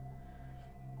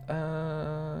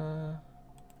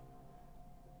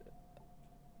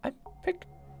picked.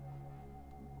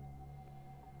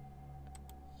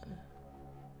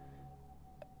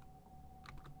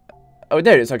 Oh,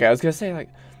 there it is. Okay, I was gonna say, like,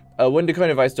 a wooden decoding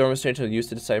device door was changed to use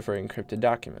to decipher encrypted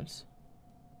documents.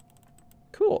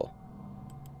 Cool.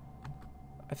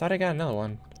 I thought I got another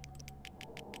one.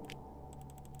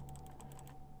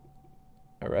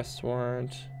 Arrest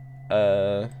warrant.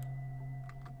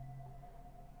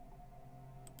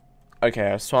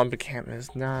 Okay, a swamp encampment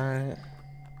is not.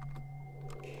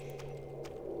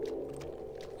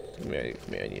 Maybe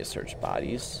I need to search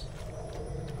bodies.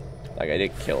 Like, I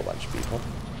did kill a bunch of people.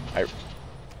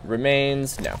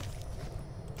 Remains, no.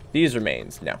 These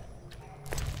remains, no.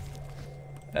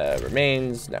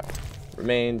 Remains, no.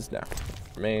 Remains, no.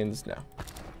 Remains, no.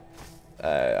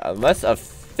 Unless a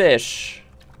fish.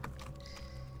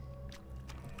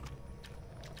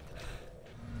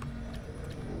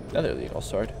 Another illegal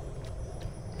sword.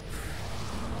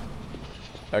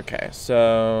 Okay,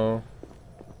 so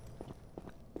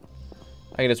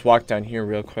I can just walk down here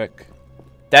real quick.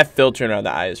 That filtering around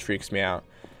the eyes freaks me out.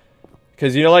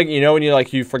 Cause you know when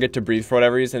you forget to breathe for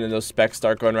whatever reason and those specks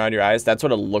start going around your eyes? That's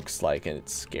what it looks like, and it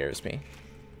scares me.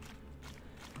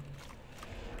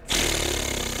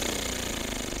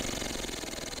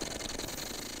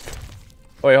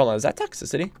 Oh wait, hold on, is that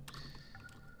toxicity?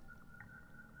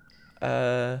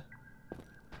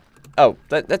 Oh,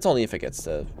 that's only if it gets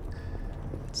to.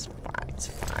 It's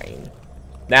fine.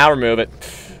 Now remove it.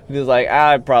 He's like,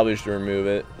 I probably should remove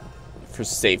it for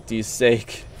safety's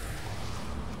sake.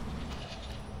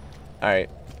 All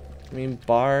right. I mean,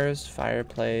 bars,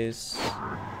 fireplace.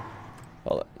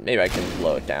 Well, maybe I can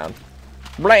blow it down.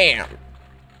 Blam!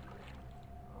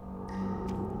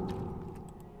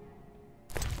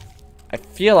 I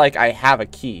feel like I have a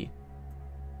key.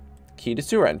 Key to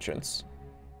sewer entrance.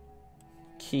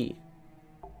 Key.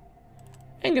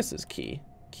 Angus's key.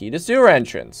 Key to sewer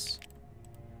entrance.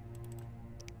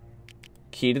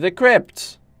 Key to the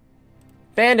crypt.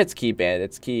 Bandit's key,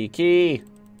 bandit's key, key.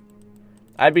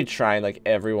 I'd be trying like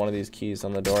every one of these keys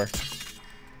on the door.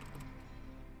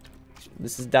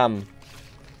 This is dumb.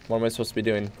 What am I supposed to be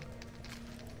doing?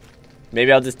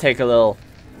 Maybe I'll just take a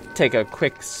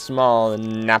quick small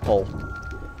napple.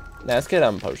 Now let's get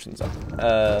potions up.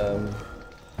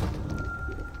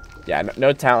 Yeah,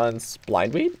 no talents.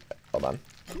 Blindweed? Hold on.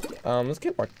 Let's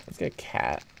get a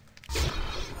cat.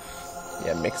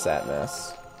 Yeah, mix that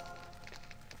mess.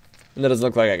 And that doesn't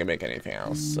look like I can make anything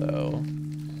else, so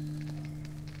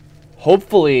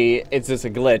hopefully it's just a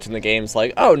glitch and the game's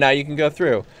like, oh, now you can go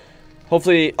through.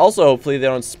 Hopefully they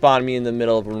don't spawn me in the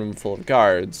middle of a room full of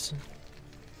guards.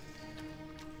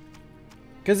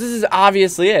 Because this is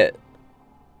obviously it.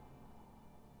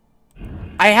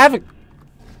 I have a...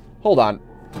 Hold on.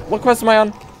 What quest am I on?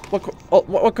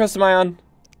 What quest am I on?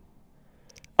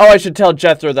 Oh, I should tell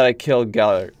Jethro that I killed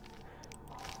Geralt.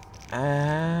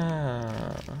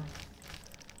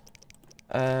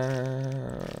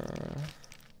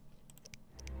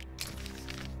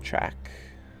 Track.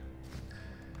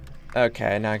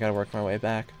 Okay, now I gotta work my way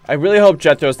back. I really hope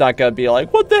Jethro's not gonna be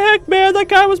like, what the heck, man? That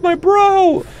guy was my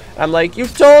bro. I'm like, you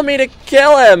told me to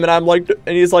kill him. And I'm like,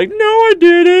 and he's like, no, I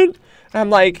didn't. And I'm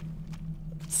like,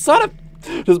 son of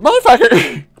this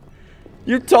motherfucker.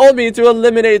 You told me to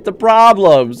eliminate the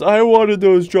problems. I wanted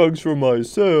those drugs for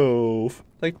myself.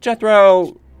 Like,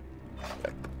 Jethro,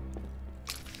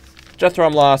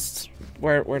 I'm lost.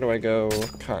 Where do I go?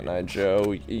 Cotton Eye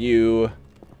Joe, you.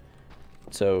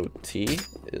 So T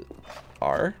is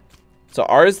R. So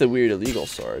R is the weird illegal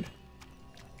sword.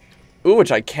 Ooh,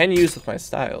 which I can use with my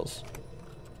styles.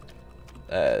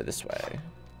 This way.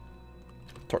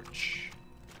 Torch.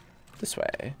 This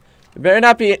way. It better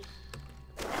not be.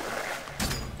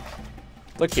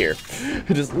 Look here.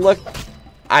 Just look.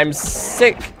 I'm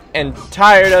sick and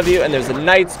tired of you, and there's a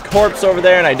knight's corpse over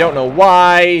there, and I don't know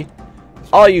why.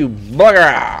 All you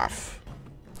bugger off.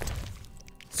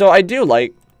 So I do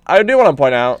want to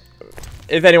point out,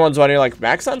 if anyone's wondering, like,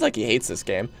 Max sounds like he hates this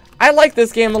game. I like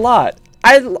this game a lot.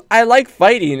 I like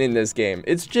fighting in this game.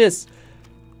 It's just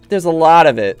there's a lot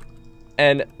of it.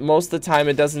 And most of the time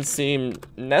it doesn't seem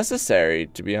necessary,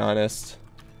 to be honest.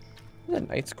 What's that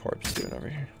Knight's Corpse doing over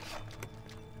here?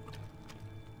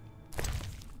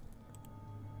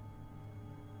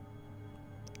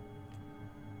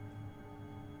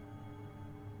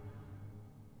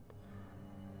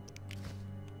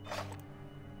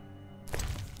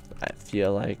 I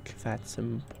feel like that's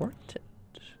important.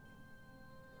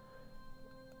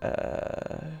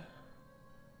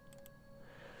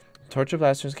 Torture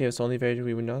blasters gave us only very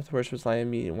we would know that the worship was lying in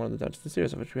meeting one of the dungeons of the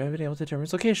series, of which we have been able to determine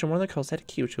its location. One of the coasts had a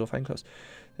key, which you will find close.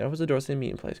 That was the doors to the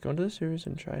meeting place. Go into the series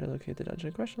and try to locate the dungeon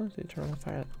in question. Let the eternal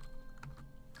fire.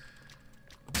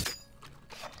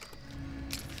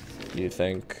 You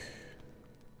think?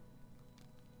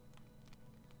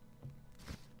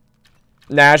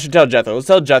 Nah, I should tell Jethro. Let's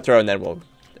tell Jethro, and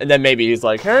then maybe he's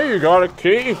like, "Hey, you got a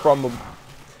key from a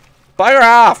fire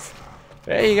off.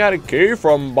 Hey, you got a key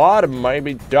from bottom.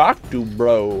 Maybe talk to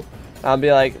bro." I'll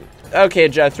be like, "Okay,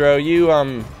 Jethro, you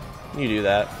do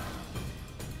that."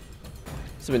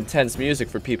 Some intense music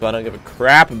for people I don't give a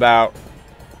crap about.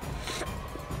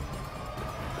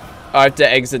 I have to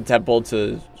exit temple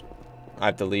I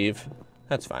have to leave.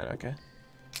 That's fine, okay.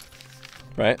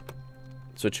 Right?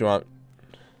 That's what you want.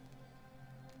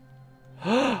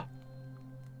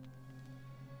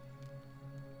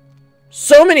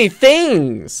 So many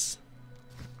things.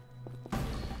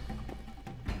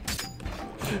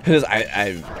 Because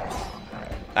I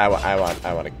want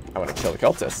to kill the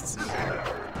cultists.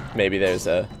 Maybe there's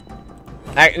a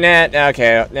nah,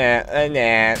 okay, nah.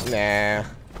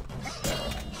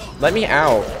 Let me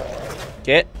out.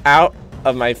 Get out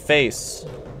of my face.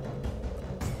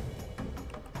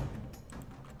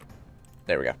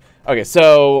 There we go. Okay,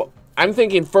 so I'm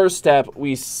thinking first step,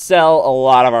 we sell a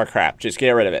lot of our crap. Just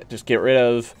get rid of it. Just get rid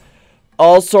of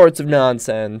all sorts of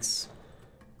nonsense.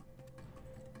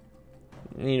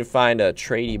 Need to find a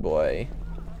tradey boy.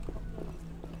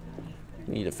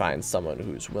 Need to find someone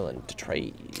who's willing to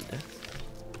trade.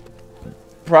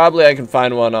 Probably I can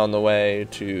find one on the way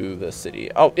to the city.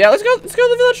 Oh yeah, let's go to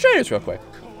the village traders real quick.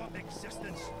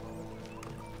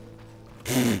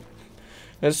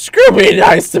 Screw being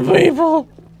nice to people.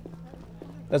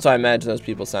 That's what I imagine those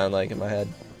people sound like in my head.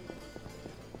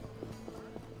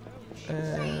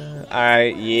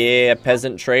 Alright, yeah,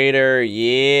 peasant trader,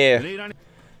 yeah.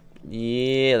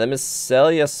 Yeah, let me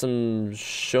sell you some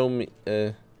show me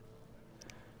your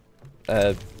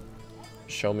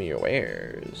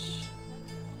wares.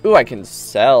 Ooh, I can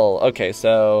sell. Okay,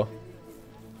 so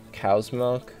cow's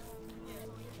milk,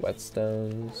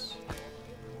 whetstones.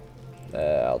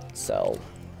 I'll sell.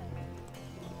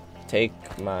 Take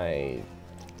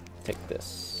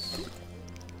this.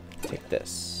 Take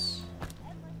this.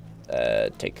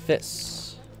 Take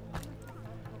this.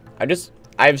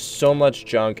 I have so much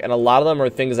junk, and a lot of them are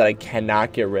things that I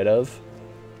cannot get rid of,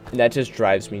 and that just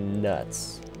drives me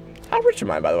nuts. How rich am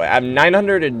I, by the way? I have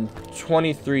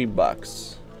 923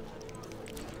 bucks.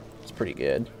 It's pretty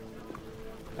good.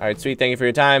 All right, sweet. Thank you for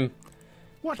your time.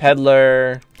 What?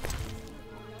 Peddler.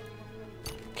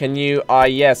 Can you,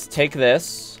 yes, take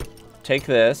this. Take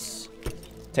this.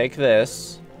 Take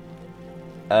this.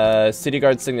 City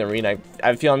Guard Signet Arena.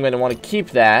 I feel I'm going to want to keep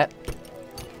that.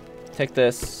 Take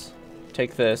this.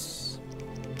 Take this.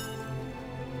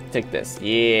 Take this.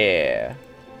 Yeah.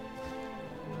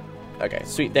 Okay,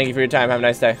 sweet. Thank you for your time. Have a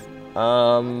nice day.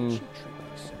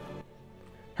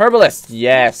 Herbalist.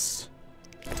 Yes.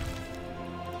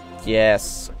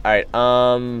 Yes. Alright,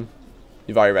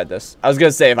 you've already read this. I was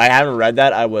gonna say, if I haven't read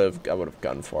that, I would have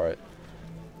gone for it.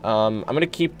 I'm gonna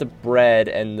keep the bread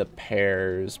and the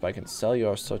pears, but I can sell you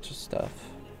all sorts of stuff.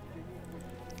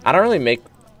 I don't really make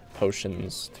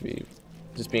potions, to be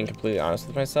just being completely honest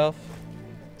with myself.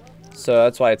 So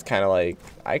that's why it's kind of like,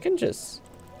 I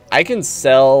can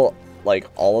sell like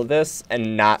all of this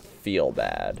and not feel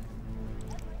bad.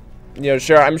 You know,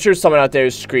 sure, I'm sure someone out there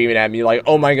is screaming at me like,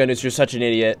 "Oh my goodness, you're such an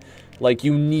idiot. Like,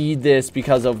 you need this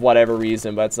because of whatever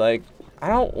reason." But it's like, I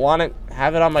don't want to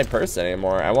have it on my person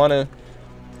anymore. I want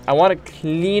a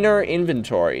cleaner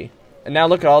inventory. And now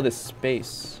look at all this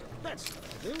space.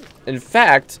 In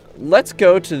fact, let's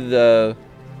go to the...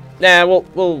 Nah,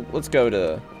 let's go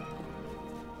to...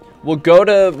 We'll go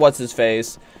to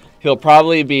what's-his-face. He'll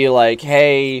probably be like,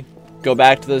 "Hey, go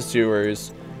back to the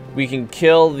sewers. We can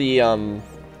kill the,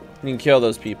 we can kill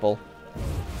those people.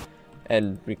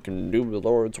 And we can do the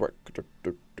Lord's work.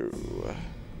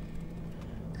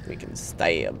 We can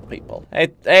stab people."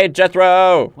 Hey,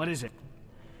 Jethro! What is it?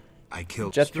 I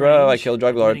killed Jethro. I killed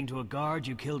Drug Lord. To a guard,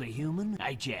 you killed a human?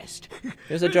 I jest.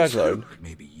 Here's a Drug Lord.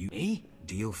 Maybe you Me?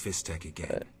 deal Fistek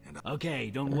again. Okay,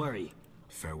 don't worry.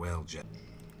 Farewell, Jet.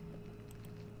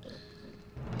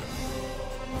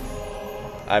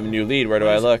 I have a new lead. Where do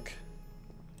I look?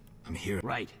 I'm here.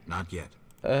 Right. Not yet.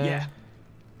 Yeah.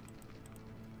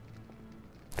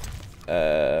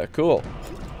 Cool.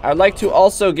 I'd like to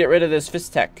also get rid of this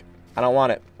fist tech. I don't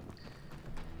want it.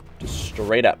 Just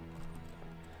straight up.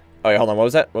 Oh, yeah, hold on. What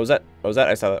was that? What was that? What was that?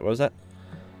 I saw that. What was that?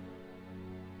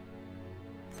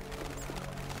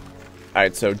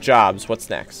 Alright, so jobs. What's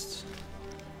next?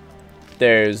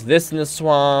 There's this in the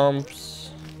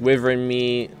swamps. Wyvern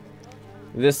meat.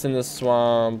 This in the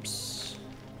swamps.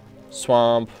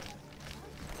 Swamp.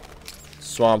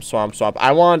 Swamp, swamp, swamp.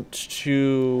 I want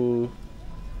to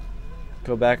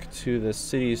go back to the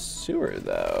city sewer,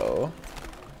 though.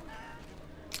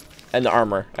 And the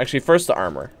armor. Actually, first the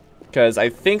armor. Because I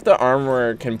think the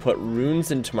armor can put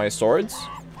runes into my swords.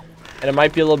 And it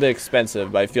might be a little bit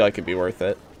expensive, but I feel like it'd be worth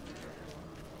it.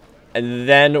 And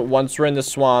then, once we're in the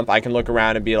swamp, I can look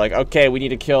around and be like, okay, we need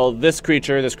to kill this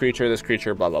creature, this creature, this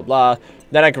creature, blah, blah, blah.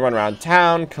 Then I can run around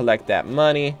town, collect that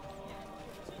money.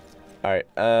 Alright,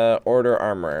 order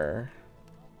armor.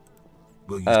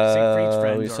 Siegfried's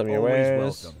friends are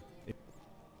always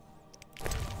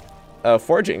welcome.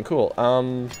 Forging, cool.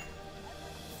 Oh,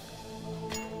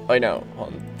 wait, no.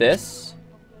 Hold on. This?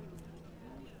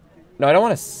 No, I don't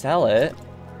want to sell it.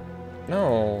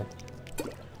 No.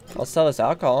 I'll sell this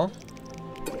alcohol.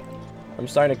 I'm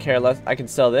starting to care less. I can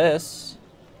sell this.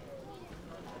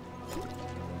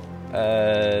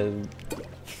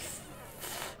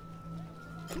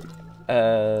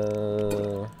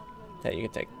 Yeah, you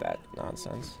can take that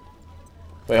nonsense.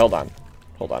 Wait, hold on.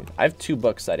 Hold on. I have 2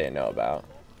 books I didn't know about.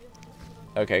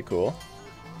 Okay, cool.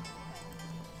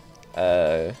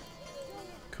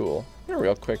 Cool. I'm gonna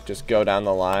real quick just go down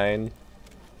the line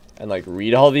and like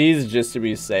read all these just to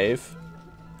be safe.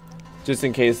 Just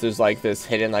in case there's like this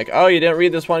hidden like, oh, you didn't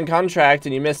read this one contract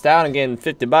and you missed out on getting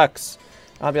 50 bucks.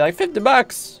 I'll be like, 50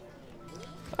 bucks.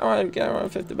 I want to get around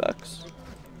 50 bucks.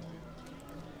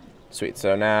 Sweet.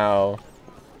 So now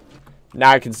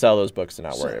I can sell those books and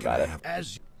not worry about it.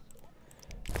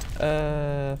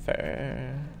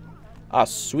 Fair. Oh,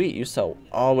 sweet. You sell.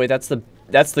 Oh, wait, that's the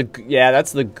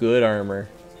good armor.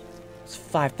 It's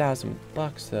 5,000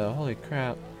 bucks though. Holy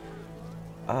crap.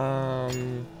 I'll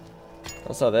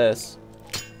sell this.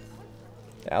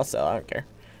 Yeah, I'll sell. I don't care.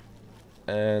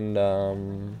 And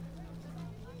oh,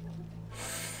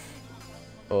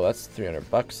 that's 300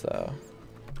 bucks though.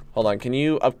 Hold on. Can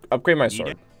you upgrade my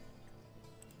sword?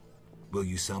 Will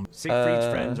you sell? Siegfried's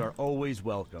friends are always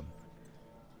welcome.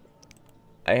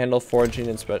 I handle forging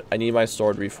and spread. I need my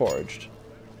sword reforged.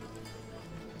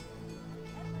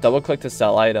 Double click to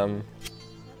sell item.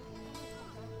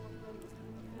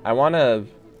 I want to.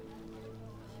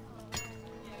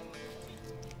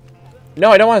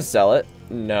 No, I don't want to sell it.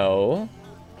 No.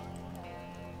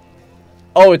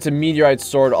 Oh, it's a meteorite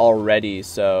sword already,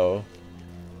 so.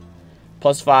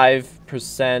 Plus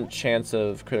 5% chance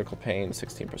of critical pain,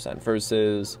 16%.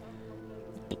 Versus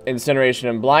incineration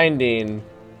and blinding,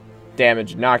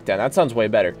 damage and knockdown. That sounds way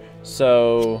better.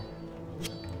 So.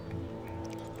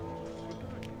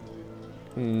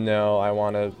 No, I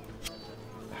want to.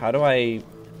 How do I.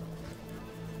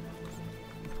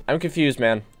 I'm confused,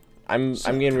 man. I'm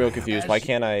getting real confused. Why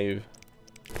can't I?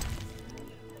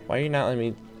 Why are you not letting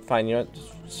me? Fine, you know what?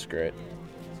 Just screw it.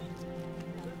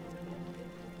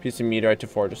 Piece of meteorite to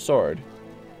forge a sword.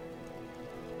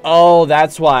 Oh,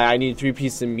 that's why I need 3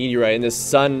 pieces of meteorite.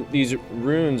 And these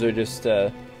runes are just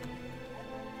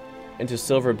into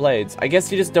silver blades. I guess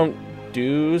you just don't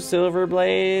do silver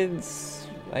blades,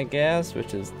 I guess,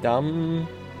 which is dumb.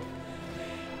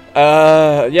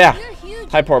 Yeah.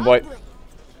 Hi, poor boy.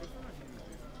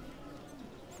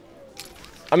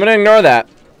 I'm gonna ignore that.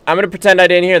 I'm gonna pretend I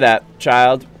didn't hear that,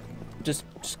 child. Just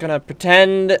gonna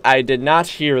pretend I did not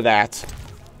hear that.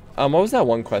 What was that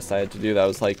one quest I had to do that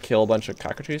was like kill a bunch of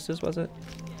cockatrices, was it?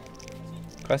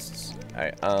 Quests?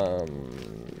 Alright,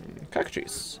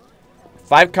 cockatrice.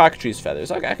 5 cockatrice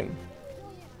feathers. Okay, I can.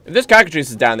 If this cockatrice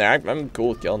is down there, I'm cool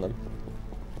with killing them.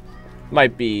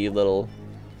 Might be a little.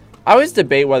 I always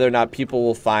debate whether or not people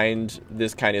will find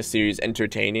this kind of series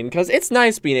entertaining, because it's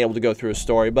nice being able to go through a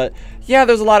story, but yeah,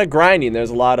 there's a lot of grinding.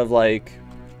 There's a lot of like.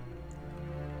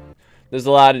 There's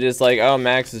a lot of just like, oh,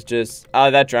 Max is just. Oh,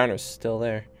 that drowner's still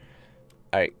there.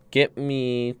 Alright, get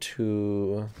me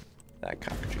to that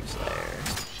cockatrice there.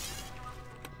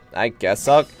 I guess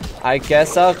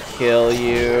I'll kill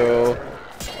you.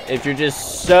 If you're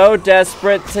just so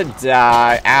desperate to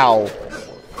die. Ow.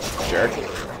 Jerk.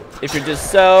 If you're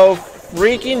just so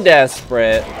freaking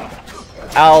desperate,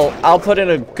 I'll put in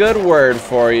a good word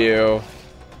for you.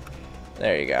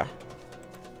 There you go.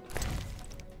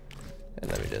 And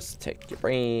let me just take your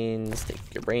brains, take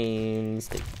your brains,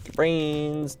 take your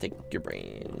brains, take your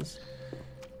brains.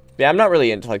 Yeah, I'm not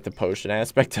really into like the potion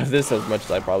aspect of this as much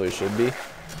as I probably should be.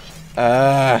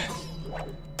 I'm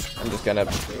just gonna.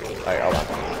 Alright, hold on.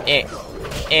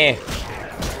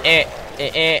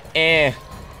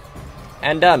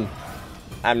 And done.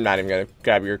 I'm not even gonna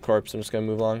grab your corpse. I'm just gonna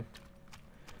move along.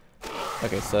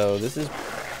 Okay, so this is.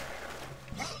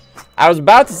 I was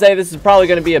about to say this is probably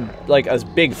gonna be a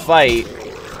big fight,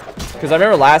 because I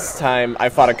remember last time I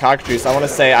fought a cockatrice. I want to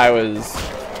say I was.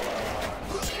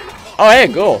 Oh, hey,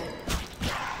 cool.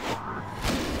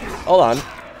 Hold on.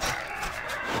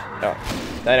 Oh,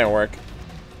 that didn't work.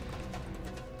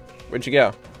 Where'd you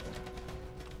go?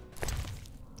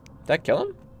 Did that kill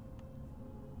him?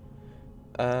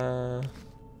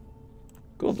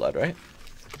 Ghoul blood, right?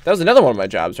 That was another one of my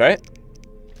jobs, right?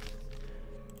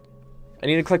 I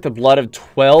need to collect the blood of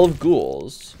 12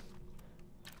 ghouls.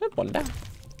 One down.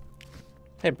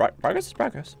 Hey, progress is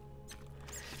progress.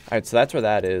 Alright, so that's where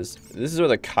that is. This is where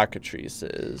the cockatrice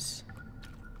is.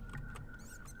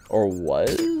 Or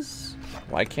was?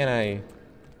 Why can't I...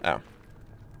 Oh.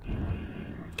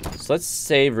 So let's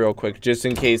save real quick, just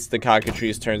in case the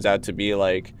cockatrice turns out to be,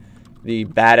 like, the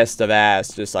baddest of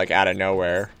ass, just, like, out of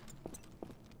nowhere.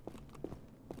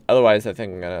 Otherwise, I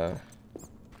think I'm gonna...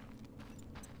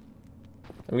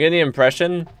 I'm getting the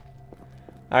impression...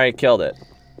 Alright, killed it.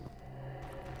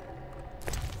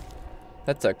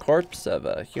 That's a corpse of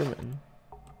a human.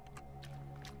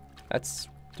 That's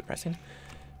depressing.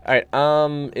 Alright,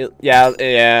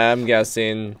 yeah, I'm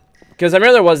guessing. Because I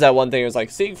remember there was that one thing, it was like,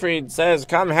 Siegfried says,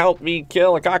 come help me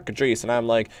kill a cockatrice. And I'm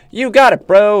like, you got it,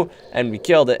 bro. And we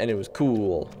killed it, and it was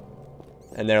cool.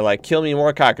 And they're like, kill me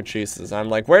more cockatrices. And I'm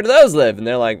like, where do those live? And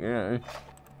they're like,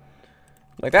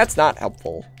 like, that's not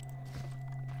helpful.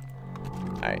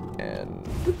 Alright,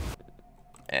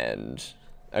 and...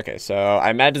 Okay, so I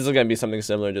imagine this is going to be something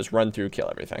similar, just run through, kill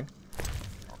everything.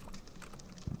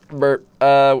 But,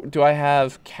 do I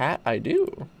have cat? I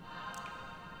do.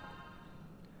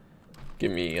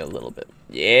 Give me a little bit.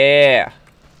 Yeah!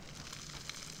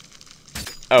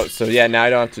 Oh, so yeah, now I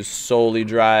don't have to solely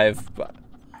drive, but...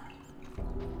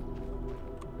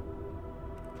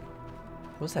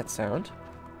 What's that sound?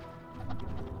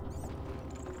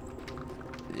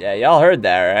 Yeah, y'all heard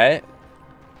that, right?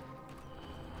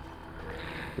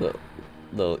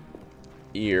 Little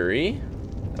eerie.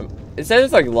 It says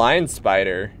it's like lion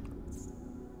spider.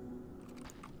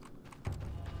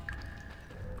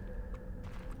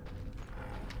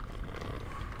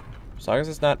 As long as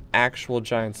it's not actual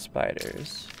giant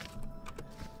spiders,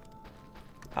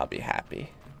 I'll be happy.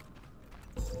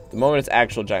 The moment it's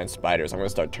actual giant spiders, I'm gonna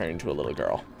start turning into a little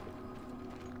girl.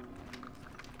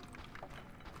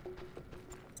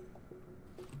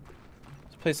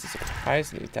 This place is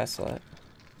surprisingly desolate.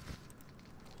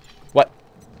 What?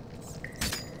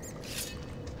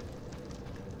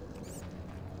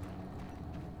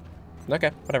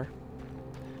 Okay, whatever.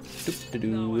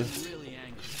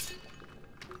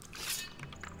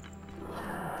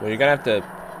 Well, you're gonna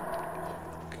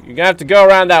have to go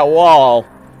around that wall.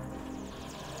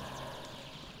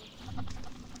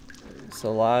 It's a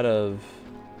lot of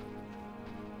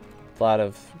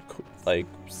like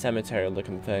cemetery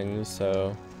looking things,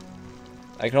 so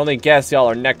I can only guess y'all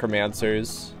are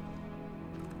necromancers.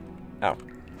 Oh.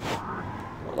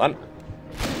 Hold on.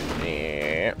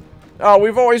 Yeah. Oh,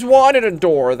 we've always wanted a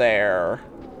door there.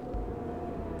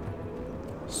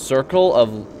 Circle of...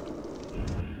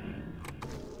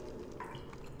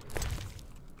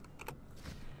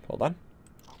 Hold on.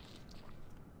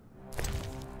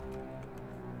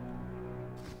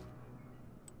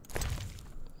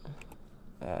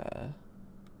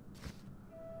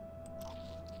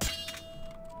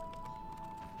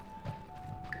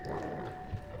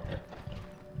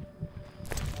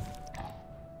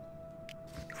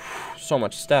 So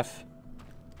much stuff.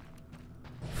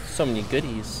 So many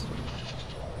goodies.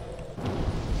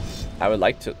 I would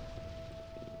like to...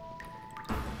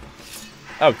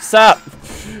 Oh, sup?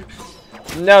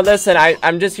 No, listen,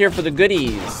 I'm just here for the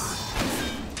goodies.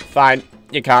 Fine,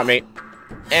 you caught me.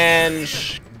 And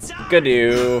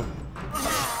skadoo.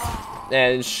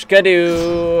 And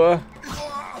skadoo.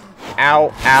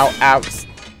 Ow, ow, ow.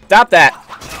 Stop that.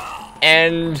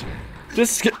 And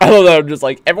just, I don't know, just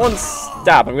like, everyone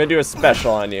stop. I'm gonna do a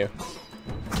special on you.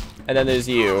 And then there's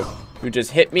you, who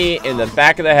just hit me in the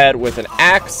back of the head with an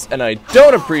axe, and I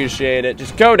don't appreciate it.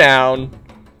 Just go down.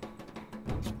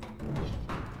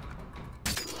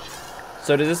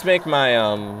 So does this make my,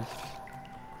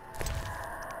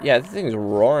 yeah, this thing's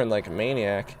roaring like a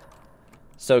maniac.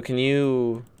 So can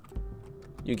you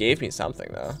gave me something,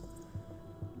 though.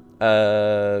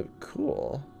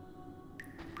 Cool.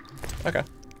 Okay.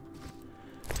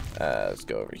 Let's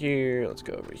go over here. Let's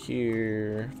go over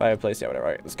here. Fireplace. Yeah, whatever.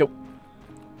 All right, let's go.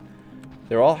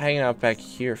 They're all hanging out back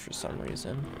here for some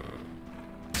reason.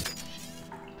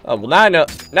 Oh, well, now I know.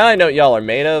 Now I know what y'all are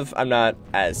made of. I'm not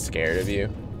as scared of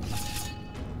you.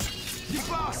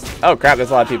 Oh crap!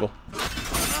 There's a lot of people.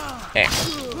 Eh.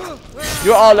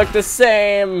 You all look the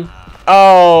same.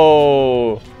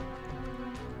 Oh.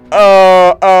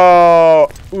 Oh.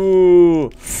 Ooh.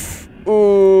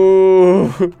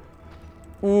 Ooh.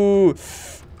 Ooh.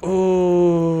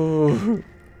 Ooh.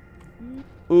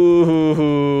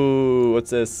 Ooh. What's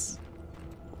this?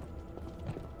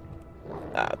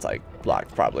 Ah, it's like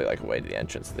blocked, probably like away to the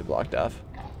entrance that they blocked off.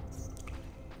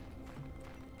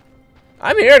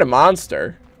 I'm here to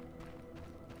monster.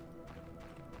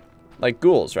 Like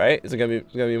ghouls, right? Is it gonna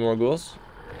be more ghouls?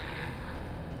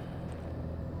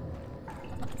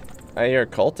 I hear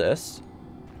cultists.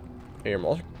 I hear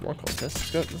more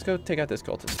cultists. Let's go take out this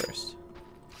cultist first.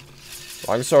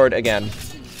 Longsword again.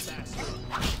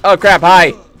 Oh crap,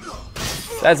 hi!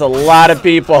 That's a lot of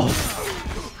people.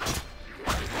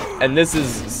 And this is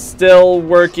still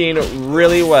working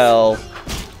really well.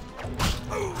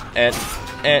 And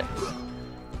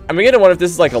I'm beginning to wonder if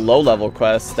this is like a low-level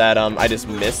quest that I just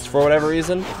missed for whatever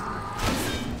reason.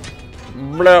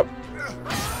 Blup.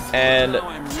 And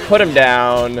put him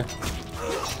down.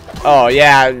 Oh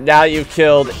yeah, now you've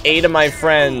killed 8 of my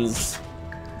friends.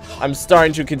 I'm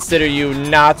starting to consider you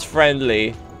not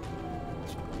friendly.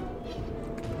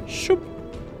 Shoop.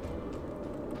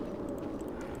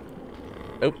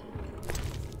 Oop.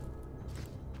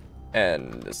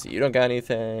 And let's see, you don't got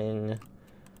anything.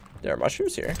 There are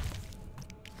mushrooms here.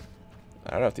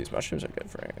 I don't know if these mushrooms are good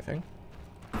for anything.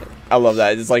 I love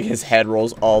that. It's like his head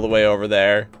rolls all the way over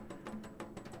there.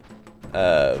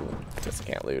 Guess I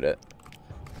can't loot it.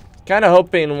 Kind of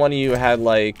hoping one of you had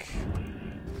like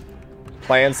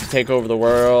plans to take over the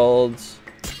world.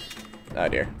 Oh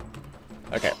dear.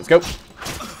 Okay, let's go.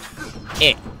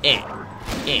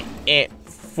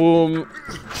 Boom.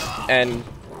 And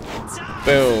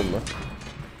boom.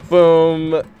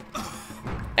 Boom.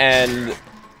 And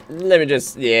let me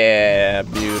just, yeah,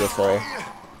 beautiful.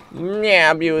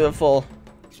 Yeah, beautiful.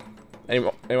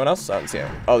 Anyone else? I don't see it.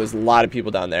 Oh, there's a lot of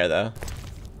people down there, though.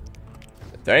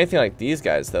 If they're anything like these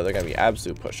guys, though, they're going to be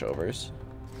absolute pushovers.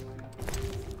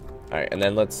 Alright, and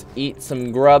then let's eat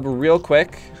some grub real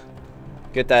quick.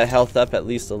 Get that health up at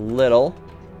least a little.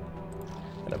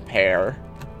 And a pear.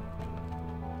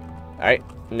 Alright,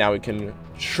 now we can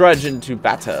trudge into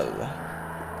battle.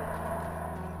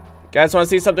 Guys, want to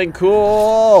see something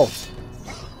cool?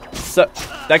 So,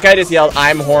 that guy just yelled,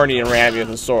 "I'm horny," and ran me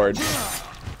with a sword.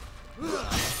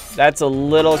 That's a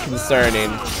little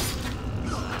concerning.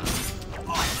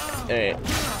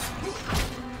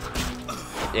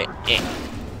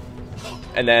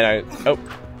 And then oh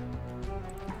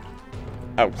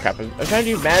crap, I'm trying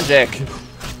to do magic.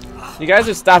 You guys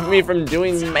are stopping me from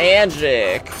doing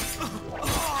magic.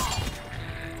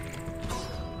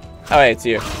 Oh wait, it's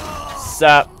you.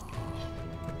 Sup?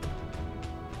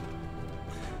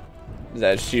 Is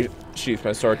that sheath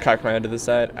my sword, cock my head to the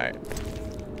side? Alright.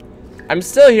 I'm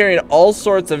still hearing all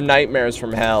sorts of nightmares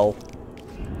from hell.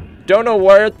 Don't know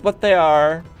what they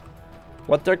are,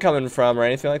 what they're coming from, or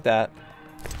anything like that.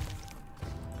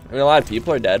 I mean, a lot of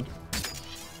people are dead.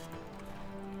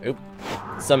 Oop.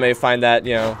 Some may find that,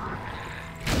 you know,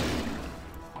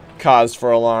 cause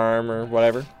for alarm or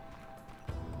whatever.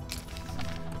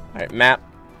 Alright, map.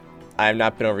 I have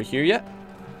not been over here yet.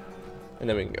 And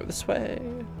then we can go this way.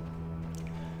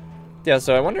 Yeah,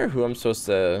 so I wonder who I'm supposed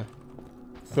to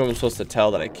tell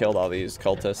that I killed all these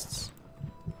cultists.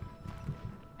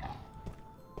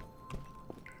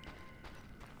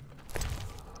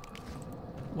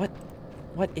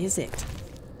 What is it?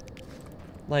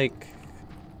 Like,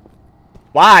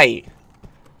 why?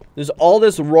 There's all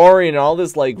this roaring and all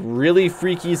this like really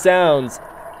freaky sounds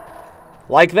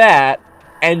like that,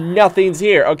 and nothing's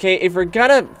here. Okay, if you're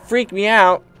gonna freak me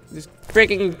out, just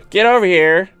freaking get over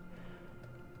here.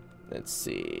 Let's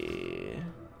see.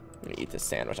 I'm gonna eat this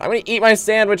sandwich. I'm gonna eat my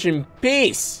sandwich in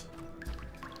peace.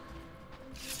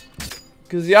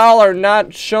 Because y'all are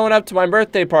not showing up to my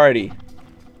birthday party.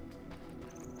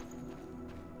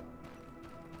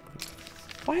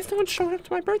 Why is no one showing up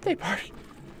to my birthday party?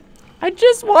 I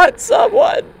just want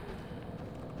someone.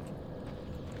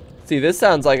 See, this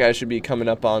sounds like I should be coming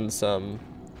up on some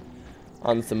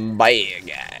bad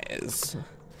guys.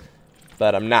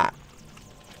 But I'm not.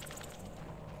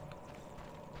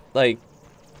 Like,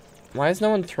 why is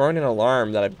no one throwing an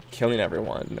alarm that I'm killing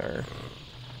everyone? Or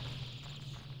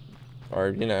Or,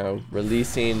 you know,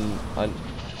 releasing...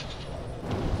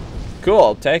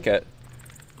 Cool, take it.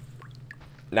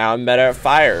 Now I'm better at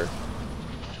fire.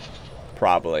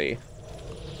 Probably.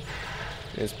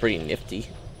 It's pretty nifty.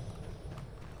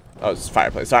 Oh, it's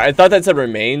fireplace. Sorry, I thought that said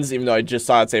remains, even though I just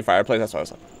saw it say fireplace. That's what I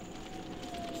was like.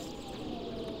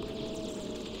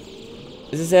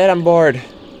 This is it, I'm bored.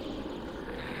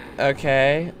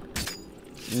 Okay.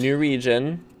 New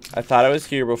region. I thought I was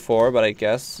here before, but I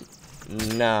guess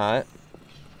not.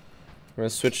 I'm gonna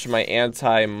switch to my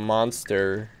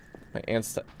anti-monster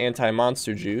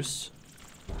juice.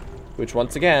 Which,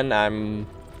 once again, I'm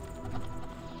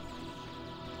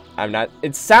not...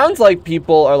 It sounds like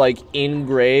people are, like, in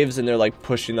graves and they're, like,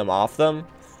 pushing them off them.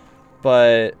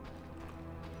 But...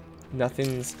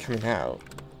 nothing's coming out.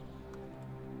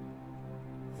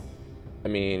 I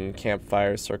mean,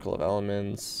 campfire, circle of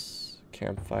elements,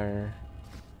 campfire.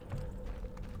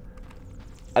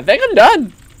 I think I'm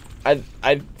done. I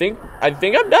think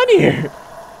I'm done here.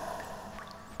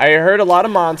 I heard a lot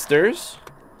of monsters,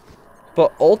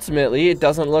 but ultimately it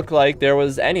doesn't look like there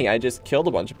was any. I just killed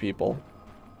a bunch of people.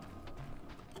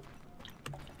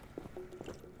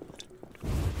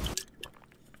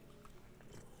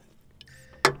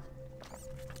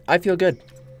 I feel good.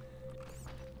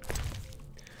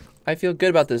 I feel good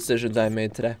about the decisions I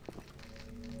made today.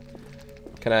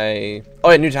 Can I... Oh,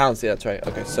 yeah, new talents. Yeah, that's right.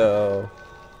 Okay, so...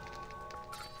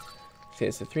 Okay,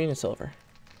 it's a 3 and a silver.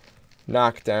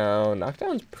 Knockdown.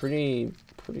 Knockdown's pretty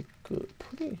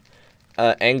good.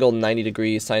 Angle 90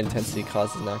 degrees. Side intensity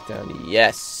causes knockdown.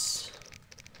 Yes.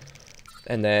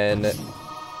 And then...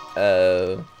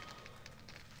 Oh,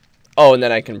 and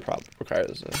then I can probably require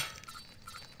this.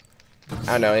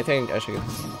 I don't know. I think I should...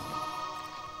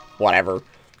 Whatever.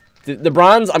 The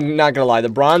bronze, I'm not gonna lie. The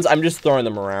bronze, I'm just throwing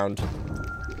them around.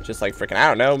 Just like freaking, I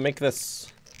don't know, make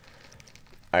this.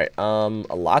 Alright,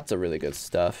 lots of really good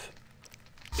stuff.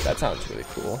 That sounds really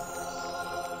cool.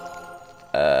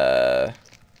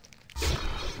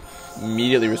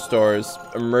 Immediately restores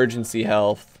emergency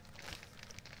health.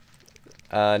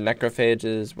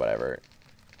 Necrophages, whatever.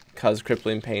 Cause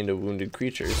crippling pain to wounded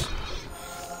creatures.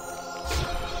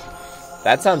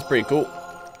 That sounds pretty cool.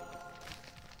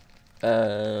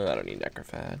 I don't need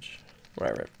necrophage.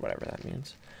 Whatever that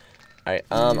means. Alright,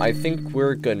 I think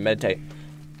we're good. Meditate.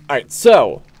 Alright,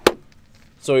 so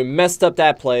we messed up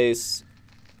that place.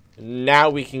 Now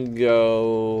we can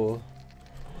go...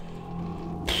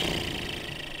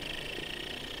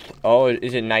 Oh,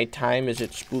 is it nighttime? Is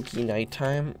it spooky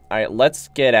nighttime? Alright, let's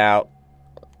get out.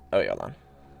 Oh, wait, hold on.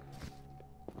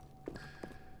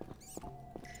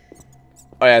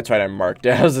 Oh, yeah, that's right, I marked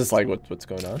it. I was just like, what's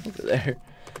going on over there?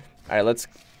 Alright, let's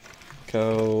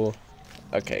go...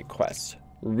 Okay, quest.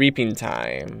 Reaping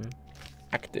time.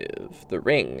 Active. The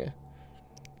ring.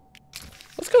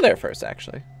 Let's go there first,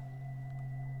 actually.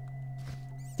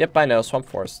 Yep, I know. Swamp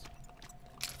Forest.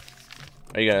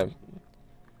 Are you gonna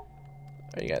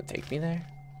take me there?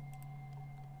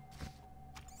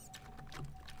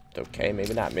 Okay,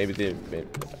 maybe not. Maybe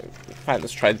fine,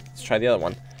 let's try the other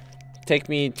one. Take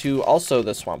me to also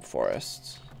the Swamp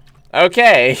Forest.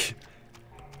 Okay.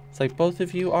 It's like both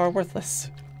of you are worthless.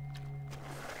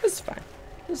 It's fine.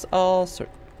 It's all sort.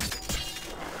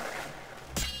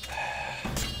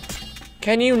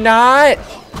 Can you not?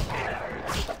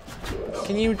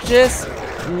 Can you just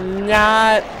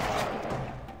not?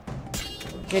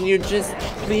 Can you just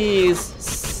please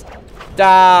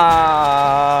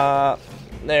stop?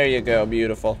 There you go,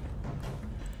 beautiful.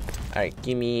 Alright,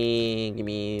 give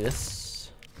me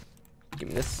this. Give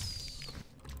me this.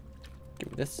 Give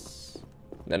me this.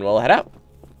 Then we'll head out.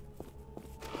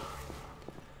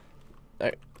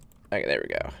 Alright. Okay, there we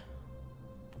go.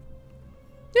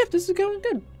 Yeah, this is going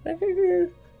good.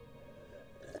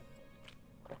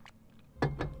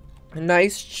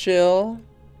 Nice chill.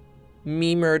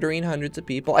 Me murdering hundreds of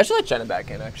people. I should let Jenna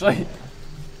back in, actually.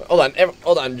 Hold on,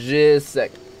 hold on, just a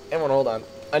sec. Everyone, hold on.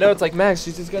 I know it's like, Max,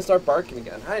 she's just gonna start barking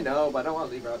again. I know, but I don't want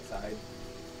to leave her outside.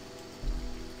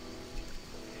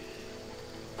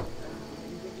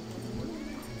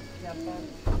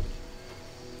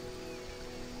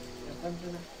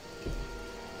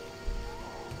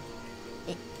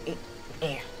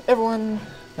 Everyone,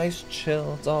 nice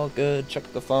chill. It's all good.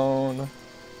 Check the phone.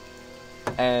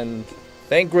 And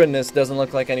thank goodness doesn't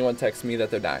look like anyone texts me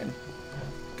that they're dying.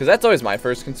 Because that's always my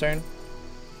first concern.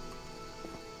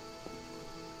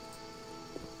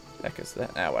 Heck is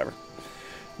that? Ah, whatever.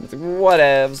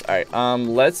 Whatevs. Alright,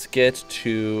 let's get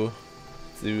to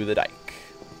through the dike.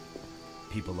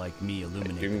 People like me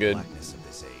illuminate doing the good. blackness of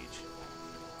this age.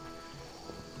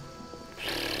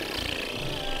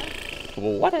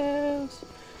 Whatevs.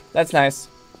 That's nice.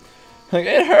 Like,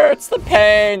 it hurts, the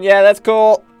pain. Yeah, that's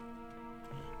cool.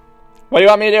 What do you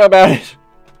want me to do about it?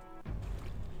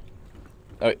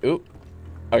 Oh, oop.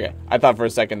 Okay, I thought for a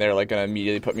second they were like gonna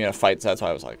immediately put me in a fight, so that's why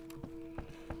I was like.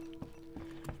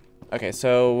 Okay,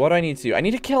 so what do I need to do? I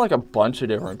need to kill like a bunch of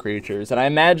different creatures, and I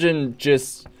imagine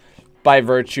just by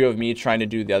virtue of me trying to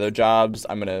do the other jobs,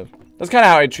 I'm gonna. That's kind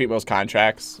of how I treat most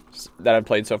contracts that I've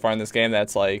played so far in this game.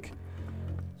 That's like,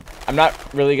 I'm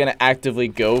not really gonna actively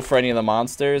go for any of the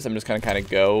monsters. I'm just gonna kind of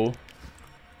go.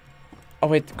 Oh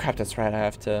wait, crap! That's right. I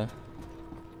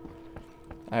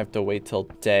have to wait till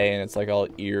day, and it's like all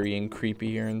eerie and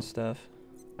creepy here and stuff.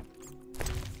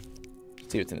 Let's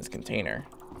see what's in this container.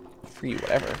 Free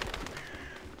whatever.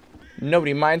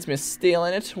 Nobody minds me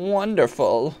stealing it.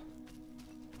 Wonderful.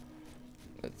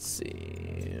 Let's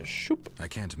see. Shoop. I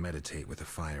can't meditate with the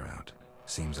fire out.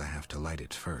 Seems I have to light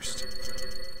it first.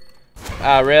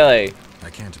 Ah, really? I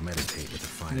can't meditate with the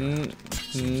fire out.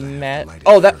 Seems I have to light it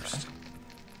oh, first.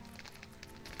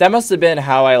 That must have been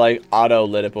how I like auto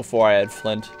lit it before I had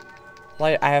flint.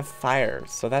 Like I have fire,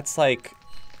 so that's like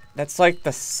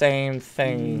the same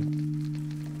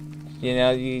thing. You know,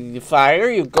 you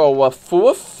fire, you go a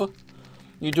foof.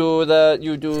 You do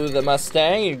the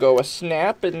Mustang, you go a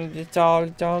snap, and it's all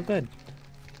good.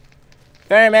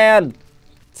 Ferryman,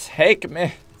 take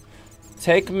me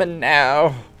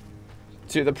now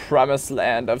to the promised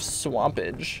land of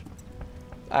swampage.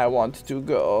 I want to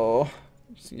go.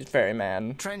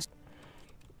 Ferryman. Take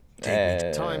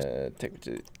me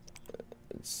to.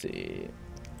 Let's see.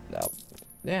 No.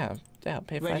 Yeah.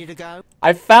 Pay Ready to go?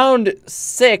 I found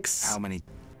 6. How many?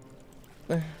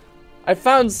 I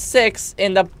found 6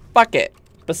 in the bucket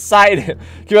beside him.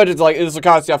 Can you imagine, it's like, this will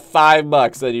cost you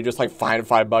 $5, then you just like find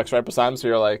 $5 right beside him, so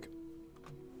you're like.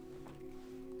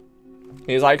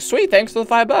 He's like, sweet, thanks for the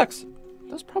 $5.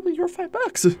 That's probably your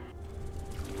 $5.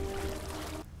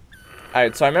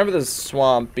 Alright, so I remember the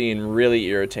swamp being really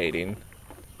irritating.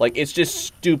 Like, it's just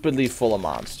stupidly full of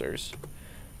monsters.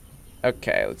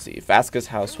 Okay, let's see. Vasca's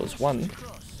house was one.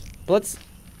 But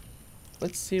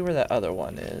let's see where that other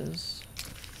one is.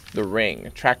 The ring.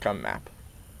 Track on map.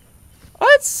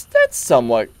 Oh, that's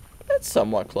somewhat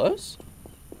close.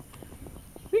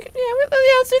 Let's do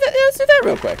that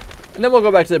real quick. And then we'll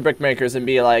go back to the brickmakers and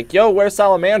be like, yo, where's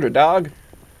Salamander, dog?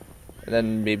 And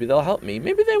then maybe they'll help me.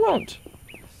 Maybe they won't.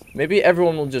 Maybe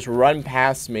everyone will just run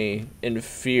past me in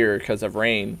fear because of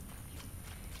rain.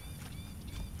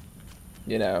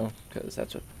 You know, because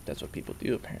that's what people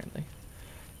do apparently.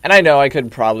 And I know I could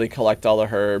probably collect all the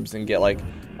herbs and get like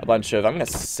a bunch of. I'm gonna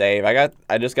save.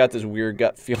 I just got this weird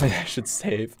gut feeling I should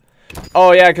save.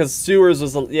 Oh yeah, because sewers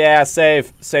was yeah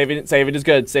save. Saving is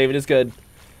good. Saving is good.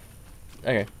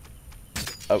 Okay.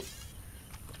 Oh.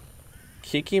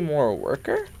 Kikimora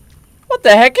worker? What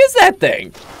the heck is that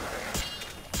thing?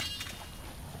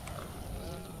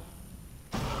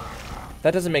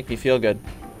 That doesn't make me feel good.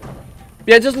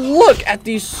 Yeah, just look at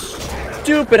these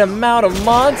stupid amount of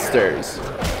monsters.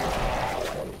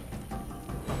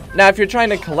 Now, if you're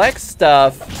trying to collect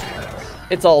stuff,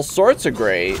 it's all sorts of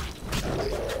great.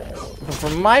 But for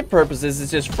my purposes,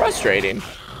 it's just frustrating.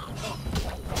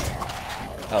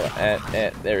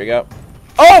 Oh, there we go.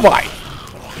 Oh my!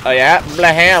 Oh yeah,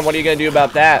 Blahan, what are you gonna do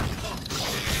about that?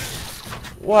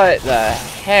 What the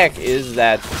heck is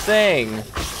that thing?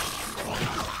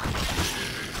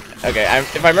 Okay,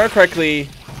 if I remember correctly,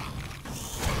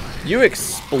 you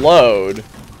explode.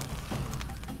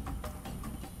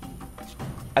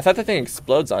 I thought that thing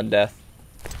explodes on death.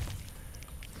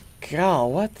 God,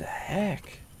 what the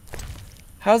heck?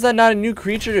 How is that not a new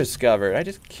creature discovered? I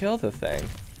just killed the thing.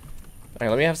 Okay,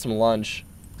 let me have some lunch.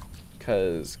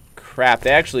 Because, crap, they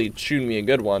actually chewed me a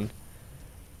good one.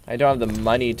 I don't have the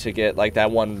money to get, like, that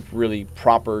one really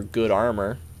proper good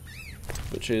armor.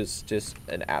 Which is just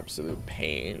an absolute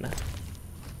pain.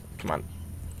 Come on.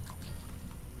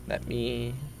 Let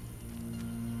me.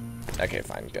 Okay,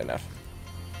 fine, good enough.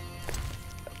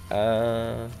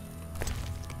 And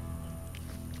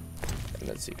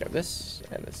let's see, grab this.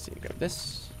 And let's see, grab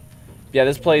this. Yeah,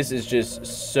 this place is just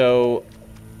so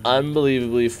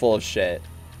unbelievably full of shit.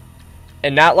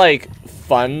 And not like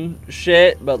fun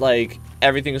shit, but like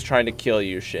everything's trying to kill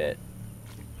you shit.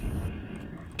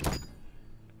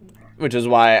 Which is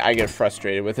why I get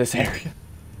frustrated with this area.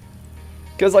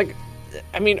 Because, like,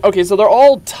 I mean, okay, so they're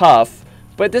all tough,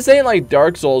 but this ain't like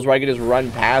Dark Souls where I can just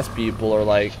run past people or,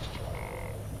 like...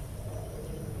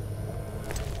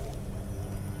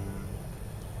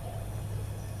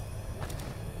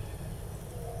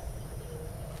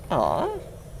 Aww.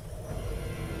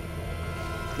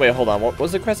 Wait, hold on, what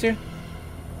was the quest here?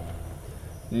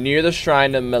 Near the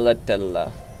shrine of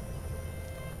Meletella.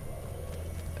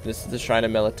 This is the Shrine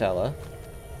of Melitella.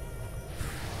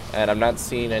 And I'm not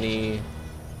seeing any...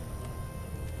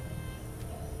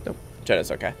 Nope.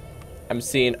 Jenna's okay. I'm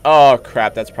seeing... Oh,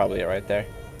 crap. That's probably it right there.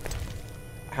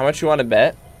 How much you want to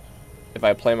bet? If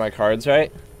I play my cards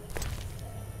right,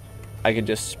 I could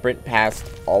just sprint past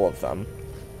all of them,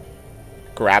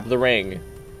 grab the ring,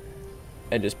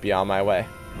 and just be on my way.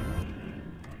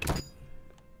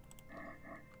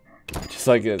 Just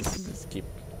like this. Just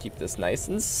keep this nice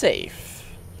and safe.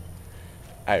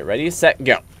 Alright, ready, set,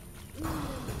 go.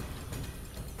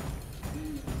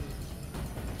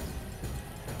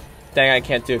 Dang, I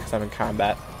can't do it because I'm in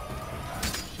combat.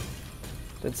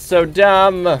 That's so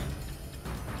dumb. Let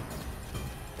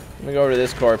me go over to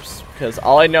this corpse, because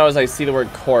all I know is I see the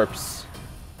word corpse.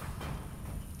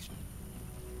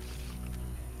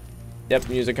 Yep,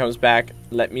 music comes back.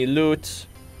 Let me loot.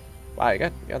 Wow, I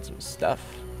got some stuff.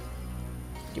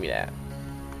 Give me that.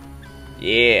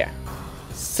 Yeah.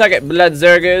 Suck it,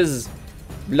 Bloodzergers.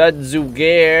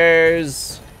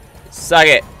 Bloodzoogers. Suck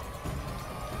it.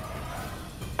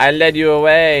 I led you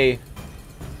away.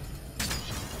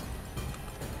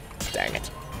 Dang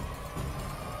it.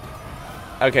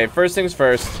 Okay, first things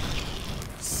first.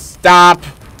 Stop.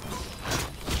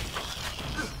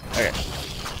 Okay.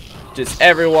 Just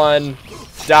everyone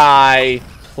die,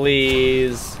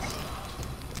 please.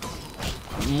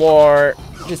 More.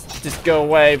 Just go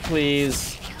away,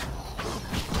 please.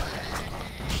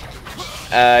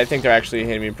 I think they're actually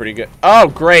hitting me pretty good. Oh,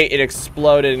 great! It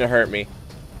exploded and it hurt me.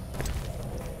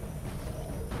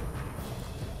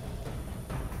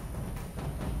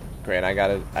 Great, I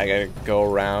gotta go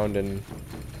around and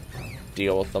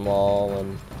deal with them all,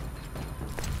 and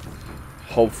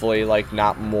hopefully, like,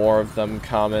 not more of them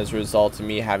come as a result of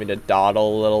me having to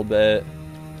dawdle a little bit.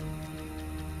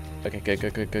 Okay, go.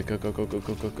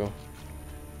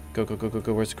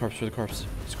 Go. Where's the corpse? Where's the corpse?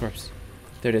 Where's the corpse?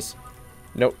 There it is.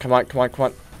 No, come on.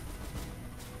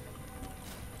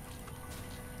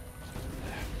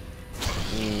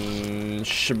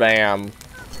 Shabam.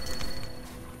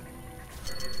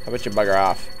 How about you bugger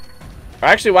off? Or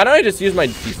actually, why don't I just use my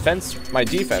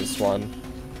defense one,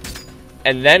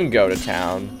 and then go to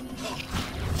town?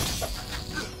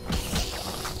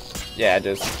 Yeah,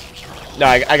 just... No,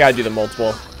 I gotta do the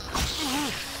multiple.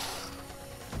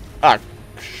 Ah.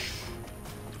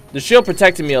 The shield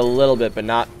protected me a little bit, but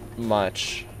not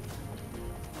much.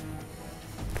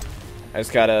 I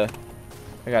gotta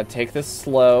take this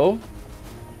slow.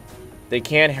 They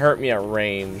can't hurt me at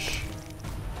range.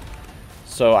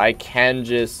 So I can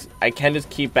just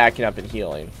keep backing up and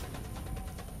healing.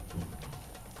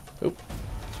 Oop.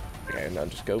 Okay, now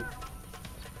just go.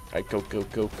 Alright,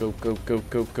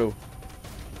 go.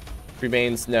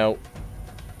 Remains, no.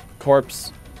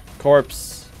 Corpse.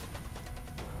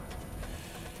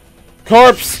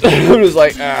 I'm just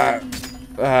like, I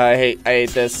hate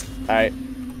this. Alright,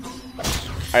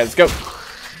 let's go.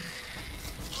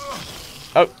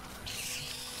 Oh.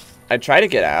 I try to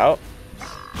get out.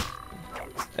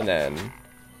 And then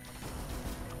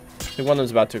I think one of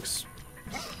them's about to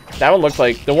that one looked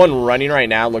like the one running right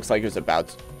now looks like it was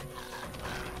about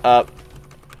to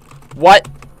what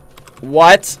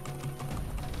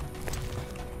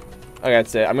okay,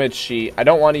 that's it. I'm gonna cheat. I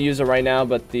don't want to use it right now,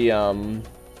 but the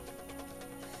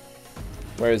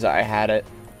where is it? I had it.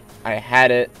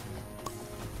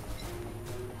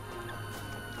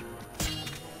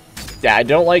 Yeah, I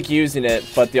don't like using it,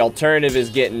 but the alternative is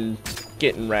getting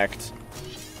wrecked.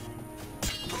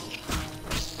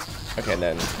 Okay,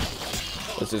 then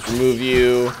let's just remove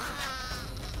you.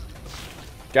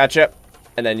 Gotcha.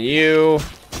 And then you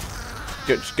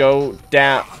just go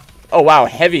down. Oh wow,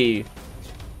 heavy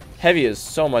is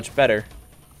so much better.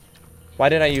 Why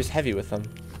didn't I use heavy with them?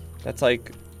 That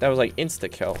was like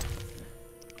insta kill.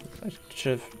 I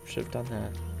should have done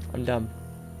that. I'm dumb.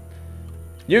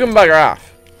 You can bugger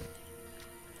off.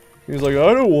 He's like,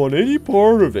 I don't want any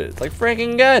part of it. It's like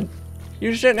freaking good.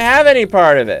 You shouldn't have any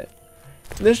part of it.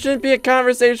 This shouldn't be a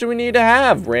conversation we need to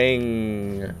have.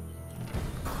 Ring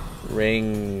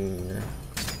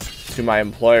to my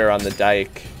employer on the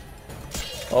dike.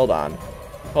 Hold on.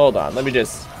 Let me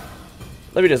just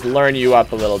learn you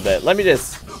up a little bit. Let me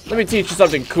teach you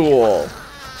something cool.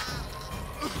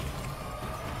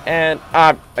 And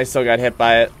I still got hit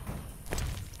by it.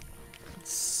 It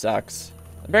sucks.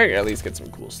 I better at least get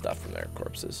some cool stuff from their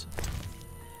corpses.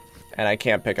 And I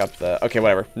can't pick up the... Okay,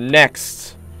 whatever.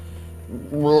 Next.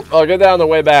 I'll get that on the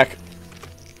way back.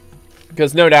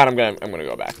 Because no doubt I'm gonna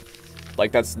go back.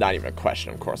 Like, that's not even a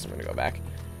question. Of course I'm gonna go back.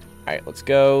 Alright, let's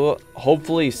go.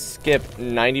 Hopefully skip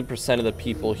 90% of the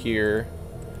people here.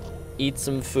 Eat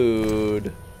some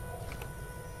food.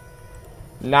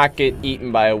 Not get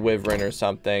eaten by a wyvern or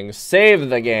something. Save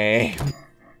the game.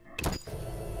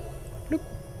 Nope.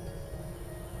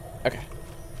 Okay.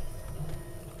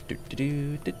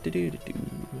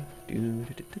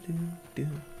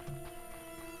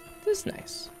 This is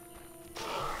nice.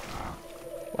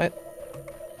 What?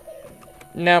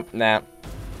 Nope, nah.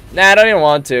 Nah, I don't even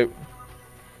want to.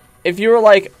 If you were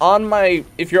like on my,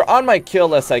 if you're on my kill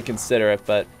list, I'd consider it,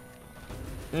 but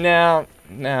no.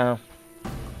 No,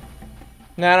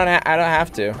 I don't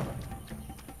have to.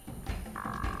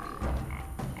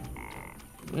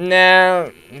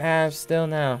 No, still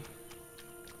no.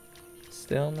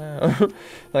 Still no.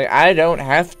 Like, I don't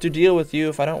have to deal with you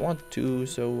if I don't want to,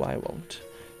 so I won't.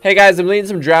 Hey guys, I'm leading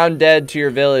some drowned dead to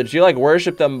your village. You like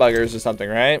worship them buggers or something,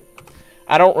 right?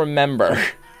 I don't remember.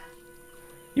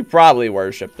 You probably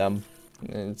worship them.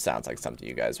 It sounds like something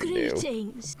you guys would do.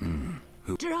 Greetings.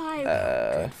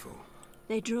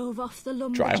 They drove off the Dry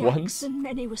lumberjacks ones? and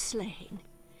many were slain.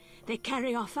 They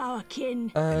carry off our kin.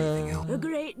 A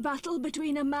great battle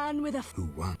between a man with a... Who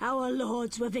won? Our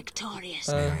lords were victorious.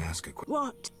 May I ask a question?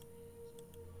 What?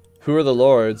 Who are the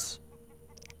lords?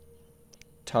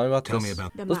 Tell me about Tell this. me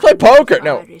about... Let's play poker!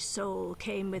 No. His soul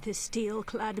came with his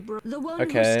steel-clad bro. The one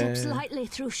Okay. who steps lightly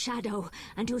through shadow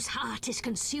and whose heart is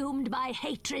consumed by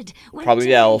hatred. Went Probably to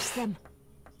the elf. face them.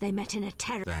 They met in a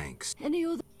terror. Thanks. Any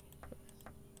other?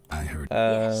 I heard.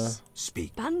 Yes.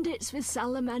 Speak. Bandits with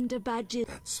salamander badges.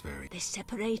 That's very... They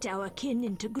separate our kin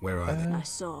into groups. Where are they? I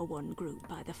saw one group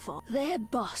by the fort. Their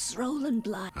boss, Roland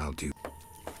Blind. I'll do...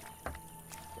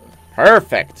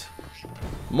 Perfect.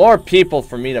 More people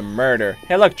for me to murder.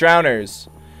 Hey, look, drowners.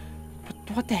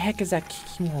 What the heck is that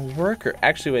Kikimo worker?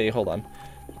 Actually, wait, hold on. Do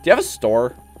you have a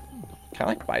store? Can I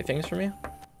like buy things from you?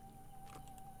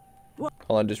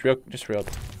 Hold on, just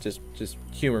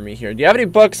humor me here. Do you have any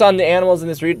books on the animals in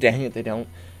this region? Dang it, they don't.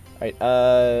 Alright,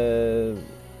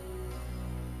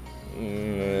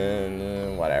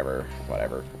 whatever.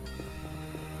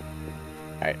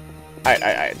 Alright.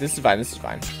 This is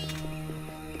fine.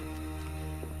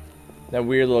 That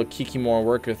weird little Kikimora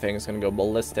worker thing is gonna go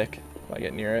ballistic if I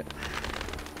get near it.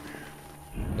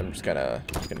 I'm just gonna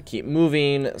keep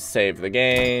moving, save the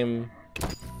game.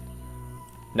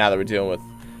 Now that we're dealing with...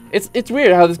 It's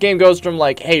weird how this game goes from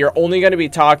like, hey, you're only gonna be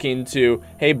talking to,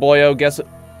 hey boyo, guess what?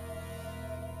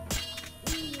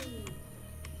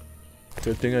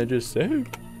 Good thing I just said.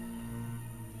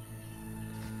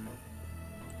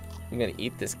 I'm gonna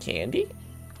eat this candy.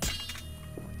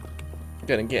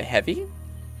 Gonna get heavy.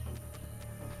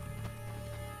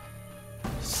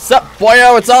 Sup,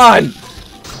 boyo, it's on!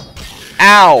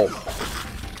 Ow!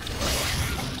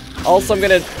 Also, I'm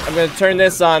gonna turn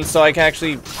this on so I can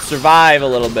actually survive a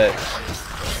little bit.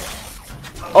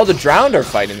 Oh, the drowned are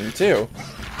fighting them too.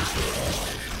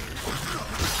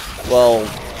 Well,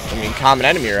 I mean, common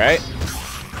enemy, right?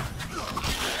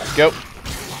 Let's go.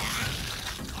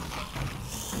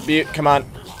 Come on.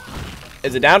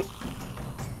 Is it down?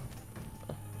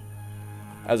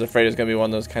 I was afraid it was gonna be one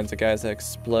of those kinds of guys that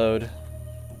explode.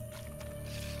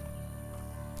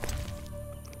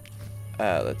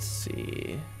 Let's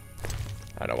see.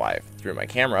 I don't know why I threw my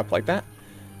camera up like that.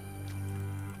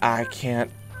 I can't.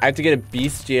 I have to get a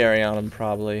bestiary on him,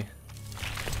 probably.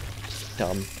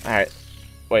 Dumb. Alright.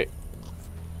 Wait.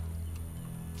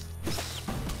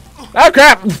 Oh,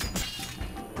 crap!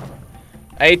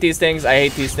 I hate these things. I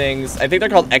think they're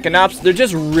called Echinops. They're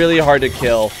just really hard to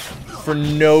kill. For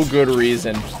no good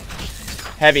reason.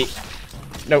 Heavy.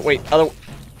 No, wait.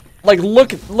 Like,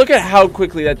 look at how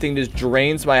quickly that thing just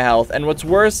drains my health. And what's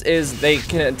worse is they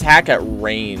can attack at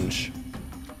range.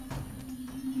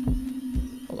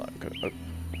 Hold on.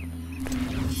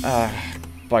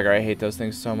 Bugger, I hate those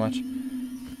things so much.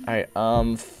 Alright,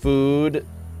 food.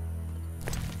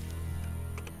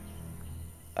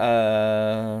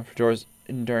 Doors,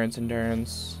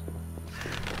 endurance.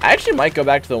 I actually might go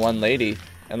back to the one lady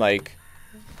and, like,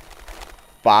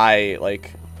 buy,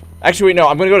 like... Actually, wait, no,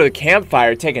 I'm gonna go to the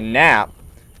campfire, take a nap,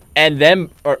 and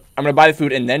then... Or, I'm gonna buy the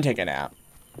food and then take a nap.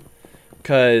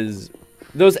 Because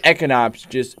those Echinops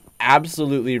just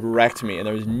absolutely wrecked me, and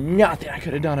there was nothing I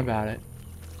could have done about it.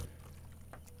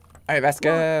 Alright,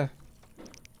 Vasca.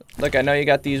 Look, I know you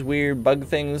got these weird bug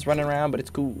things running around, but it's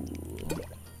cool.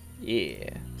 Yeah.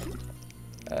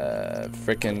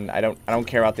 Frickin', I don't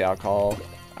care about the alcohol.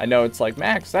 I know it's like,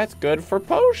 Max, that's good for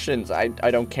potions. I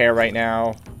don't care right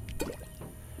now.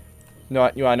 You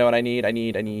wanna know what I need? I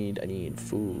need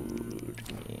food.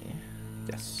 Give me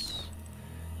yes.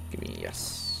 Give me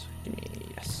yes. Give me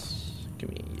yes. Give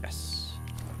me yes.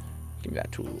 Give me that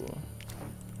too.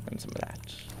 And some of that.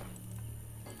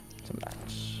 Some of that.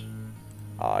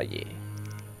 Ah, yeah.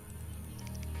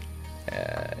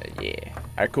 Yeah.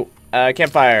 Alright, cool.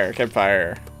 Campfire.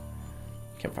 Campfire.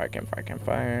 Campfire, campfire,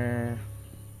 campfire.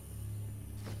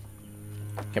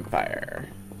 Campfire.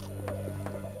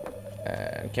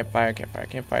 Campfire, campfire,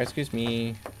 campfire. Excuse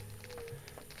me.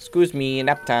 Excuse me,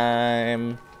 nap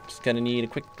time. Just gonna need a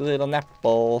quick little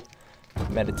napple.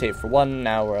 Meditate for 1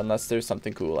 hour unless there's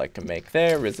something cool I can make.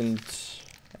 There isn't.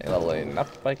 Any leveling up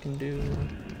I can do.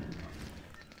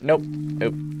 Nope.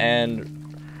 Nope.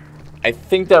 And I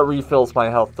think that refills my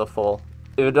health to full.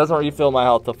 If it doesn't refill my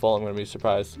health to full, I'm gonna be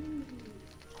surprised.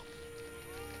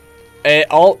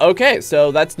 Okay,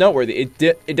 so that's noteworthy.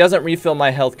 It doesn't refill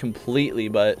my health completely,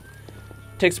 but it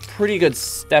takes a pretty good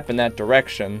step in that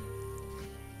direction.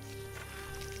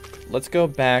 Let's go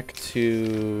back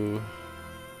to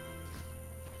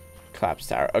Collapse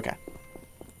Tower. Okay.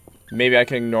 Maybe I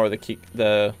can ignore the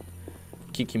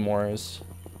Kikimores.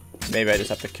 Maybe I just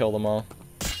have to kill them all.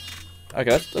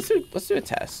 Okay, let's do a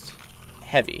test.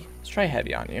 Heavy. Let's try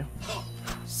heavy on you.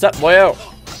 Sup, boyo.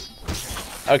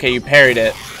 Okay, you parried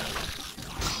it.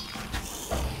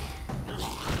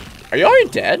 Are you already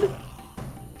dead?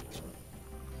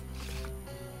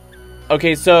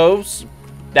 Okay, so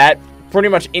that pretty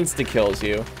much insta kills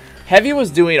you. Heavy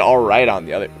was doing all right on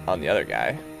the other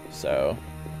guy. So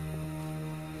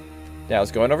yeah, I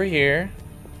was going over here,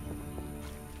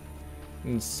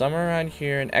 and somewhere around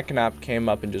here, an Econop came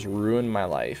up and just ruined my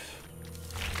life.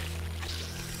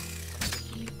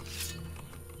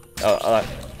 Oh,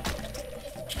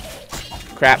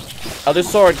 crap! Other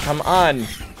sword, come on!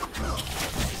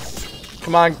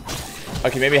 Come on!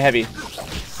 Okay, maybe heavy.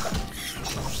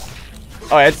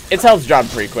 Oh, its health's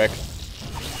dropping pretty quick.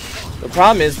 The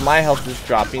problem is my health is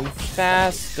dropping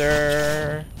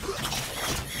faster.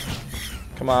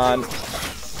 Come on.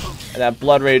 And that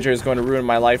Blood Rager is going to ruin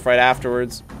my life right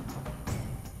afterwards.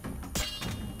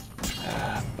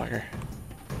 Bugger.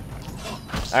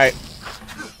 Alright.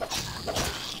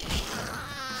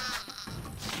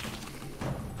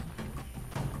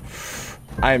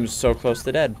 I am so close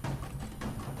to dead.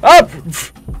 Up!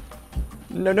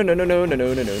 No, no, no, no, no, no,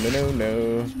 no, no, no, no,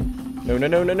 no. No, no,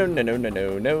 no, no, no, no, no, no,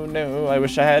 no, no, no. I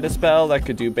wish I had a spell that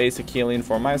could do basic healing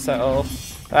for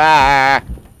myself. Ah!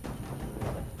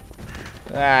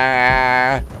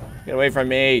 Ah! Get away from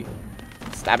me.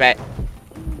 Stop it.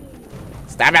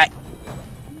 Stop it.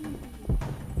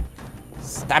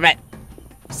 Stop it.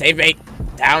 Save me.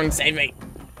 Town, save me.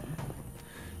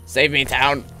 Save me,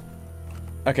 town.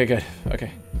 Okay, good.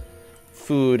 Okay.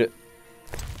 Food.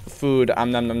 Food.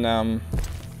 Nom nom nom.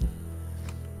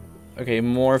 Okay,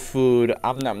 more food.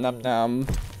 Nom nom nom.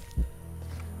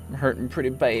 I'm hurting pretty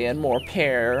bad. More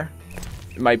pear.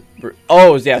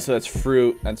 Oh, yeah, so that's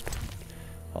fruit. That's...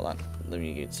 Hold on. Let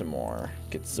me get some more.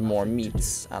 Get some more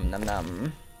meats. Nom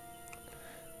nom.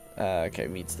 Okay,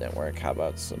 meats didn't work. How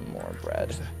about some more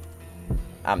bread?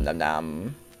 Nom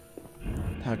nom.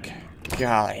 Okay.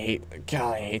 God, I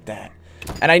hate that.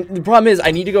 And the problem is,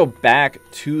 I need to go back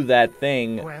to that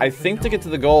thing, I think, to get to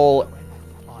the goal.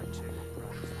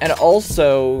 And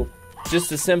also, just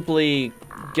to simply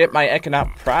get my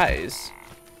Econop prize.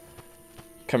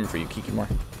 Coming for you, Kikimore.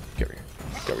 Get over here.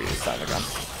 Get over here, son of a gun.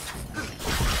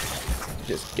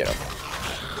 Just get over.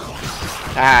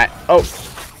 Ah, oh.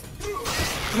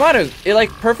 Come on, it like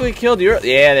perfectly killed you.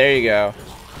 Yeah, there you go.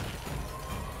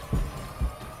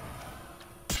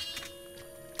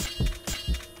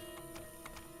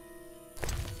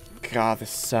 God, this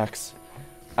sucks.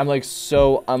 I'm like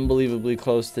so unbelievably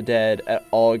close to dead at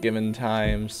all given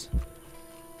times.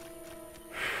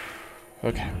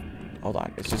 Okay, hold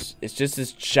on. It's just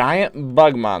this giant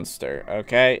bug monster.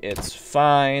 Okay, it's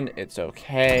fine. It's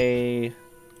okay.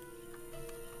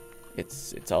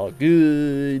 It's all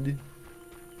good.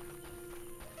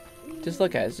 Just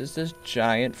look at it. It's just this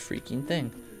giant freaking thing.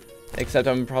 Except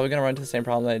I'm probably gonna run into the same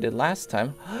problem that I did last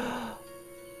time.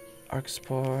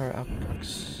 Arcspore,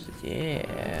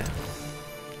 yeah.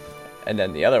 And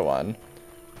then the other one.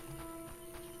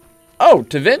 Oh,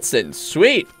 to Vincent,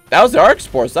 sweet. That was the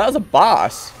Arcspore, so that was a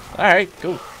boss. All right,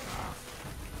 cool.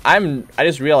 I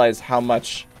just realized how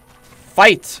much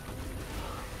fight.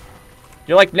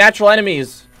 You're like natural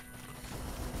enemies.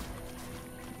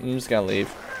 I'm just gonna leave.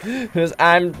 Because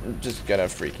I'm just gonna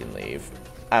freaking leave.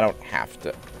 I don't have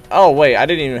to. Oh wait, I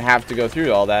didn't even have to go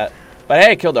through all that. But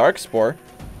hey, I killed the Arcspore.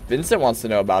 Vincent wants to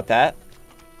know about that.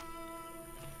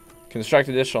 Construct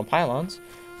additional pylons.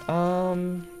 I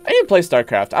need to play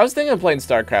StarCraft. I was thinking of playing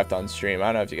StarCraft on stream. I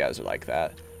don't know if you guys are like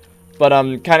that. But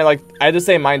kind of like, I had the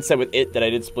same mindset with it that I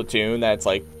did Splatoon. That it's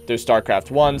like, there's StarCraft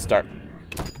 1,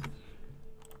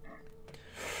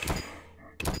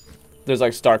 There's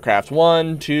like StarCraft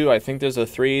 1, 2, I think there's a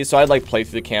 3. So I'd like play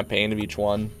through the campaign of each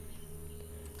one.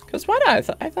 Because why not?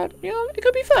 I thought, you know, it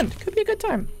could be fun. It could be a good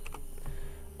time.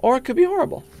 Or it could be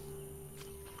horrible.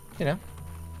 You know?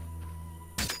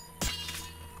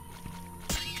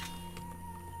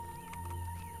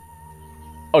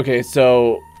 Okay,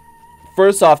 so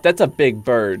first off, that's a big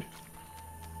bird.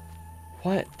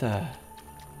 What the?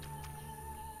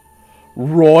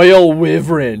 Royal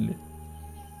Wyvern.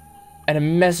 And a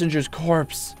messenger's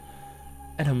corpse.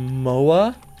 And a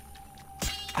moa?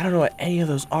 I don't know what any of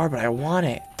those are, but I want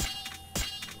it.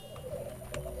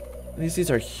 At least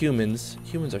these are humans.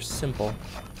 Humans are simple.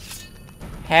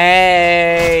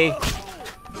 Hey!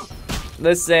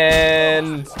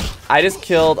 Listen. I just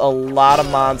killed a lot of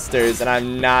monsters and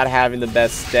I'm not having the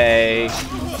best day.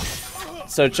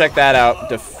 So check that out.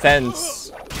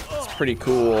 Defense. It's pretty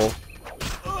cool.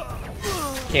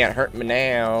 Can't hurt me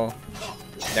now.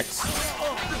 Next.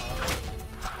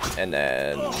 And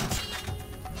then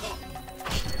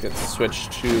get switch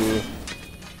to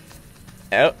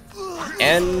out.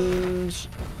 And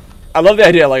I love the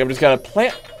idea, like I'm just gonna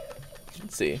plant.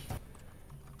 Let's see.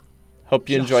 Hope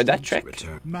you enjoyed that trick.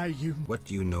 What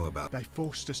do you know about? They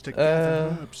forced us to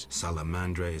gather herbs.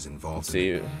 Salamandre is involved. Let's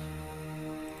see.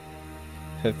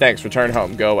 Thanks. Return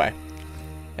home. Go away.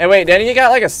 Hey, wait, Danny, you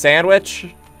got like a sandwich?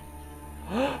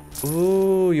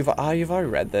 Ooh, you've already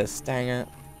read this. Dang it.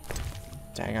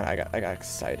 Dang it. I got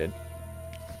excited.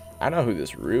 I know who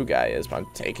this Rue guy is, but I'm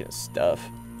taking his stuff.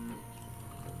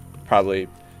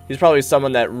 He's probably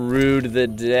someone that rued the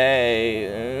day.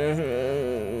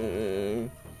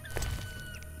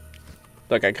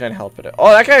 Look, I couldn't help it.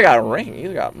 Oh, that guy got a ring.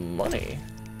 He's got money.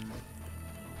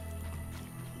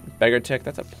 Beggar tick.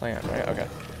 That's a plant, right? Okay.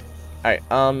 All right.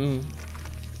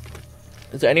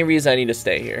 Is there any reason I need to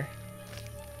stay here?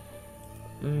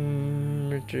 I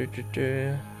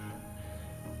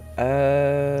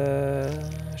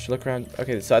should look around.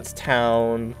 Okay, so that's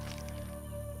town.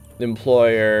 The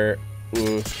employer.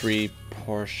 Ooh, 3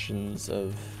 portions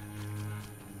of.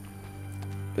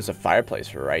 There's a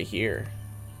fireplace right here.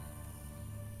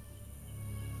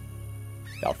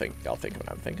 Y'all think what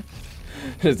I'm thinking.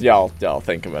 y'all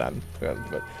think what I'm.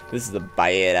 But this is a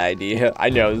bad idea. I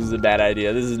know this is a bad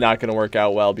idea. This is not gonna work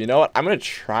out well. But you know what? I'm gonna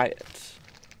try it.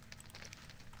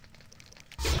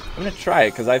 I'm gonna try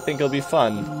it because I think it'll be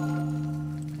fun.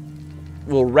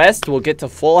 We'll rest. We'll get to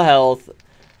full health.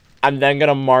 I'm then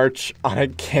gonna march on a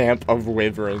camp of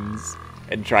wyverns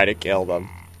and try to kill them.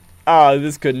 Oh,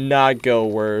 this could not go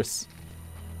worse.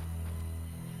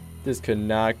 This could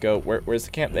not go. Where's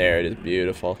the camp? There it is.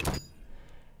 Beautiful.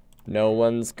 No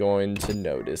one's going to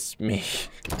notice me.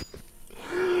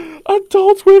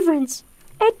 Adult wyverns.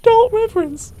 Adult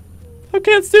wyverns.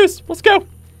 Okay, let's do this. Let's go.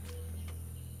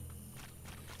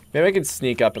 Maybe I can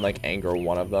sneak up and like anger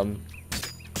one of them.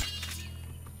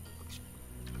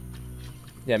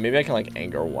 Yeah, maybe I can like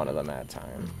anger one of them at a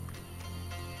time.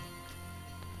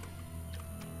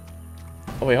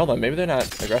 Oh wait, hold on. Maybe they're not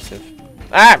aggressive.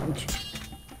 Ah!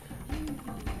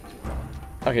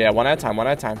 Okay, yeah, one at a time, one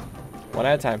at a time. One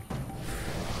at a time.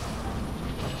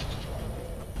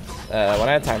 One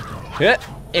at a time.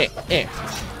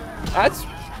 That's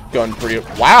going pretty...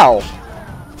 Wow!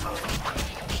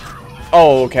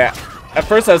 Oh, okay. At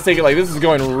first I was thinking, like, this is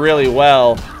going really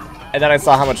well. And then I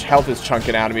saw how much health is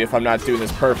chunking out of me if I'm not doing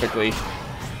this perfectly.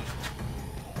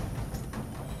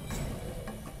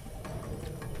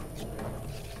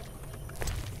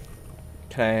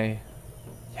 Okay.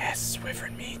 Yes,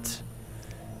 wyvern meat.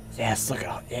 Yes, look at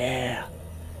all. Yeah.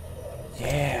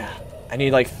 Yeah. I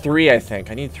need like 3, I think.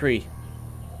 I need 3.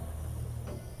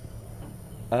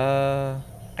 I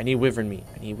need wyvern meat.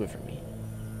 I need wyvern meat.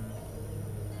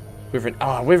 Wyvern.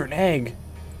 Oh, wyvern egg.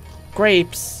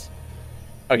 Grapes.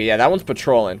 Okay, yeah, that one's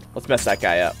patrolling. Let's mess that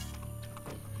guy up.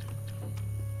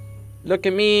 Look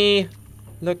at me.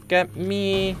 Look at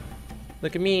me.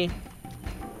 Look at me.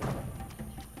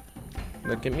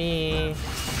 Look at me.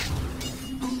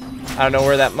 I don't know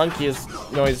where that monkey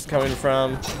noise is coming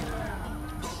from.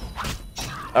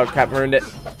 Oh crap, ruined it.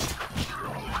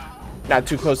 Not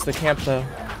too close to the camp though.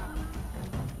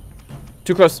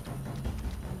 Too close.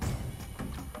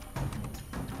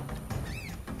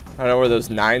 I don't know where those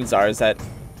 9s are. Is that...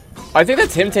 I think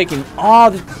that's him taking... Oh,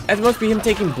 that must be him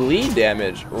taking bleed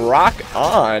damage. Rock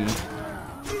on.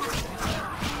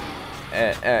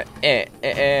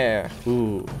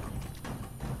 Ooh.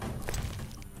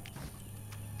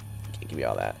 Can't give you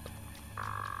all that.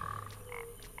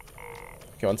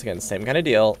 Okay, once again, same kind of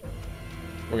deal.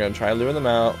 We're going to try to lure them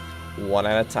out one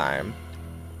at a time.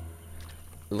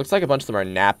 It looks like a bunch of them are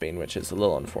napping, which is a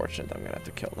little unfortunate. I'm going to have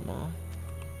to kill them all.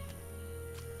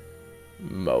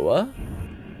 Moa?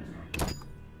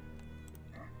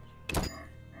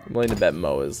 I'm willing to bet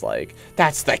Mo is like,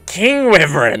 that's the king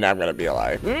wyvern. I'm gonna be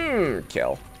like,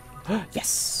 kill.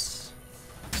 Yes.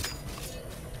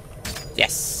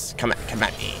 Yes. Come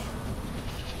at me.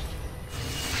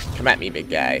 Come at me, big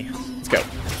guy. Let's go.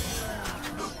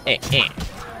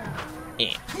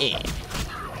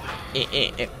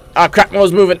 Oh crap,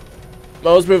 Mo's moving.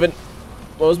 Mo's moving.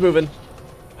 Mo's moving.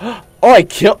 Oh, I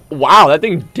killed. Wow, that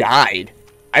thing died.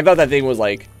 I thought that thing was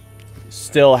like,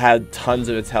 still had tons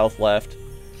of its health left.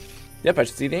 Yep, I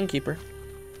should see the innkeeper.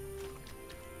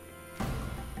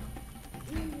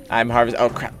 I'm harvesting. Oh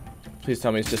crap. Please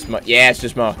tell me it's just Mo. Yeah, it's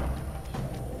just Mo.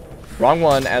 Wrong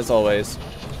one, as always.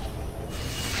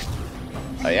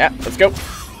 Oh yeah, let's go.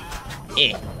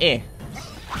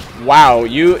 Wow,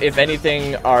 you, if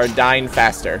anything, are dying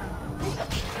faster.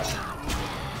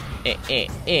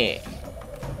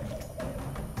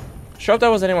 Sure if that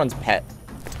was anyone's pet.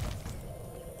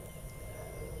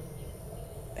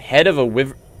 Head of a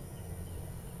wyvern.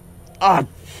 Ah.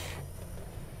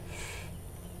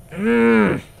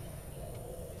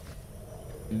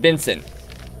 Vincent.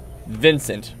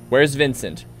 Vincent. Where's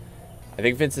Vincent? I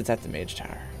think Vincent's at the mage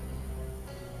tower.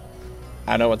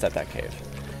 I don't know what's at that cave.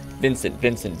 Vincent.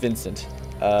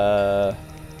 I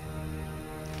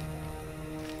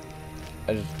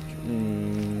just,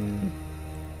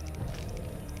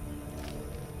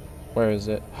 where is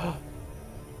it?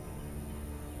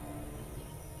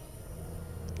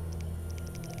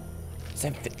 Is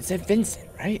that Vincent,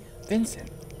 right? Vincent.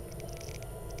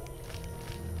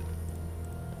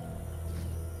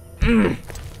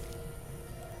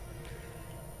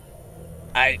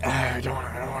 I don't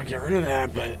want to get rid of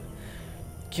that, but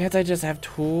can't I just have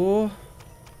two?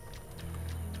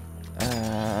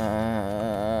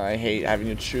 I hate having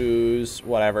to choose.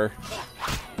 Whatever.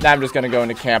 Now I'm just gonna go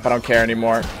into camp. I don't care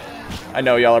anymore. I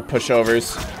know y'all are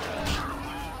pushovers.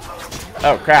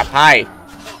 Oh crap! Hi.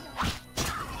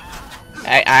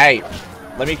 Hey,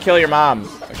 let me kill your mom,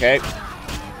 okay?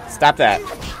 Stop that.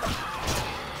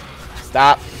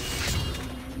 Stop.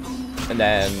 And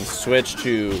then switch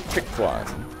to quick one.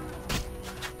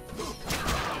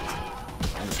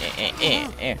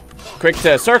 Quick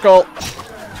to circle.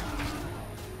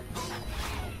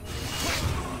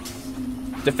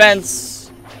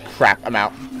 Defense. Crap, I'm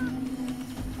out.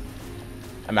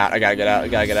 I'm out. I gotta get out. I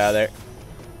gotta get out of there.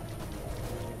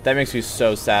 That makes me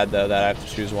so sad, though, that I have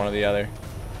to choose one or the other.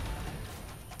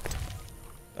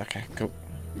 Okay, go.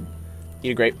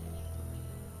 Eat a grape.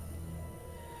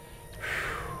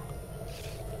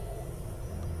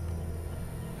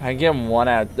 I can give them one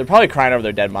out. They're probably crying over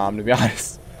their dead mom, to be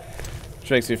honest. Which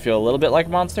makes me feel a little bit like a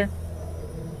monster.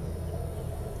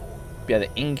 But yeah,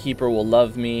 the innkeeper will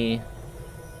love me.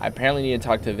 I apparently need to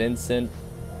talk to Vincent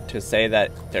to say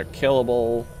that they're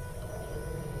killable.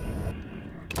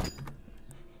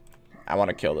 I want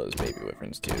to kill those baby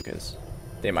wyverns too, because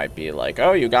they might be like,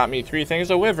 oh, you got me 3 things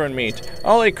of wyvern meat.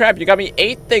 Holy crap, you got me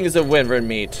 8 things of wyvern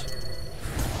meat.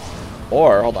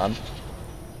 Or, hold on.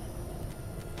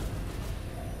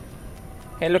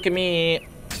 Hey, look at me.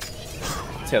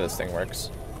 Let's see how this thing works.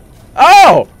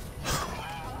 Oh!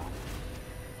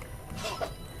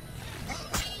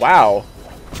 Wow.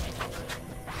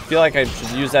 I feel like I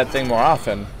should use that thing more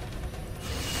often.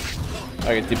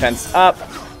 Okay, defense up.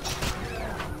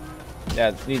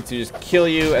 Yeah, need to just kill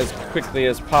you as quickly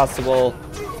as possible.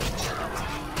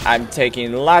 I'm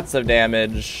taking lots of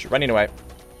damage. Running away.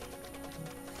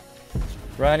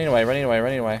 Running away, running away,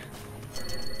 running away.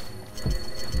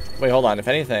 Wait, hold on. If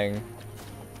anything...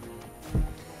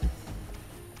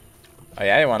 Oh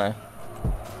yeah, I wanna...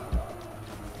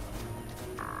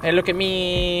 Hey, look at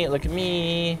me! Look at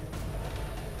me!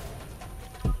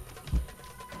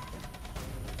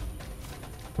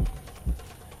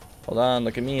 Hold on,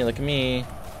 look at me, look at me.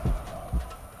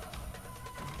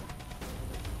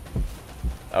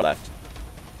 Oh, left.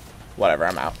 Whatever,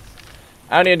 I'm out.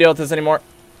 I don't need to deal with this anymore.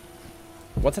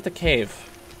 What's at the cave?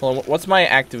 Hold on, what's my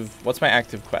active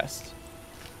quest?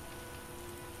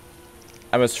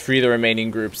 I must free the remaining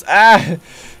groups. Ah!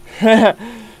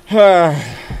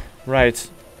 Right.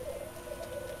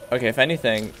 Okay, if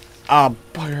anything... Oh,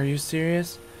 bugger, are you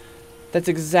serious? That's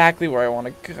exactly where I want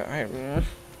to go.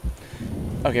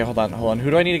 Okay, hold on. Who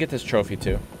do I need to get this trophy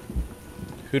to?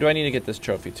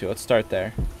 Let's start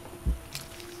there.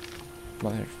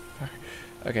 Motherfucker.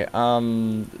 Okay,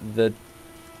 the...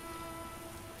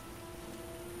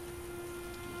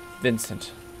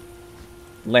 Vincent.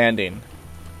 Landing.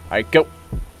 Alright, go!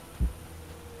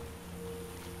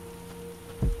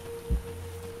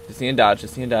 Just need to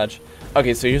dodge,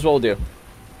 Okay, so here's what we'll do.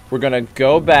 We're gonna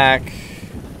go back...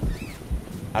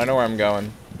 I don't know where I'm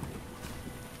going.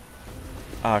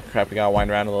 Ah, crap, we gotta wind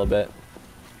around a little bit.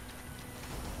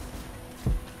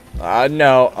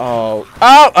 No.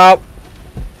 Oh.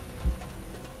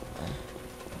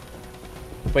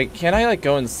 Wait, can I, like,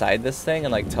 go inside this thing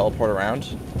and, like, teleport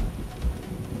around?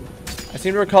 I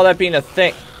seem to recall that being a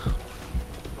thing.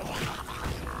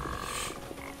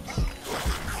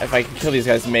 If I can kill these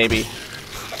guys, maybe.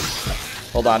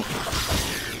 Hold on.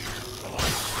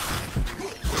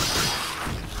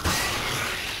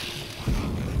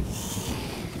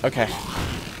 Okay.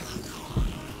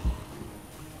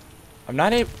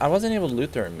 I wasn't able to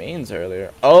loot the remains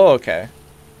earlier. Oh, okay.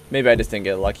 Maybe I just didn't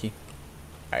get lucky.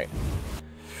 Alright.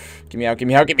 Get me out, get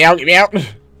me out, get me out, get me out!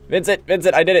 Vincent,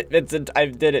 I did it, Vincent, I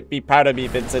did it. Be proud of me,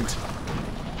 Vincent.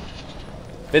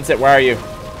 Vincent, where are you?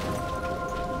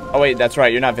 Oh wait, that's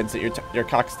right, you're not Vincent, you're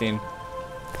Cockstein.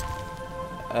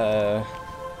 I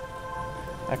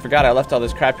forgot I left all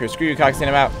this crap here. Screw you, Cockstein,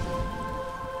 I'm out.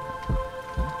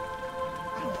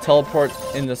 Teleport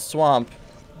in the swamp.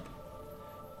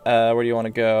 Where do you want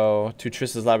to go? To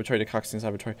Triss's laboratory, to Cockstein's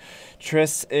laboratory.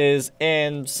 Triss is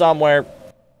in somewhere.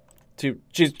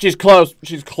 She's close.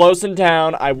 She's close in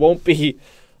town. I won't be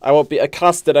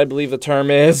accosted, I believe the term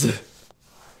is.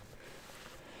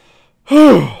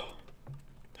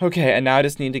 Okay, and now I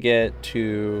just need to get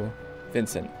to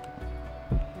Vincent.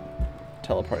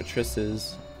 Teleport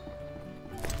Triss's.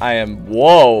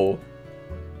 Whoa.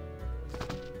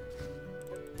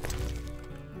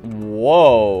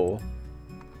 Whoa.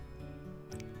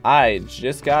 I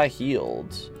just got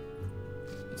healed.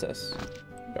 What's this?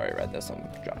 I already read this. I'm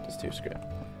gonna drop this too. Screw it.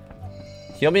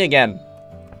 Heal me again.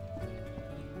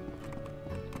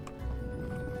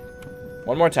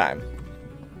 One more time.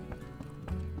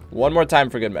 One more time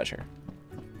for good measure.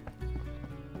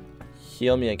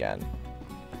 Heal me again.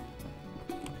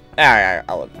 I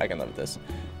can live with this.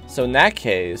 So in that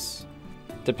case,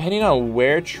 depending on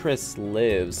where Triss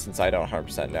lives, since I don't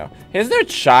 100% know. Hey, is there a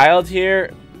child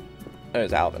here? Oh,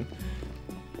 there's Alvin.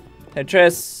 Hey,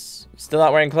 Triss. Still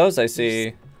not wearing clothes, I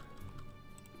see.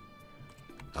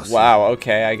 Wow,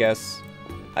 okay, I guess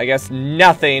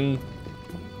nothing.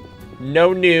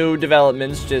 No new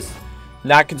developments, just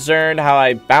not concerned how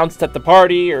I bounced at the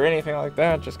party or anything like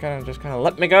that. Just kind of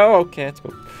let me go. Okay, let's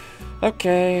go.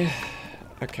 Okay.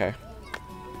 Okay,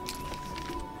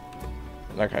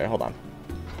 hold on.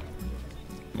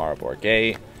 Maribor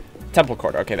Gate. Temple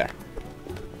Court. Okay, there.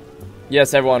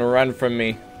 Yes, everyone, run from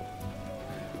me.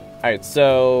 Alright,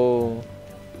 so...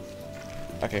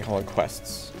 Okay, hold on.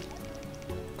 Quests.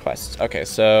 Okay,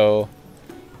 so...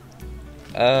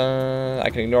 I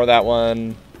can ignore that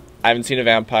one. I haven't seen a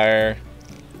vampire.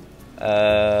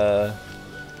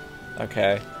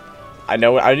 Okay. I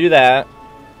know I do that.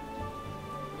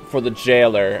 For the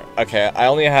jailer. Okay, I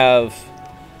only have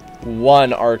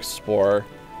one arc spore.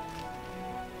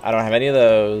 I don't have any of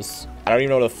those. I don't even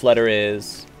know what a flutter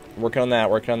is. Working on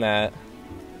that.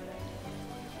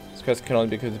 This quest can only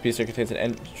be because the piece contains an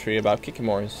entry about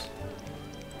Kikimores.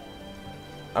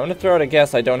 I'm gonna throw out a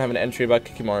guess. I don't have an entry about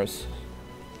Kikimores.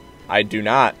 I do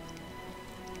not.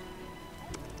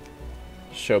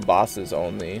 Show bosses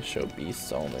only. Show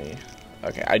beasts only.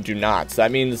 Okay, I do not. So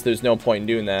that means there's no point in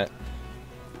doing that.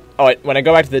 Oh, when I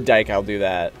go back to the dike, I'll do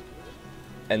that.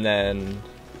 And then...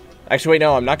 Actually, wait,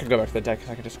 no, I'm not going to go back to the dike.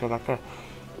 I can just go back there.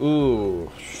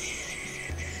 Ooh.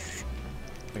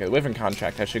 Okay, the Wyvern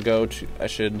contract. I should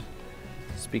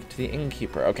speak to the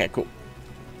innkeeper. Okay, cool.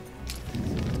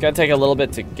 It's going to take a little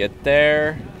bit to get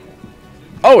there.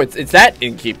 Oh, it's that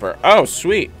innkeeper. Oh,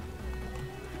 sweet.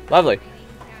 Lovely.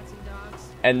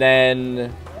 And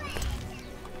then...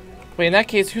 Wait, in that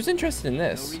case, who's interested in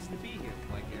this?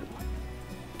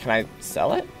 Can I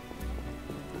sell it?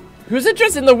 Who's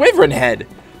interested in the Wyvern head?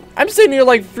 I'm sitting here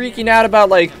like freaking out about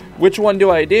like which one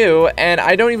do I do, and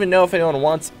I don't even know if anyone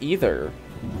wants either.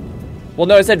 Well,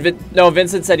 no, I said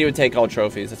Vincent said he would take all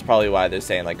trophies. That's probably why they're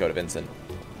saying like go to Vincent.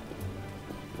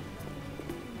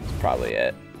 That's probably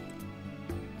it.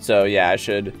 So yeah, I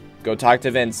should go talk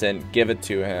to Vincent, give it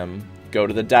to him, go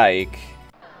to the dike.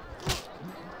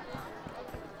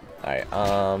 Alright,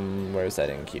 where's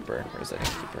that innkeeper?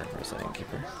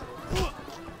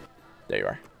 There you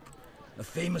are. A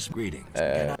famous greeting.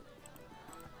 Hear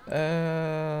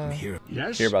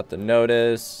Yes? Hear about the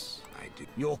notice.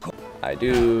 I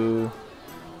do.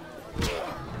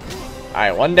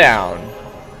 Alright, one down.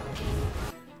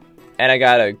 And I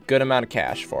got a good amount of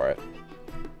cash for it.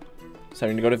 So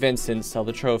I'm gonna go to Vincent, sell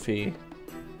the trophy.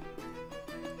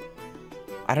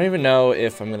 I don't even know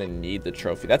if I'm gonna need the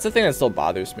trophy. That's the thing that still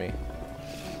bothers me.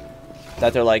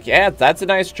 That they're like, yeah, that's a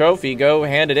nice trophy, go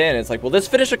hand it in. It's like, well, let's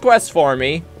finish a quest for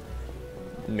me.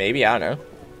 Maybe, I don't know.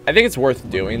 I think it's worth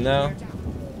doing, though.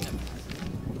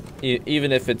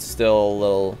 Even if it's still a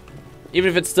little Even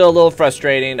if it's still a little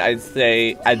frustrating, I'd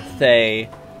say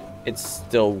it's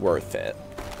still worth it.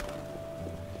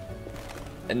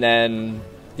 And then,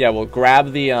 yeah, we'll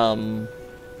grab the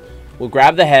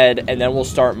head, and then we'll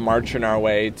start marching our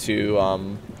way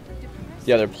to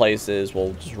the other places.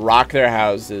 We'll just rock their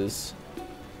houses,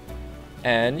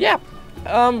 and yeah,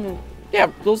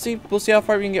 we'll see how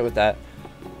far we can get with that.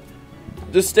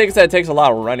 Just stinks that it takes a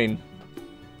lot of running.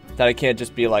 That I can't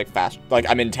just be like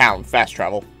I'm in town, fast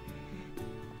travel.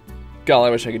 God, I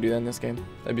wish I could do that in this game.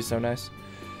 That'd be so nice.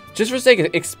 Just for sake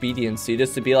of expediency,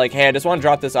 just to be like, hey, I just want to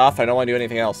drop this off. I don't want to do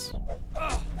anything else.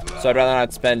 So I'd rather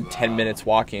not spend 10 minutes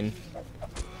walking.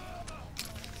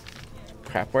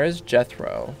 Crap, where's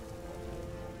Jethro?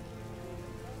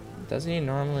 Doesn't he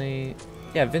normally...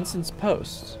 Yeah, Vincent's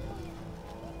post.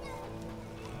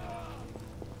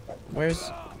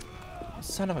 Where's...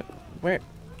 Son of a...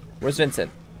 Where's Vincent?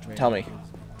 Tell me.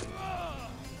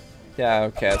 Yeah,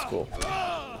 okay, that's cool.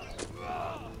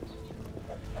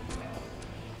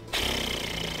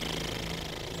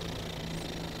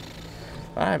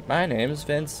 My name's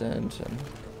Vincent.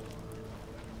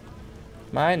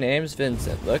 My name's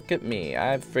Vincent. Look at me.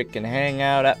 I freaking hang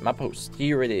out at my post.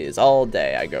 Here it is. All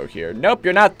day I go here. Nope,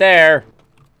 you're not there.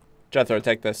 Jethro,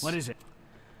 take this. What is it?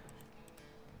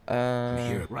 I'm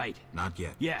here. Right. Not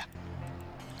yet. Yeah.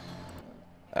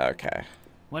 Okay.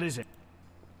 What is it?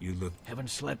 You look... Haven't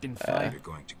slept in 5... You're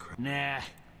going to cry. Nah.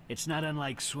 It's not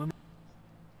unlike swimming.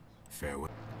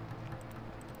 Farewell.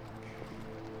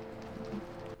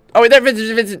 Oh, wait, there,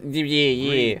 Vincent.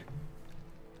 Yeah.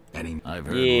 I've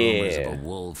heard rumors of a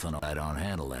wolf, and I don't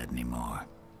handle that anymore.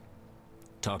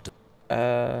 Talk to...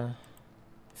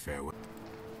 Farewell.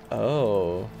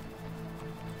 Oh.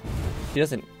 He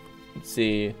doesn't...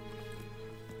 see...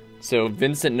 So,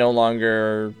 Vincent no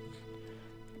longer...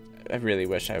 I really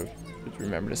wish I would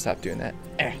remember to stop doing that.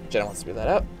 Jenna wants to speed that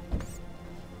up.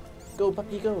 Go,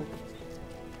 puppy, go.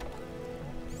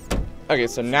 Okay,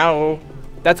 so now...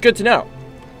 That's good to know.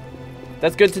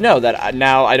 That's good to know that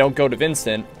now I don't go to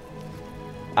Vincent.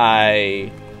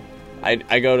 I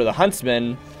go to the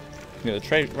huntsman. You know, the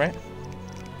trade, right?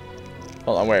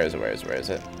 Hold on, where is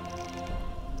it?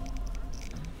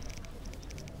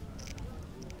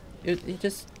 He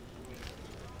just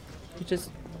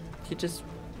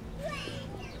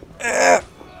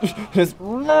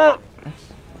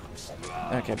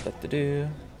okay, but to do.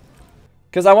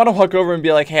 Because I want to hook over and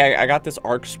be like, hey, I got this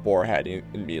arc spore head.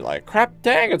 And be like, crap,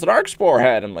 dang, it's an arc spore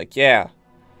head. I'm like, yeah.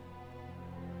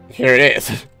 Here it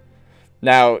is.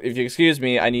 Now, if you excuse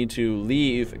me, I need to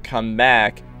leave, come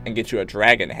back, and get you a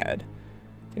dragon head.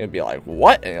 You'll be like,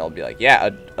 what? And I'll be like, yeah,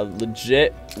 a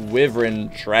legit wyvern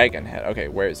dragon head. Okay,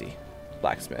 where is he?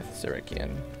 Blacksmith,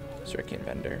 Surikian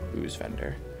vendor, ooze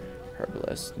vendor,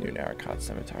 herbalist, new Naricot,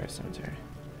 cemetery.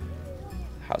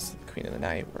 House of the Queen of the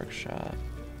Night, workshop.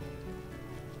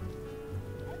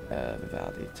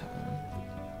 Vivaldi Tongue.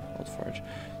 Old Forge.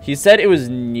 He said it was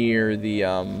near the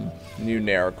new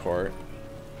Naricort.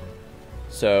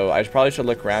 So I probably should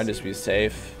look around just to be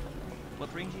safe. What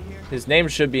brings you here? His name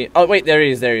should be... Oh, wait, there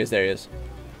he is. There he is.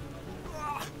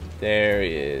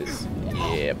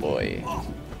 Yeah, boy.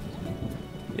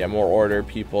 Yeah, more order,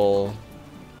 people.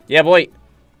 Yeah, boy.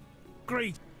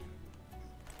 Great.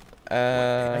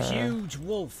 A huge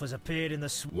wolf has appeared in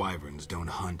the Wyverns don't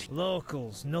hunt.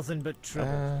 Locals, nothing but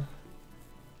trouble.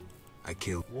 I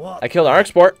killed. What? I killed an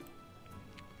Arcsport.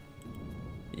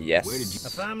 Yes. Where did you? A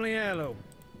family heirloom.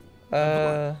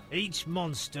 Each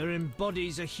monster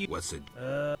embodies a huge. What's it?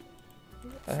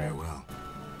 Farewell.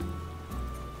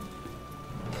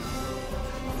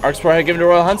 Arcsport had given to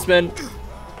Royal Huntsman.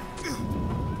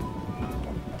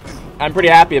 I'm pretty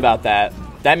happy about that.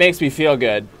 That makes me feel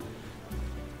good.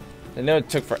 I know it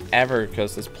took forever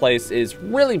because this place is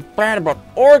really bad about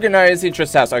organizing.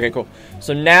 Trist house. Okay, cool.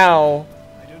 So now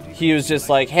he was just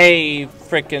like, hey,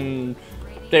 frickin',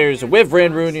 there's a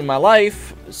wyvern ruining my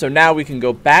life. So now we can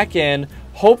go back in.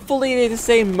 Hopefully they just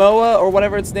say Moa or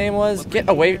whatever its name was. Get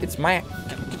away. It's my...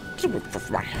 Get away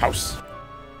from my house.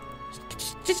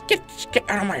 Just get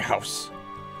out of my house.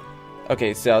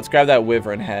 Okay, so let's grab that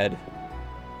wyvern head.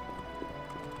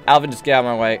 Alvin, just get out of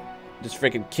my way. Just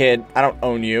freaking kid. I don't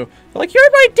own you. They're like,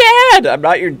 you're my dad! I'm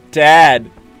not your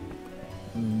dad.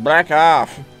 Back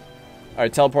off.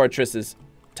 Alright, teleport Trisses.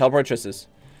 Teleport Trisses.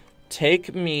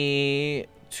 Take me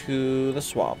to the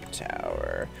swamp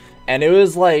tower. And it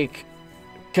was like...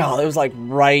 God, it was like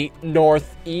right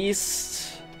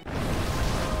northeast.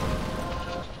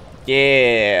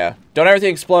 Yeah. Don't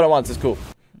everything explode at once. It's cool.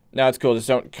 No, it's cool. Just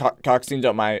don't... Coxine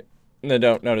don't mind... No,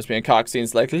 don't notice me. And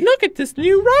Coxine's like, look at this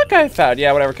new rock I found.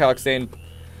 Yeah, whatever, Coxine.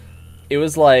 It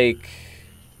was like...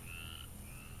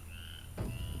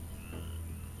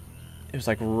 It was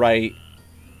like right...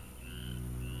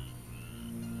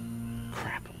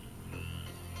 Crap.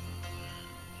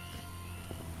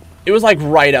 It was like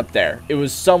right up there. It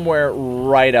was somewhere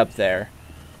right up there.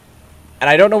 And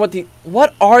I don't know what the...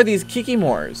 What are these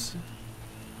Kikimores?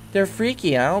 They're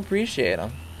freaky. I don't appreciate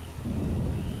them.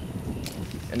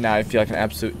 And now I feel like an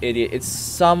absolute idiot. It's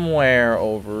somewhere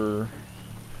over...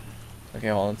 Okay,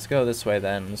 well, let's go this way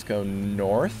then. Let's go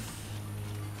north.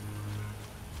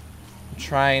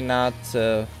 Try not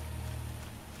to...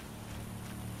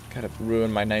 Gotta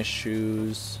ruin my nice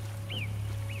shoes.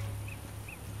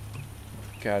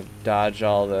 Gotta dodge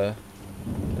all the...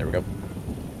 There we go.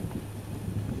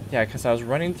 Yeah, because I was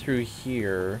running through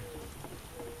here.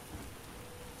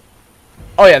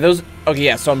 Oh, yeah, those... Okay,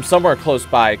 yeah, so I'm somewhere close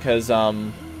by, because,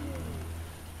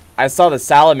 I saw the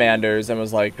salamanders and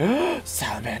was like,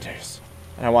 salamanders.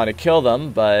 And I wanted to kill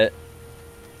them, but...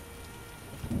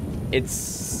 It's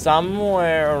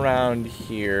somewhere around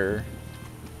here.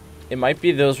 It might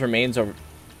be those remains over...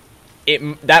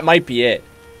 That might be it.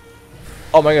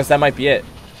 Oh my gosh, that might be it.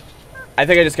 I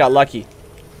think I just got lucky.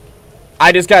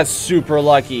 I just got super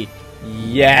lucky.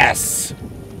 Yes.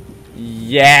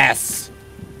 Yes.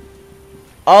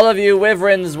 All of you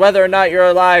wyverns, whether or not you're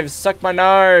alive, suck my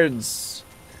nards.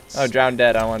 Oh, drown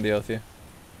dead. I don't want to deal with you.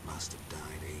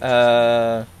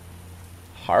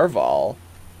 Harval.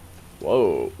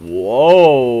 Whoa.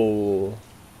 Whoa.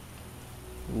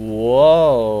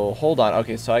 Whoa. Hold on.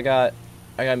 Okay, so I got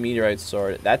meteorite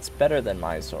sword. That's better than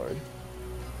my sword.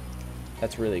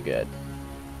 That's really good.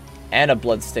 And a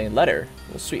bloodstained letter.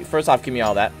 Well, sweet. First off, give me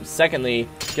all that. Secondly,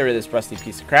 get rid of this rusty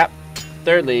piece of crap.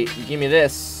 Thirdly, give me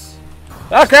this.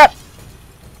 Oh, crap!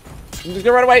 I'm just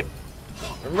gonna run away.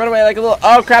 Run away like a little...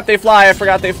 Oh, crap, they fly. I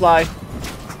forgot they fly.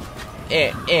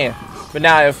 But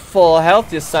now I have full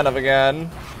health, you son of a gun.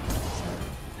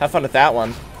 Have fun with that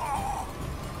one.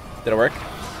 Did it work?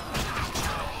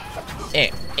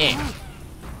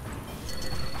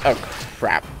 Oh,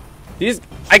 crap. These...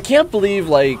 I can't believe,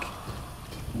 like...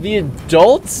 The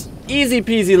adults, easy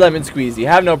peasy lemon squeezy.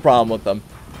 Have no problem with them.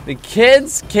 The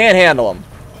kids can't handle them.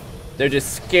 They're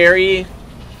just scary.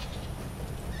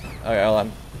 Okay, hold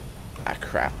on. Ah,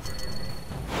 crap.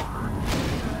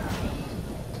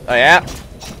 Oh, yeah?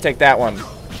 Take that one.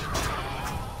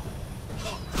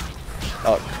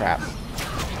 Oh, crap.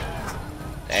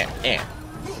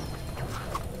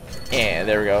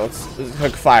 There we go. Let's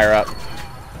hook fire up.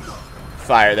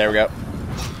 Fire, there we go.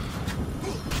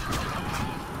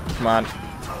 Come on.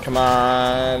 Come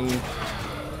on.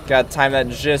 Gotta time that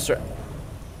just right.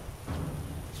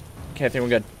 Okay, I think we're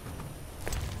good. I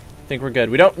think we're good.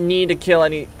 We don't need to kill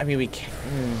any... I mean, we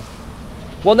can...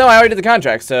 Well, no, I already did the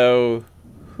contract, so...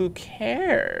 Who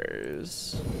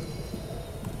cares?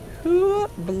 Who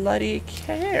bloody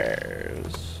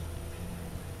cares?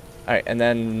 Alright, and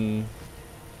then...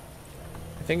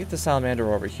 I think it's the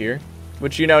salamander over here.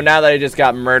 Which, you know, now that I just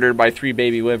got murdered by 3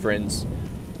 baby wyverns...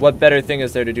 What better thing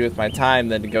is there to do with my time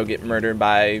than to go get murdered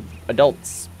by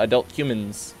adults, adult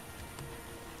humans?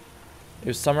 It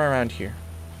was somewhere around here.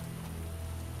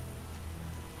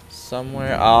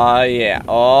 Somewhere. Oh yeah.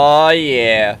 Oh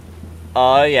yeah.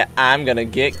 Oh yeah. I'm gonna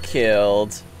get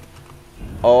killed.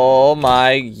 Oh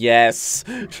my yes.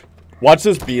 Watch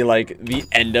this be like the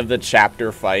end of the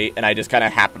chapter fight, and I just kind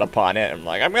of happen upon it. I'm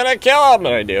like, I'm gonna kill him,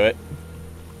 and I do it.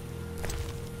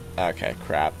 Okay,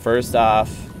 crap. First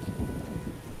off.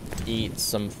 Eat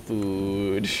some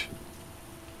food.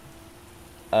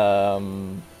 I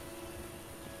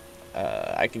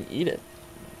can eat it.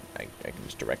 I can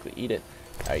just directly eat it.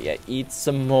 Oh yeah, eat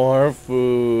some more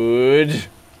food.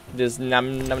 Just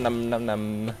num num num num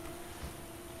num.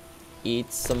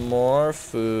 Eat some more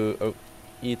food. Oh,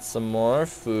 eat some more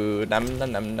food. Num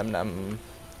num num num num.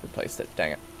 Replaced it.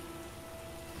 Dang it.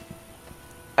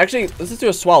 Actually, let's just do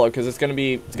a swallow because it's gonna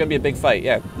be a big fight.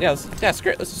 Yeah,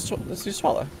 screw it. Let's do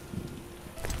swallow.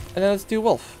 And then let's do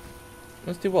wolf.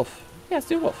 Let's do wolf. Yeah, let's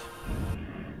do wolf.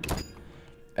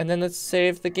 And then let's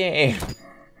save the game.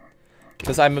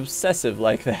 Because I'm obsessive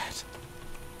like that.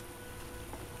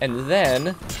 And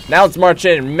then... Now let's march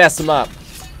in and mess them up.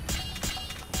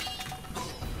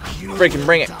 Freaking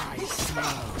bring it.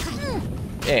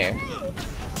 Yeah.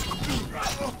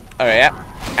 Oh, yeah.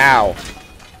 Ow.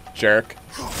 Jerk.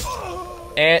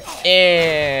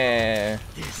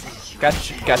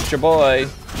 Got your boy.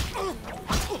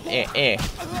 Yeah,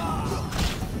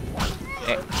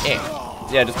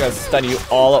 just gonna stun you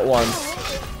all at once.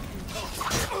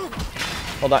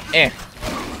 Hold on.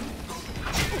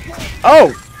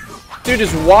 Oh! Dude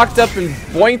just walked up and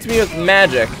boinked me with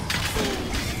magic.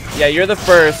 Yeah, you're the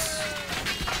first.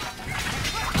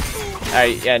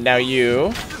 Alright, yeah, now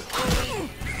you.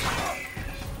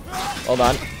 Hold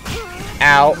on.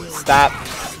 Ow. Stop.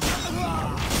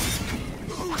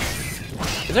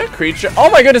 Is there a creature? Oh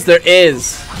my goodness, there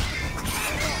is.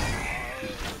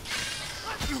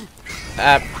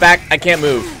 Back. I can't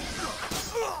move.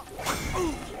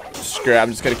 Screw it. I'm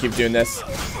just gonna keep doing this.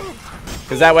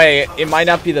 Because that way, it might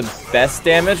not be the best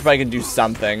damage, but I can do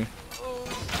something.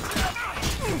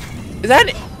 Is that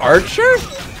an archer?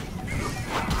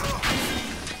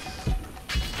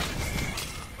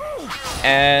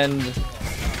 And...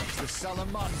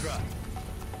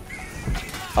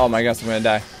 oh my gosh, I'm gonna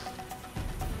die.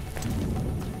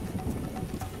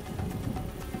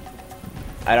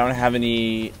 I don't have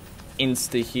any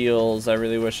insta heals. I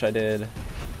really wish I did.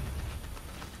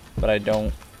 But I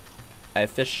don't. I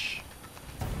have fish.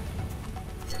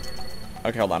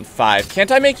 Okay, hold on. 5.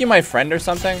 Can't I make you my friend or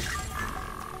something?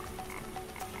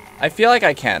 I feel like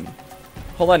I can.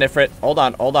 Hold on, Ifrit. Hold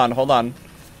on, hold on, hold on.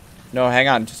 No, hang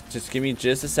on. Just give me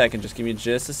just a second. Just give me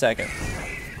just a second.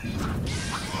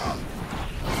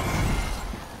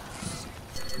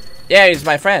 Yeah, he's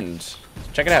my friend.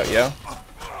 Check it out, yo.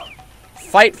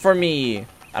 Fight for me.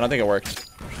 I don't think it worked.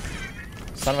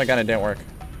 Son of a gun, it didn't work.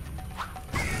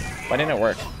 Why didn't it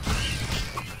work?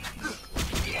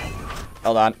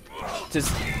 Hold on.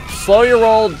 Just slow your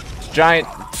roll, giant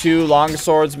 2 long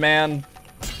swords, man.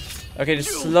 Okay,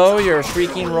 just slow your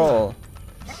freaking roll.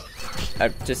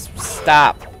 Just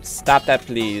stop. Stop that,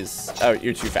 please. Oh,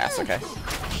 you're too fast. Okay.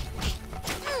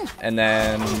 And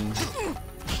then...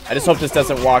 I just hope this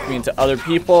doesn't walk me into other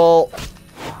people.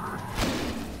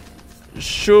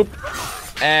 Shoop.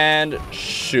 And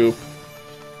shoop.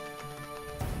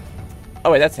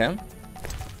 Oh, wait, that's him.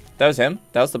 That was him.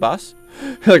 That was the boss.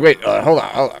 Like, wait, hold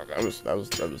on. That was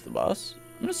the boss.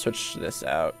 I'm gonna switch this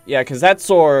out. Yeah, because that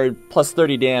sword plus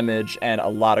 30 damage and a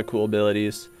lot of cool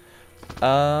abilities.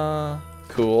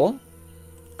 Cool.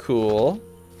 Cool.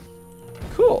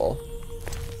 Cool.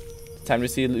 Time to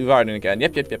see Luvarden again.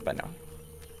 Yep, I know.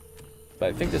 But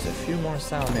I think there's a few more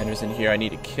salamanders in here I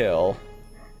need to kill.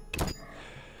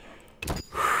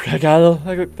 That got a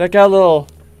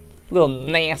little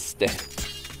nasty.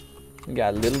 It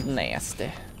got a little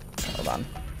nasty. Hold on.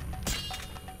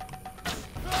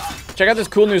 Check out this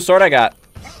cool new sword I got.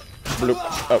 Bloop.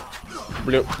 Oh.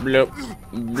 Bloop, bloop,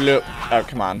 bloop. Oh,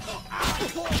 come on.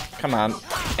 Come on.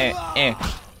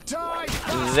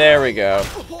 There we go.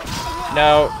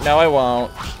 No, I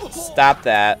won't. Stop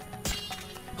that.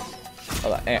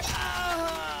 Hold on.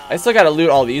 I still gotta loot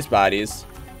all these bodies.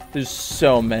 There's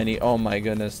so many. Oh my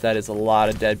goodness. That is a lot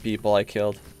of dead people I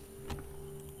killed.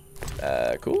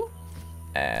 Cool.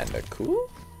 And cool.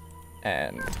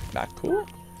 And not cool.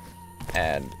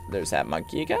 And there's that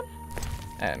monkey again.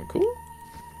 And cool.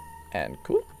 And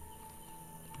cool.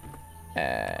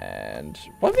 And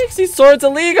what makes these swords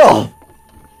illegal?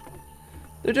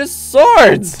 They're just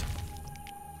swords.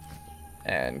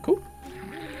 And cool.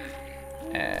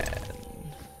 And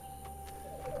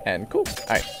cool.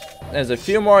 Alright. There's a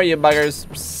few more, you buggers.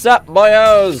 Sup,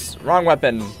 boyos? Wrong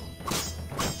weapon.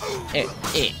 I'm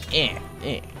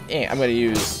gonna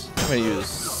use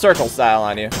circle style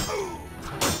on you.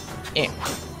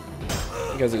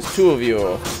 Because there's 2 of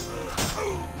you.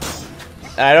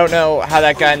 And I don't know how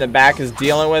that guy in the back is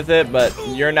dealing with it, but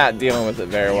you're not dealing with it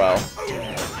very well.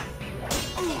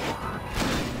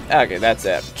 Okay, that's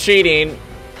it. Cheating.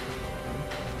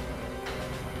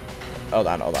 Hold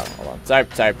on.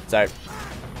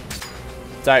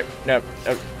 Sorry. Nope.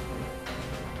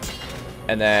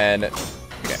 And then...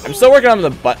 okay, I'm still working on the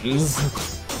buttons.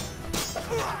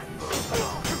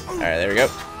 Alright, there we go.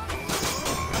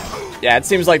 Yeah, it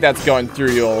seems like that's going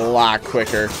through you a lot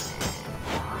quicker.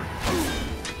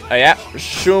 Oh yeah,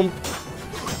 shoomp.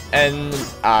 And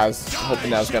I was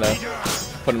hoping that was gonna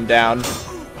put him down.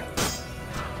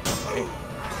 Okay.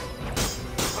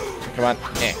 Come on.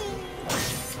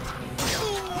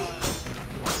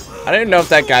 I don't even know if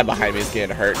that guy behind me is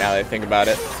getting hurt now that I think about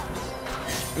it.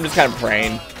 I'm just kind of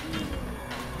praying.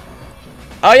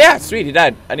 Oh yeah, sweet, he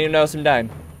died. I didn't even notice him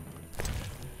dying.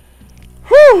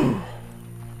 Whew.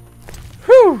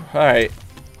 Whew. Alright.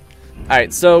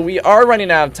 Alright, so we are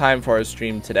running out of time for our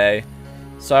stream today.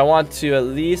 So I want to at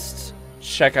least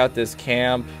check out this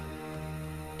camp.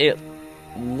 It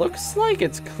looks like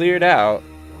it's cleared out.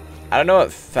 I don't know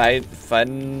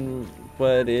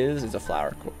what it is. It's a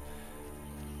flower. Cool.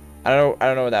 I don't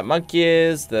know what that monkey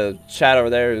is. The chat over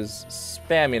there is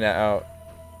spamming out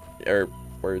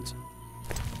words.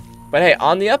 But hey,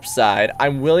 on the upside,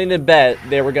 I'm willing to bet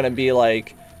they were gonna be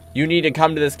like, you need to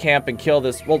come to this camp and kill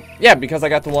this. Well, yeah, because I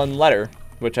got the one letter,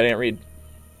 which I didn't read.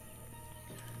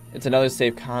 It's another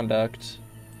safe conduct.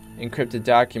 Encrypted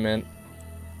document.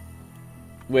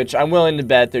 Which I'm willing to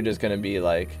bet they're just gonna be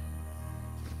like...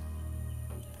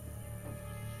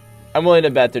 I'm willing to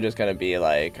bet they're just gonna be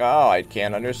like, oh, I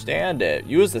can't understand it.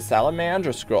 Use the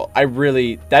Salamandra scroll.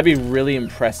 That'd be really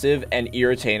impressive and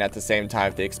irritating at the same time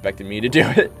if they expected me to do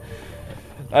it.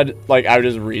 I would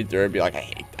just read through it and be like,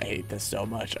 I hate this so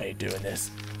much. I hate doing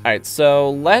this. All right,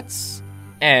 so let's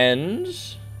end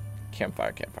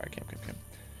campfire.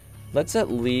 Let's at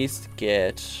least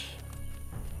get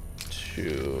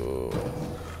to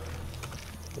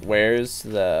where's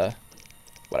the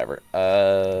whatever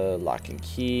lock and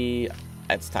key.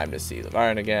 It's time to see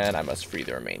Levarin again. I must free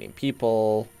the remaining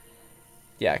people.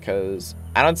 Yeah, because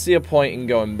I don't see a point in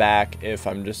going back if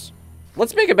I'm just...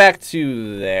 Let's make it back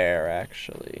to there,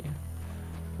 actually.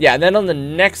 Yeah, and then on the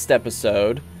next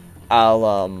episode,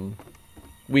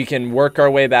 we can work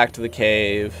our way back to the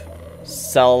cave,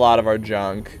 sell a lot of our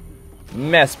junk,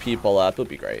 mess people up. It'll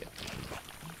be great.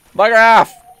 Bugger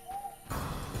off!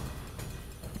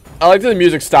 I like that the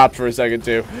music stopped for a second,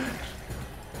 too.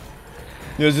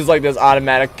 It was just like this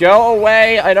automatic, go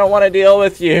away, I don't want to deal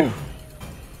with you.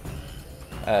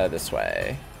 This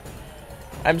way.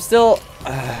 I'm still,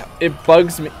 it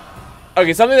bugs me.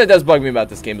 Okay, something that does bug me about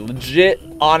this game, legit,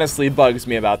 honestly bugs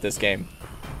me about this game.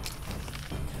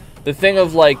 The thing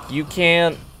of, like, you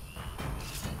can't...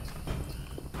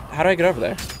 How do I get over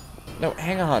there? No,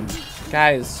 hang on.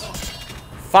 Guys.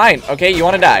 Fine, okay, you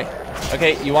want to die.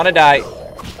 Okay, you want to die.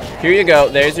 Here you go,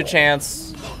 there's your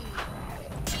chance.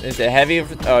 Is it heavy?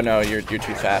 Oh, no, you're too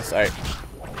fast. Alright.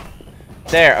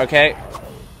 There, okay.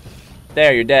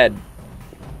 There, you're dead.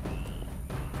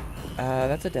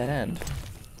 That's a dead end.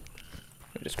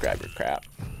 Let me just grab your crap.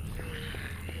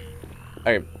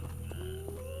 Okay.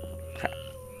 Crap.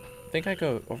 I think I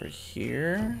go over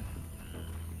here.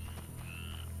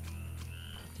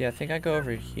 Yeah, I think I go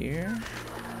over here.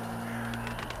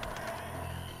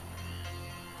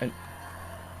 And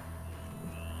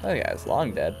oh yeah, it's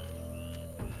long dead.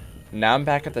 Now I'm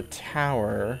back at the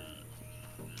tower.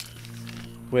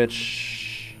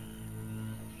 Which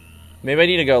maybe I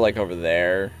need to go like over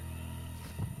there.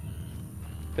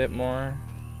 Bit more.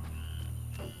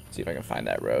 See if I can find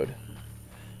that road.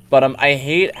 But I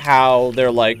hate how they're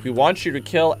like, we want you to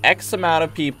kill X amount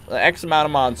of people, X amount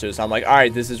of monsters. I'm like, all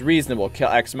right, this is reasonable. Kill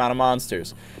X amount of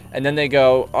monsters. And then they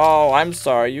go, oh, I'm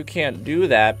sorry, you can't do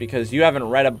that because you haven't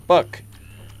read a book.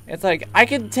 It's like, I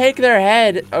can take their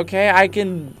head, okay? I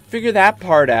can figure that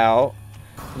part out.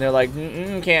 And they're like,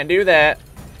 can't do that.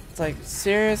 It's like,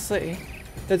 seriously?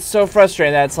 That's so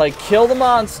frustrating that it's like, kill the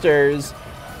monsters,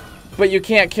 but you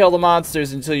can't kill the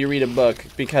monsters until you read a book,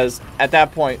 because at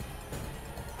that point...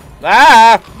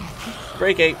 Ah!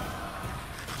 Break 8.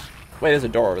 Wait, there's a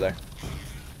door over there.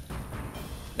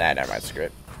 Nah, never mind, screw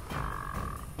it.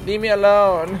 Leave me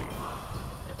alone.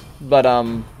 But,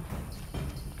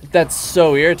 that's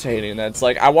so irritating. That's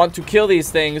like, I want to kill these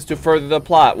things to further the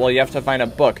plot. Well, you have to find a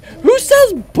book. Who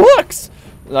sells books?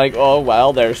 Like, oh,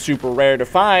 well, they're super rare to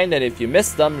find, and if you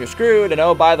miss them, you're screwed. And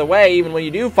oh, by the way, even when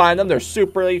you do find them, they're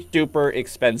super duper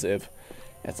expensive.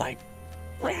 It's like,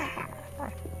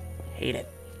 hate it.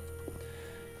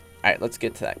 Alright, let's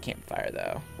get to that campfire,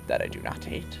 though, that I do not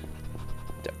hate.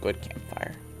 It's a good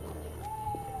campfire.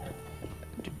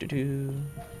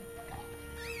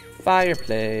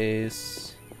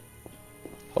 Fireplace.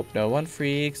 Hope no one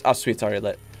freaks. Oh, sweet, it's already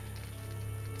lit.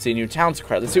 See, new town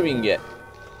square. Let's see what we can get.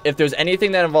 If there's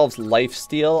anything that involves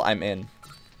lifesteal, I'm in.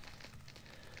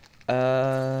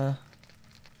 I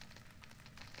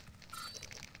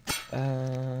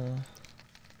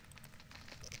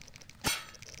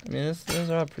mean, those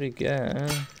are all pretty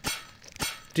good.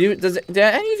 Do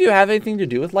any of you have anything to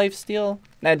do with lifesteal?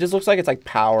 Nah, it just looks like it's like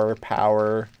power.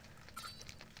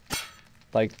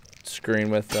 Like,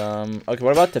 screwing with, okay,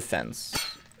 what about defense?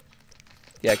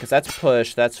 Yeah, because that's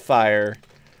push, that's fire.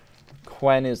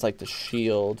 Quen is like the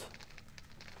shield,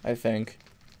 I think.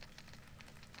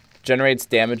 Generates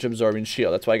damage absorbing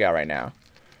shield. That's what I got right now.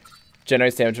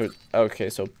 Generates damage. Okay,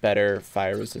 so better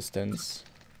fire resistance.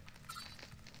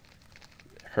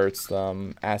 Hurts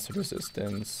them. Acid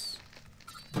resistance.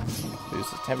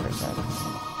 Loses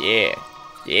 10%.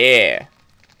 Yeah.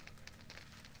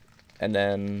 And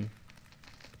then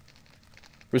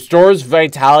restores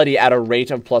vitality at a rate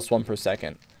of +1 per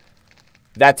second.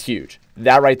 That's huge.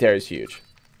 That right there is huge.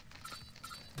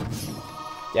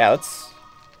 Yeah,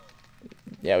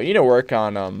 we need to work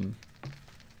on,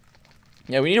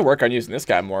 we need to work on using this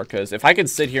guy more, because if I could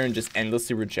sit here and just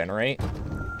endlessly regenerate,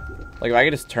 like if I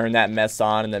could just turn that mess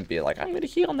on and then be like, I'm gonna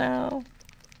heal now,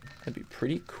 that'd be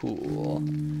pretty cool.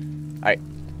 Alright,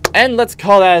 and let's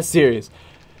call that a series.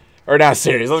 Or not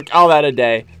series, let's call that a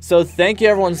day. So thank you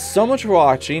everyone so much for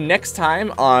watching. Next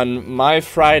time on my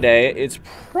Friday, it's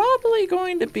probably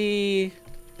going to be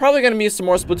some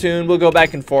more Splatoon. We'll go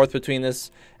back and forth between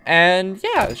this. And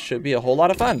yeah, it should be a whole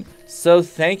lot of fun. So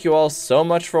thank you all so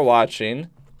much for watching.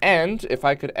 And if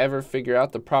I could ever figure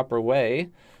out the proper way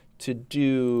to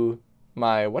do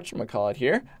my whatchamacallit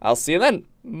here, I'll see you then.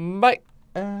 Bye.